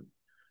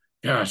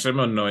 gosh, I'm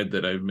annoyed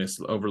that I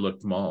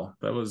overlooked Maul.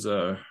 That was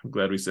I'm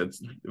glad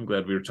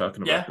we were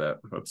talking about Yeah. that.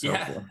 That's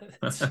Yeah.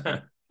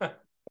 helpful.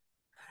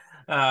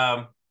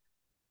 um.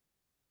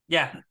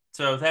 Yeah.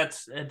 So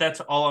that's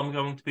all I'm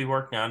going to be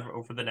working on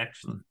over the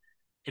next.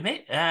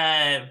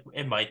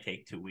 It might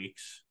take 2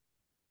 weeks,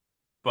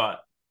 but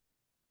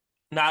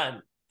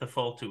not the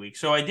full 2 weeks.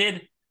 So I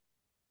did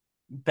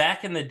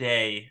back in the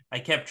day, I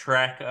kept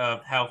track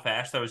of how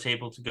fast I was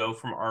able to go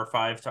from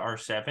R5 to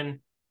R7,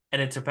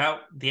 and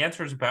the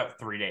answer is about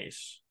 3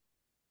 days.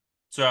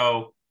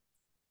 So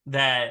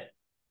that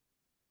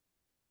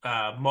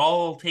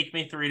Maul will take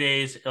me 3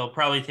 days. It'll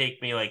probably take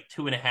me like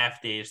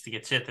 2.5 days to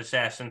get Sith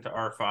Assassin to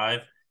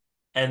R5,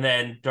 and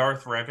then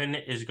Darth Revan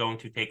is going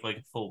to take like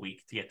a full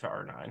week to get to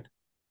R9.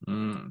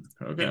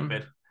 Okay.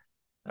 Stupid.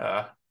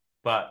 Uh,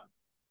 but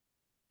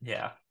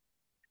yeah.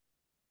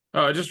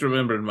 Oh, I just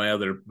remembered my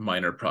other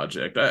minor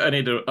project. I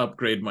need to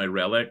upgrade my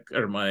relic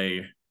or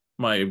my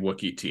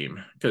Wookiee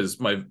team because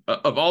my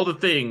of all the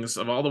things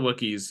of all the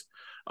Wookiees,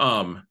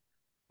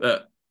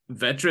 the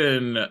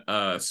veteran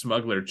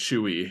smuggler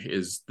Chewie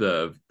is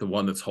the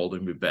one that's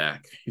holding me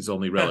back. He's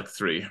only relic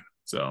 3,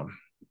 so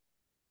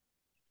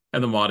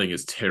and the modding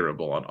is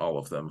terrible on all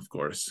of them, of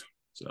course.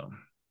 So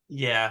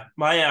Yeah.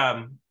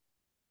 My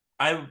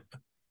I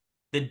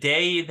the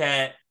day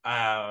that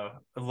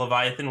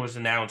Leviathan was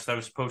announced, I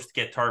was supposed to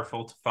get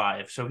Tarful to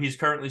 5. So he's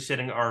currently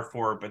sitting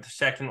R4, but the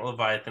second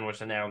Leviathan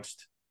was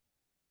announced,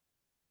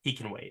 he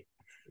can wait.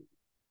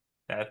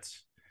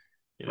 That's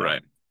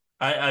right,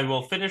 I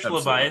will finish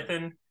absolutely,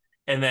 Leviathan,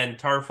 and then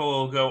Tarful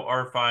will go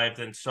R5,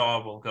 then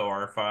Saw will go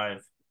R5,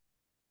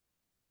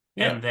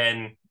 yeah, and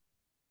then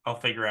I'll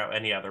figure out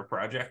any other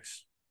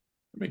projects.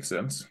 makes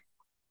sense.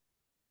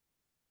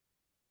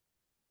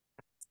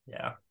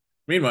 Yeah.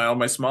 Meanwhile,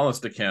 my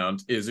smallest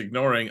account is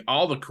ignoring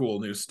all the cool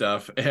new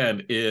stuff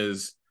and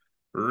is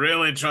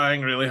really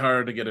trying really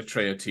hard to get a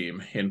Treya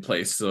team in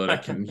place so that I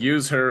can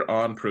use her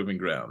on proving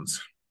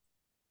grounds.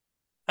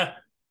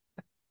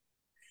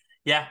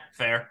 Yeah,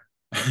 fair.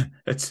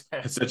 It's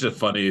such a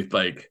funny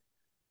like.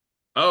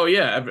 Oh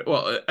yeah,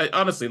 well,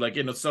 honestly, like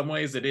in some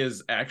ways, it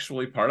is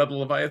actually part of the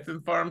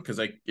Leviathan farm because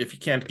like if you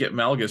can't get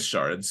Malgus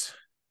shards,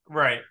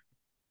 Right.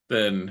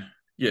 then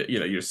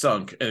you're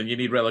sunk, and you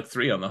need Relic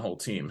 3 on the whole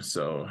team.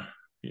 So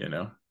you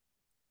know,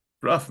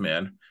 rough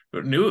man.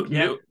 But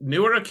Yeah.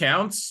 newer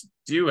accounts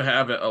do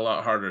have it a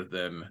lot harder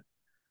than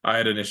I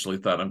had initially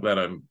thought. I'm glad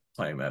I'm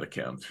playing that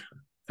account,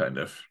 kind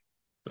of.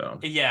 So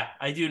Yeah,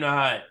 I do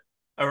not,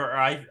 or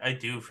I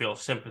do feel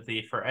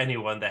sympathy for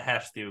anyone that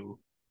has to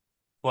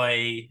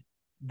play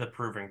the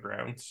proving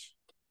grounds.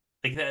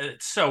 Like that,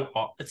 it's so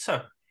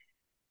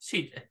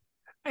See,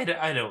 I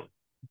don't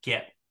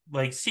get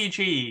like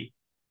CG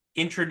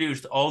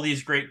introduced all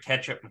these great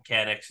catch-up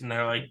mechanics, and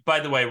they're like, by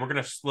the way, we're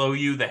gonna slow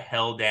you the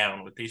hell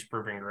down with these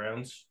proving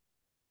grounds.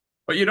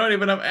 But you don't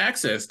even have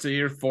access to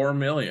your 4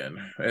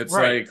 million. It's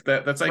Right,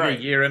 like that's like a right.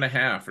 year and a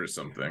half or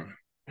something.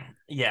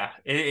 Yeah,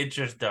 it's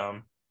just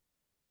dumb.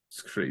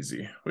 It's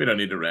crazy. We don't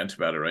need to rant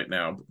about it right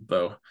now,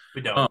 though.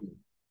 We don't.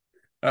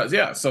 Um,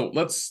 yeah. So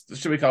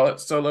should we call it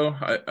solo?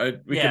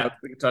 Yeah,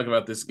 we can talk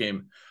about this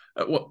game.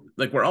 Well,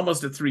 like we're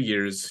almost at 3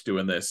 years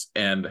doing this,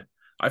 and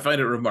I find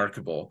it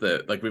remarkable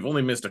that like we've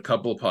only missed a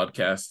couple of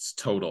podcasts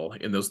total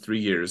in those 3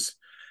 years,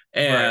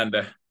 right.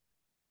 and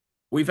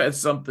we've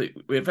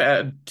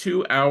had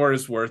 2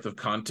 hours worth of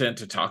content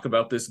to talk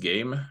about this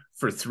game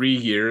for 3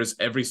 years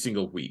every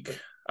single week.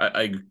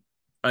 I'm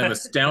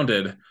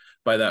astounded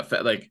by that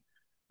fact. Like,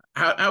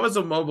 how is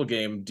a mobile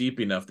game deep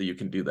enough that you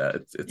can do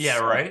that? Yeah,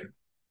 right.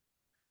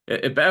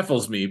 It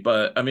baffles me,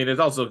 but I mean, it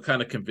also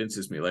kind of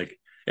convinces me. Like,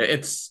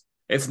 it's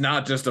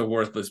not just a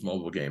worthless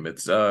mobile game.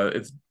 It's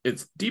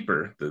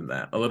deeper than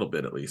that, a little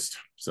bit at least.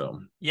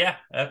 So Yeah,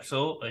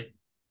 absolutely.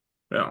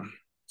 yeah,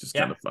 just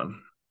kind Yeah. of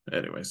fun.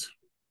 Anyways,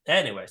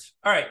 Anyways,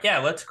 all right. Yeah,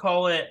 let's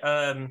call it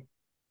a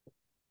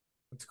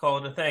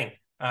thing.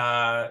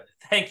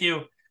 Thank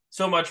you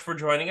so much for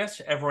joining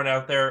us, everyone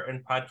out there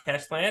in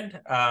podcast land.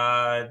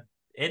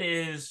 It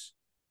is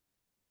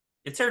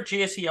it's our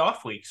GSE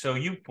off week, so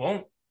you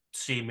won't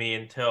see me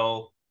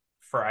until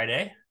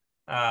Friday.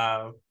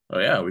 Uh, oh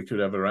yeah, we could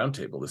have a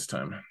roundtable this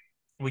time.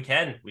 we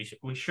can.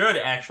 We should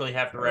actually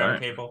have the All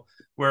right. roundtable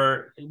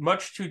where,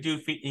 much to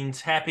Doofy's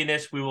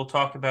happiness, we will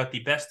talk about the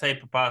best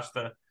type of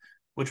pasta,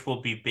 which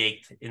will be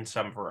baked in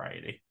some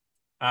variety.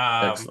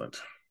 Um, Excellent.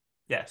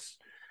 yes.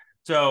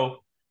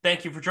 So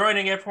thank you for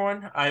joining,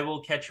 everyone. I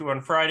will catch you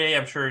on Friday.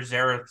 I'm sure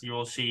Zareth, you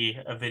will see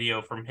a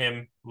video from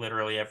him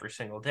literally every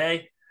single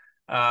day.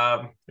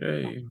 Um,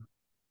 Yay.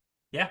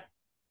 yeah.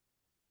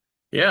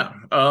 Yeah.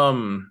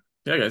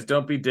 Yeah, guys,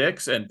 don't be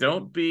dicks and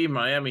don't be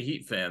Miami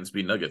Heat fans,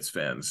 be Nuggets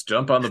fans.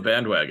 Jump on the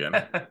bandwagon.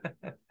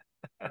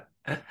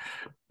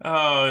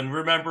 Oh, and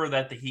remember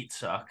that the Heat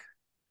suck.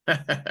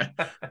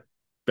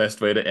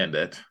 Best way to end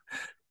it.